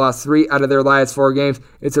bit. They've lost 3 out of their last 4 games.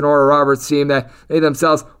 It's an Oral Roberts team that they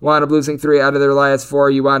themselves wound up losing 3 out of their last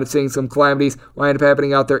 4. You wound up seeing some calamities wind up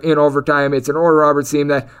happening out there in overtime. It's an Oral Roberts team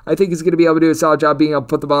that I think is going to be able to do a solid job being able to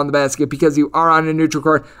put the ball in the basket because you are on a neutral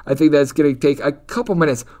court. I think that's going to take a couple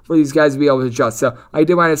minutes for these guys to be able to adjust. So I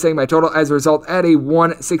did wind up saying my total as a result at a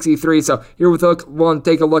 163. So here we'll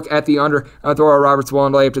take a look at the under. Thor Roberts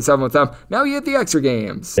willing to lay up to 7 with them. Now you hit the extra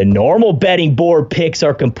games. The normal betting board picks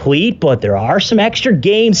are complete, but there are some extra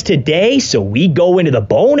games today, so we go into the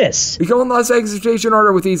bonus. We go in Las Vegas rotation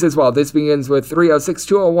order with these as well. This begins with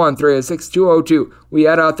 306-201, 306-202. We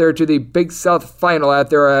head out there to the Big South Final out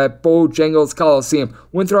there at Bojangles Coliseum.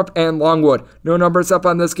 Winthrop and Longwood. No numbers up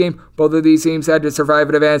on this game. Both of these teams had to survive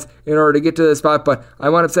in advance in order to get to the spot, but I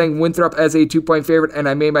wound up saying Winthrop as a 2-point favorite, and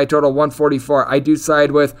I made my total 144. I do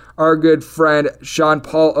side with our good friend Sean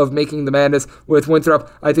Paul of Making the Madness with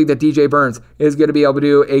Winthrop. I think that DJ Burns is going to be able to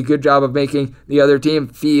do a good job of making the other team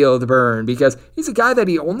feel the burn, because he's a guy that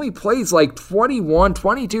he only plays like 21,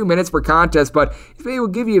 22 minutes per contest, but he's able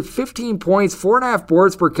to give you 15 points, 4.5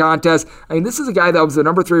 boards per contest. I mean, this is a guy that was the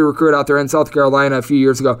number 3 recruit out there in South Carolina a few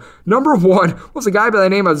years ago. Number 1 was a guy by the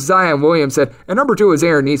name of Zion Williamson, and number 2 is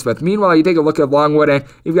Aaron Neesmith. Meanwhile, you take a look at Longwood, and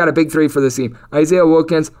you've got a big 3 for this team. Isaiah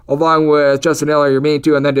Wilkins, along with Justin Hill, are your main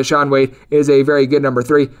 2, and then Deshaun Wade is a very good number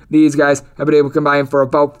 3. These guys have been able to combine for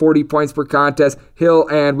about 40 points per contest. Hill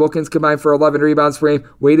and Wilkins combine for 11 rebounds per game.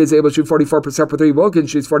 Wade is able to shoot 44% for 3.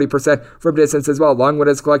 Wilkins shoots 40% from distance as well. Longwood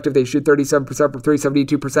as a collective, they shoot 37% for 3,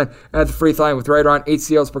 72% at the free throw line with right around 8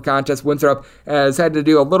 steals per contest. Winthrop has had to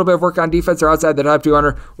do a little bit of work on defense. They're outside the top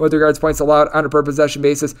 200 with regards to points allowed on a per possession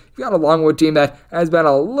basis. You've got a Longwood team that has been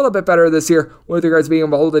a little bit better this year with regards to being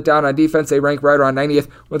able to hold it down on defense. They rank right around 90th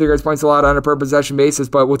with regards to points allowed on a per possession basis.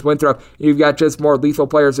 But with Winthrop, you've got just more lethal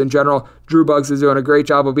players in general. Drew Buggs is doing a great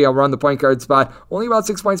job of being able to run the point guard spot. Only about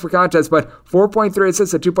 6 points per contest, but 4.3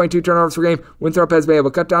 assists at 2.2 turnovers per game. Winthrop has been able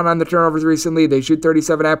to cut down on the turnovers recently. They shoot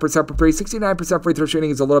 37.5% for 3. 69% free throw shooting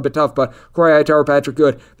is a little bit tough, but Corey Hightower, Patrick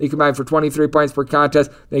Good, they combine for 23 points per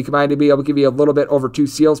contest. They combine to be able to give you a little bit over 2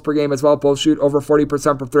 steals per game as well. Both shoot over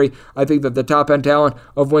 40% for 3. I think that the top end talent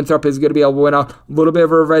of Winthrop is going to be able to win out a little bit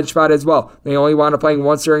of a revenge spot as well. They only wound up playing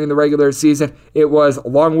once during the regular season. It was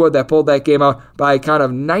Longwood that pulled that game out by a count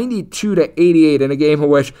of 92-88 in a game in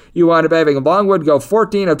which you wound up having Longwood go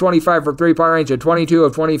 14 of 25 from 3-point range and 22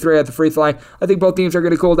 of 23 at the free throw line. I think both teams are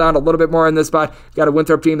going to cool down a little bit more in this spot. Got a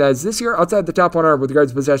Winthrop team that is this year outside the top 100 with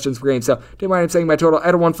regards to possessions per game. So didn't mind saying my total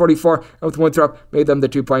at a 144, and with Winthrop made them the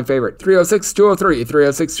 2-point favorite. 306-203,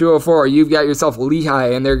 306-204. You've got yourself Lehigh,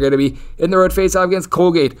 and they're going to be in the road face-off against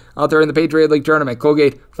Colgate out there in the Patriot League tournament.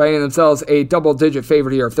 Colgate finding themselves a double-digit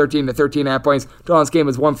favorite here of 13 to 13.5 points. Total on this game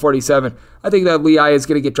is 147. I think that Lehigh is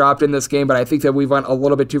going to get dropped in this game, but I think that we went a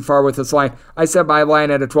little bit too far with this line. I set my line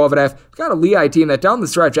at a 12.5. We've got a Lehigh team that down the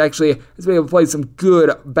stretch actually has been able to play some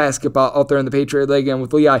good basketball out there in the Patriot League, and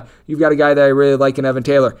with Lehigh, you've got a guy that I really like in Evan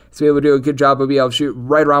Taylor. He's been able to do a good job of being able to shoot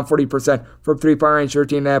right around 40% from 3-point range,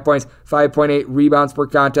 13.5 points, 5.8 rebounds per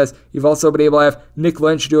contest. You've also been able to have Nick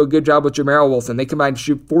Lynch do a good job with Jameral Wilson. They combine to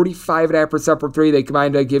shoot 45.5% from 3. They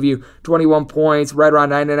combine to give you 21 points, right around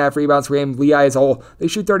 9.5 rebounds per game. Lehigh as a whole, they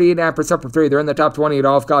shoot 38.5% from 3. They're in the top 20 in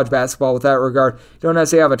all of college basketball with that regard. You don't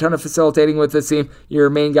necessarily have a ton of facilitating with this team. Your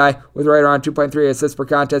main guy with right around 2.3 assists per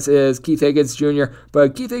contest is Keith Higgins Jr.,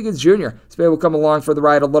 but Keith Higgins Jr. has been able to come along for the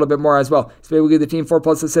ride a little bit more as well. He's been able to give the team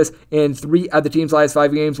 4+ assists in 3 of the team's last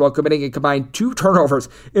 5 games while committing a combined 2 turnovers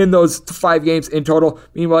in those 5 games in total.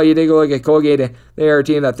 Meanwhile, you take a look at Colgate, and they are a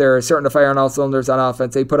team that they're starting to fire on all cylinders on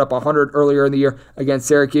offense. They put up 100 earlier in the year against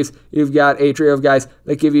Syracuse. You've got a trio of guys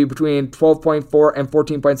that give you between 12.4 and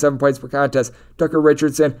 14.7 points per contest. Tucker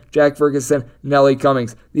Richardson, Jack Ferguson, Nelly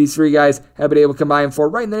Cummings. These 3 guys have been able to combine for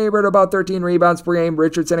right in the neighborhood of about 13 rebounds per game.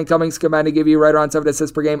 Richardson and Cummings combine to give you right around 7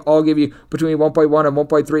 assists per game. All give you between 1.1 and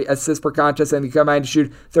 1.3 assists per contest, and they combine to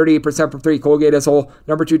shoot 38% from 3. Colgate as a whole,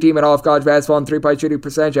 number 2 team in all of college basketball in 3-point shooting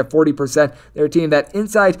percentage at 40%. They're a team that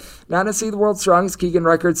inside, not necessarily the world's strongest. Keegan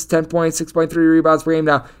records 10 points, 6.3 rebounds per game.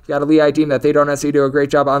 Now, you've got a Lehigh team that they don't necessarily do a great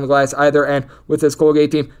job on the glass either, and with this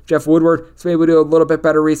Colgate team, Jeff Woodward has been able to do a little bit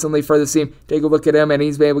better recently for this team. Take a look at him, and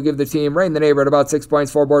he's been able to give the team right in the neighborhood about 6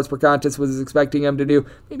 points, 4 boards per contest. Was expecting him to do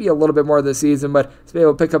maybe a little bit more this season, but he's been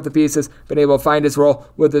able to pick up the pieces, been able to find his role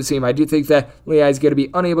with this team. I do think that Lehigh is going to be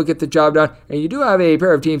unable to get the job done, and you do have a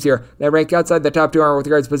pair of teams here that rank outside the top 200 with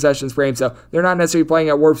regards to possessions per game, so they're not necessarily playing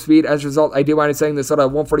at warp speed. As a result, I do wind up saying this at a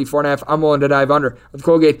 144.5. I'm willing to dive under. With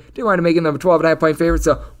Colgate, do wind up making them a 12.5 point favorite,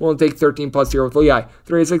 so we'll take 13+ here with Lehigh.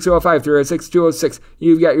 306-205, 306-206.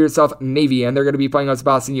 You've got yourself Navy, and they're going to be playing against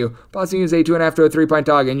Boston U. Boston U is a 2.5 to a 3-point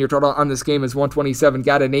dog, and your total on this game is 127.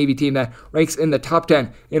 Got a Navy team that ranks in the top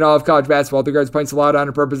 10 in all of college basketball with regards to points allowed on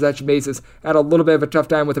a per possession basis. Had a little bit of a tough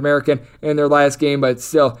time with American in their last game, but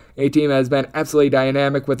still a team that has been absolutely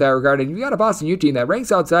dynamic with that regard. And you got a Boston U team that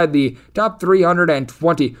ranks outside the top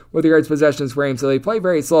 320 with regards to possessions per game, so they play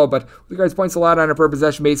very slow, but with regards to points allowed on a per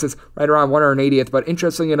possession basis, right around 180th. But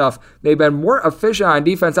interestingly enough, they've been more efficient on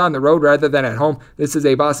defense on the road rather than at home. This is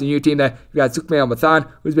a Boston U team that you've got Sukmail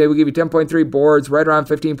Mathan, who's been able to give you 10.3 boards, right around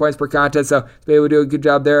 15 points per contest, so he's been able to do a good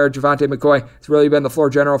job there. Javante McCoy has really been the floor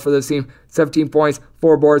general for this team. 17 points,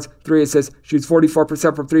 4 boards, 3 assists, shoots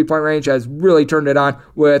 44% from three-point range, has really turned it on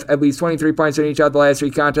with at least 23 points in each of the last 3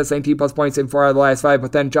 contests, 19 plus points in 4 out of the last 5.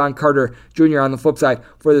 But then John Carter Jr. on the flip side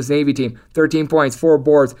for this Navy team, 13 points, 4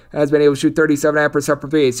 boards, has been able to shoot 37.5% from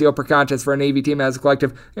 3, a steal per contest for a Navy team as a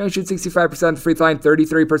collective. Shoot 65% from free throw line,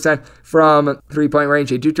 33% from three-point range.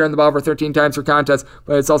 They do turn the ball over 13 times per contest,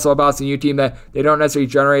 but it's also a Boston U team that they don't necessarily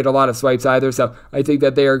generate a lot of swipes either, so I think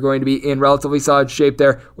that they are going to be in relatively solid shape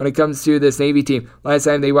there when it comes to this Navy team. Last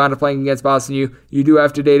time they wound up playing against Boston U, you do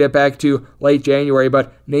have to date it back to late January,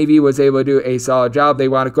 but Navy was able to do a solid job. They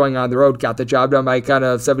wound up going on the road, got the job done by kind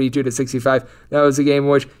of 72-65. That was a game in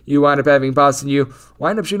which you wound up having Boston U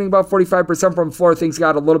wind up shooting about 45% from the floor. Things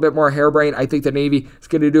got a little bit more harebrained. I think the Navy is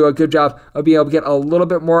going to do a good job of being able to get a little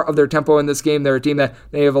bit more of their tempo in this game. They're a team that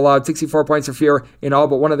they have allowed 64 points or fewer in all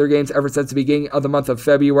but one of their games ever since the beginning of the month of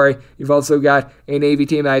February. You've also got a Navy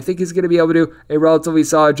team that I think is going to be able to do a relatively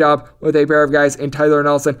solid job with a pair of guys in Tyler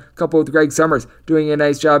Nelson, coupled with Greg Summers, doing a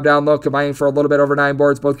nice job down low, combining for a little bit over 9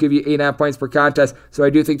 boards. Both give you 8.5 points per contest. So I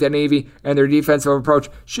do think that Navy and their defensive approach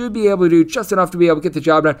should be able to do just enough to be able to get the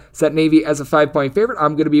job done. Set Navy as a 5-point favorite.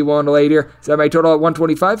 I'm going to be willing to lay it here. Set my total at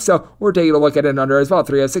 125. So we're taking a look at an under as well.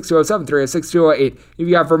 306-207, 306-208.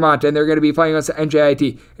 You've got Vermont, and they're going to be playing us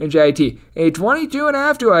NJIT. NJIT, a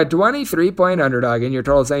 22.5 to a 23-point underdog. And your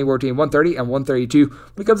total is anywhere between 130 and 132.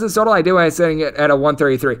 When it comes to this total, I do want to setting it at a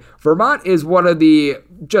 133. Vermont is one of the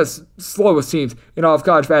just slowest teams in all of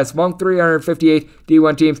college basketball. Among 358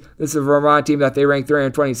 D1 teams, this is a Vermont team that they rank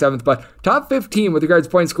 327th, but top 15 with regards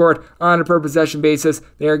to points scored on a per possession basis.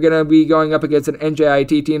 They are going to be going up against an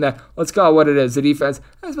NJIT team that, let's call it what it is, the defense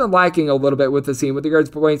has been lacking a little bit with the team. With regards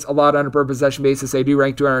to points allowed on a per possession basis, they do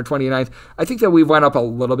rank 229th. I think that we've went up a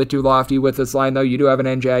little bit too lofty with this line, though. You do have an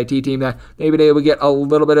NJIT team that they've been able to get a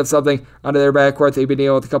little bit of something onto their backcourt. They've been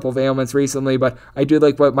dealing with a couple of ailments recently, but I do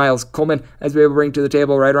like what Miles Coleman has been able to bring to the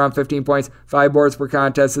table, right around 15 points, 5 boards per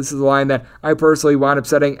contest. This is a line that I personally wound up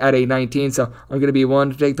setting at a 19, so I'm going to be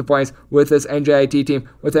willing to take the points with this NJIT team.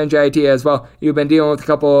 With NJIT as well, you've been dealing with a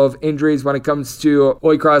couple of injuries when it comes to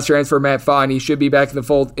Holy Cross transfer Matt Faw, and he should be back in the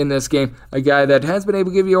fold in this game. A guy that has been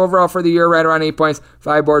able to give you overall for the year right around 8 points,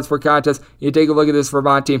 5 boards per contest. You take a look at this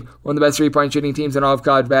Vermont team, one of the best 3-point shooting teams in all of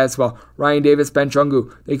college basketball. Ryan Davis, Ben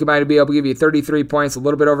Chungu, they combine to be able to give you 33 points, a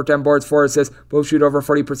little bit over 10 boards, 4 assists, both shoot over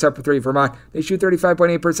 40% for 3. Vermont, they shoot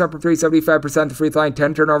 35.8% for 3, 75% the free throw line,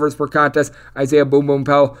 10 turnovers per contest. Isaiah Boom Boom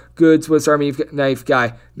Powell, good Swiss Army knife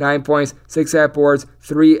guy, 9 points, 6.5 boards,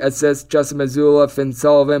 3 assists. Justin Mazzulla, Finn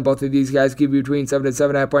Sullivan, both of these guys give you between 7 and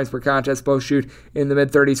 7.5 points per contest. Both shoot in the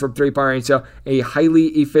mid-30s from 3-point range, so a highly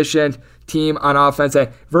efficient team on offense. And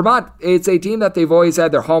Vermont, it's a team that they've always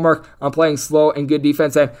had their hallmark on playing slow and good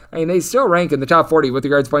defense. And I mean, they still rank in the top 40 with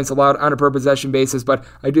regards to points allowed on a per possession basis. But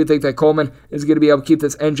I do think that Coleman is going to be able to keep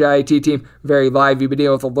this NJIT team very live. You've been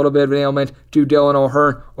dealing with a little bit of an ailment to Dylan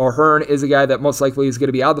O'Hearn. O'Hearn is a guy that most likely is going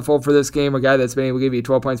to be out of the fold for this game, a guy that's been able to give you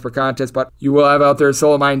 12 points per contest. But you will have out there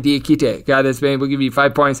Solomon Diakite, a guy that's been able to give you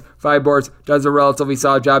 5 points, 5 boards, does a relatively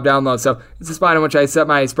solid job down low. So it's a spot in which I set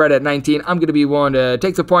my spread at 19. I'm going to be willing to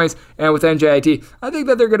take the points. And with NJIT, I think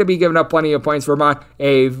that they're going to be giving up plenty of points. Vermont,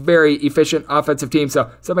 a very efficient offensive team.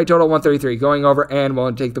 So set my total 133, going over and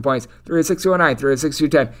willing to take the points. 306-209,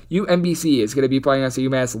 306-210. UMBC is going to be playing us at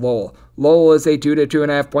UMass Lowell. Lowell is a 2 to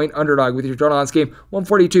 2.5 point underdog with your total on this game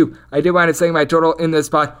 142. I did wind up saying my total in this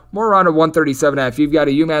spot more around a 137.5. You've got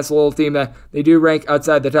a UMass Lowell team that they do rank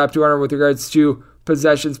outside the top 200 with regards to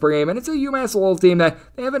possessions per game, and it's a UMass Lowell team that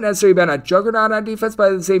they haven't necessarily been a juggernaut on defense,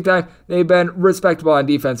 but at the same time, they've been respectable on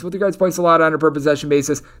defense. With regards to points allowed on a per possession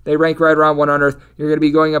basis, they rank right around 100th. You're going to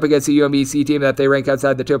be going up against a UMBC team that they rank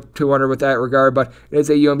outside the top 200 with that regard, but it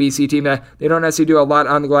is a UMBC team that they don't necessarily do a lot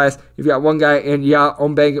on the glass. You've got one guy in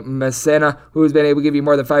Ombeng Messena who's been able to give you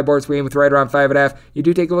more than 5 boards per game with right around 5.5. You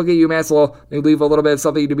do take a look at UMass Lowell, they leave a little bit of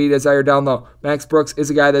something to be desired down low. Max Brooks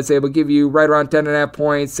is a guy that's able to give you right around 10.5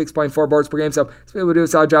 points, 6.4 boards per game, so he's able to do a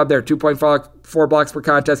solid job there. 2.4 blocks per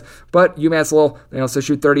contest, but UMass Lowell, they also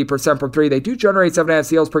shoot 30% from 3. They do generate 7.5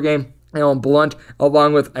 steals per game. Alan Blunt,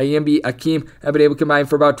 along with Ayimbi Akeem, have been able to combine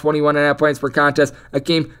for about 21.5 points per contest.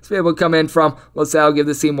 Akeem has been able to come in from LaSalle, give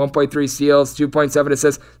this team 1.3 steals, 2.7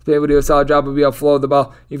 assists, been able to do a solid job of being able to flow the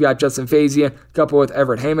ball. You've got Justin Fazian, coupled with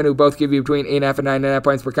Everett Heyman, who both give you between 8.5 and 9.5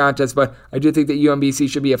 points per contest, but I do think that UMBC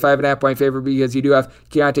should be a 5.5 point favorite because you do have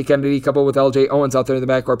Keontae Kennedy, coupled with LJ Owens out there in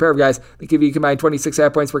the backcourt. Pair of guys that give you combined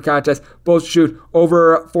 26.5 points per contest. Both shoot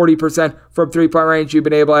over 40% from 3-point range. You've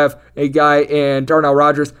been able to have a guy in Darnell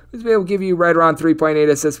Rogers He's able to give you right around 3.8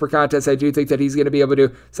 assists per contest. I do think that he's going to be able to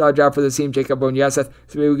do a solid job for the team. Jacob Bonyeseth,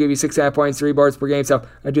 so he will give you 6.5 points, 3 boards per game. So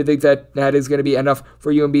I do think that is going to be enough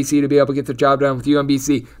for UMBC to be able to get the job done. With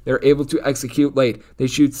UMBC, they're able to execute late. They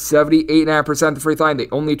shoot 78.5% at the free throw line. They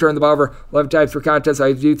only turn the ball over 11 times per contest.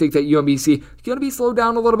 I do think that UMBC is going to be slowed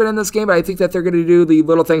down a little bit in this game, but I think that they're going to do the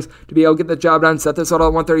little things to be able to get the job done. Set this total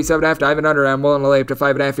at 137.5. Diving under. I'm willing to lay up to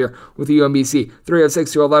 5.5 here with UMBC.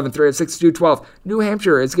 306-11, 306-12. New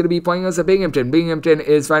Hampshire is going to be playing us at Binghamton. Binghamton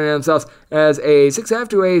is finding themselves as a 6.5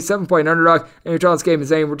 to a 7-point underdog, and your total game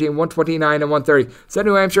is anywhere between 129 and 130. Set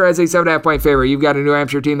New Hampshire as a 7.5 point favorite. You've got a New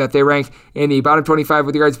Hampshire team that they rank in the bottom 25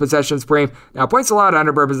 with regards to possessions per game. Now, points allowed on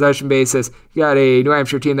a per possession basis. You got a New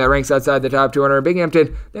Hampshire team that ranks outside the top 200.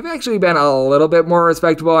 Binghamton, they've actually been a little bit more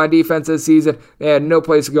respectable on defense this season. They had no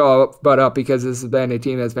place to go but up because this has been a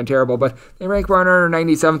team that's been terrible, but they rank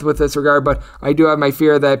 197th with this regard. But I do have my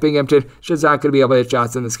fear that Binghamton is not going to be able to hit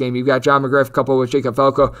shots in this game. You've got John McGriff coupled with Jacob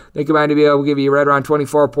Falco. They combine to be able to give you right around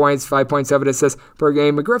 24 points, 5.7 assists per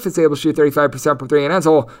game. McGriff is able to shoot 35% from 3, and as a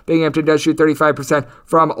whole, Binghamton does shoot 35%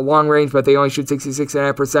 from long range, but they only shoot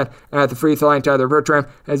 66.5% at the free throw line. Tyler Bertram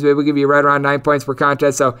has been able to give you right around 9 points per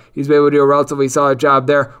contest, so he's been able to do a relatively solid job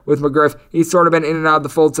there with McGriff. He's sort of been in and out of the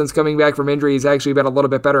fold since coming back from injury. He's actually been a little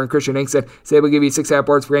bit better, and Christian Inkson is able to give you 6.5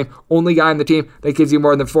 boards per game. Only guy on the team that gives you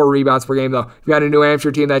more than 4 rebounds per game, though. You've got a New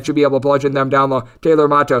Hampshire team that should be able to bludgeon them down low. Taylor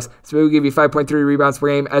Matos, so he will give you 5.3 rebounds per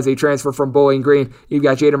game as a transfer from Bowling Green. You've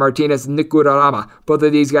got Jaden Martinez, Nick Guadarrama. Both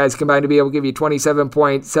of these guys combined to be able to give you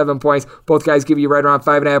 27.7 points. Both guys give you right around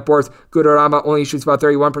 5.5 boards. Guadarrama only shoots about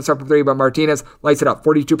 31% from 3, but Martinez lights it up,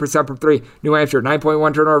 42% from 3. New Hampshire,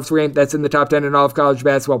 9.1 turnovers per game. That's in the top 10 in all of college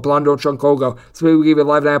basketball. Blondo Chunkogo, so he will give you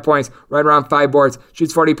 11.5 points, right around 5 boards.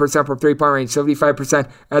 Shoots 40% from 3-point range, 75%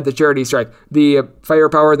 at the charity stripe. The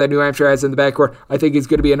firepower that New Hampshire has in the backcourt, I think, is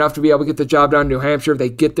going to be enough to be able to get the job done. New Hampshire, they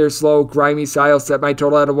get their slow, grimy style. Set my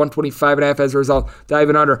total at a 125.5 as a result.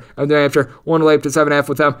 Diving under. And New Hampshire, 1 lay up to 7.5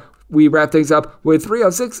 with them. We wrap things up with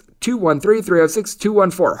 306-213,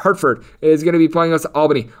 306-214. Hartford is going to be playing us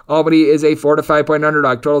Albany. Albany is a 4 to 5 point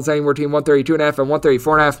underdog. Total anywhere between 132.5 and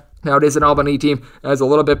 134.5. Now, it is an Albany team that's a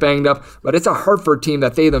little bit banged up, but it's a Hartford team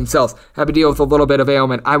that they themselves have to deal with a little bit of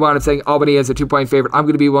ailment. I wound up saying Albany as a 2-point favorite. I'm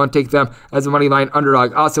going to be willing to take them as a money line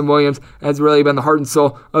underdog. Austin Williams has really been the heart and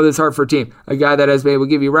soul of this Hartford team. A guy that has been able to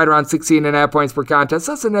give you right around 16.5 points per contest.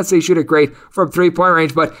 Doesn't necessarily shoot it great from 3-point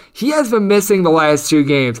range, but he has been missing the last 2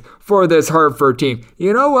 games for this Hartford team.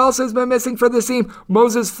 You know who else has been missing for this team?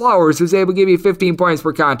 Moses Flowers, who's able to give you 15 points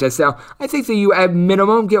per contest. Now, I think that you at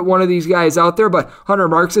minimum get one of these guys out there, but Hunter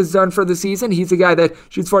Marks is done for the season. He's a guy that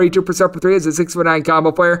shoots 42% for 3 as a 6'9"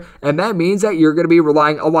 combo player, and that means that you're going to be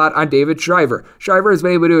relying a lot on David Shriver. Shriver has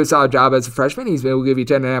been able to do a solid job as a freshman. He's been able to give you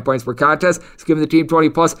 10.5 points per contest. He's given the team 20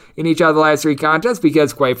 plus in each of the last 3 contests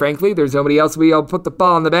because, quite frankly, there's nobody else to be able to put the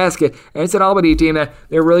ball in the basket, and it's an Albany team that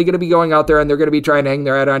they're really going to be going out there and they're going to be trying to hang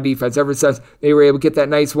their head on defense. Ever since they were able to get that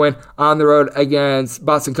nice win on the road against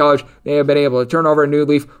Boston College, they have been able to turn over a new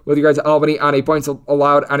leaf with regards to Albany on a points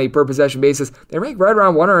allowed on a per possession basis. They rank right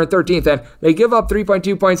around 113th, and they give up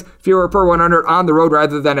 3.2 points fewer per 100 on the road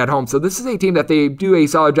rather than at home. So this is a team that they do a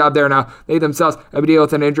solid job there. Now, they themselves have to deal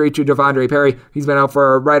with an injury to Devondre Perry. He's been out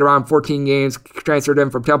for right around 14 games, transferred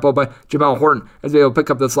in from Temple, but Jamel Horton has been able to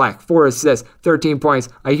pick up the slack. 4 assists, 13 points.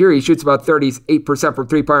 I hear he shoots about 38% from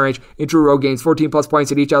 3-point range in true road games, 14 plus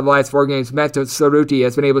points in each of the last 4 games. Matt Saruti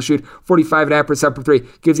has been able to shoot 45.5% from 3,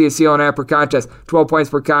 gives you a steal and a half per contest, 12 points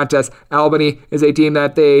per contest. Albany is a team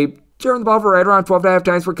that they turn the ball for right around 12.5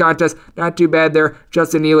 times per contest. Not too bad there.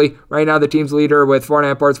 Justin Neely, right now the team's leader with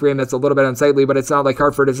 4.5 boards per game. That's a little bit unsightly, but it's not like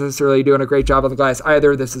Hartford is necessarily doing a great job on the glass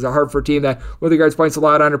either. This is a Hartford team that, with regards to points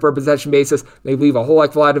allowed on a per possession basis, they leave a whole heck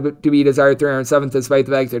of a lot to be desired. 307th, despite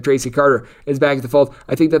the fact that Tracy Carter is back at the fold.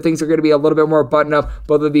 I think that things are going to be a little bit more buttoned up.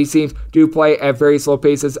 Both of these teams do play at very slow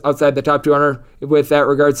paces outside the top 200 with that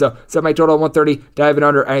regard. So set my total at 130, diving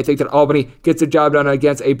under, and I think that Albany gets the job done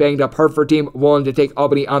against a banged up Hartford team willing to take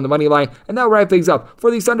Albany on the money line. And that will wrap things up for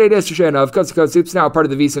the Sunday edition of Coast to Coast Hoops, now part of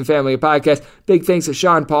the VSiN family of podcasts. Big thanks to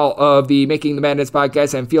Sean Paul of the Making the Madness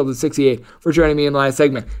podcast and Field of 68 for joining me in the last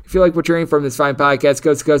segment. If you like what you're hearing from this fine podcast,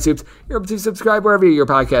 Coast to Coast Hoops, you're able to subscribe wherever you get your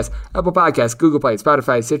podcasts: Apple Podcasts, Google Play,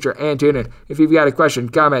 Spotify, Stitcher, and TuneIn. If you've got a question,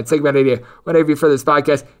 comment, segment idea, whatever for this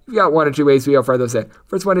podcast, you've got 1 or 2 ways we offer those in.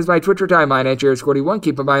 First one is my Twitter timeline at JRS41.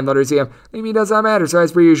 Keep in mind, letters EM. Maybe does not matter, so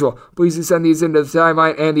as per usual, please do send these into the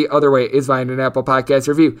timeline, and the other way is via an Apple Podcast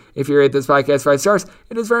review. If you rate this podcast 5 stars,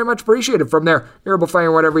 it is very much appreciated. From there, you're able to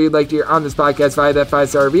find whatever you'd like to hear on this podcast via that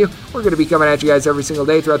 5-star review. We're going to be coming at you guys every single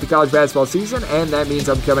day throughout the college basketball season, and that means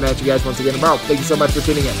I'm coming at you guys once again tomorrow. Thank you so much for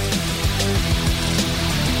tuning in.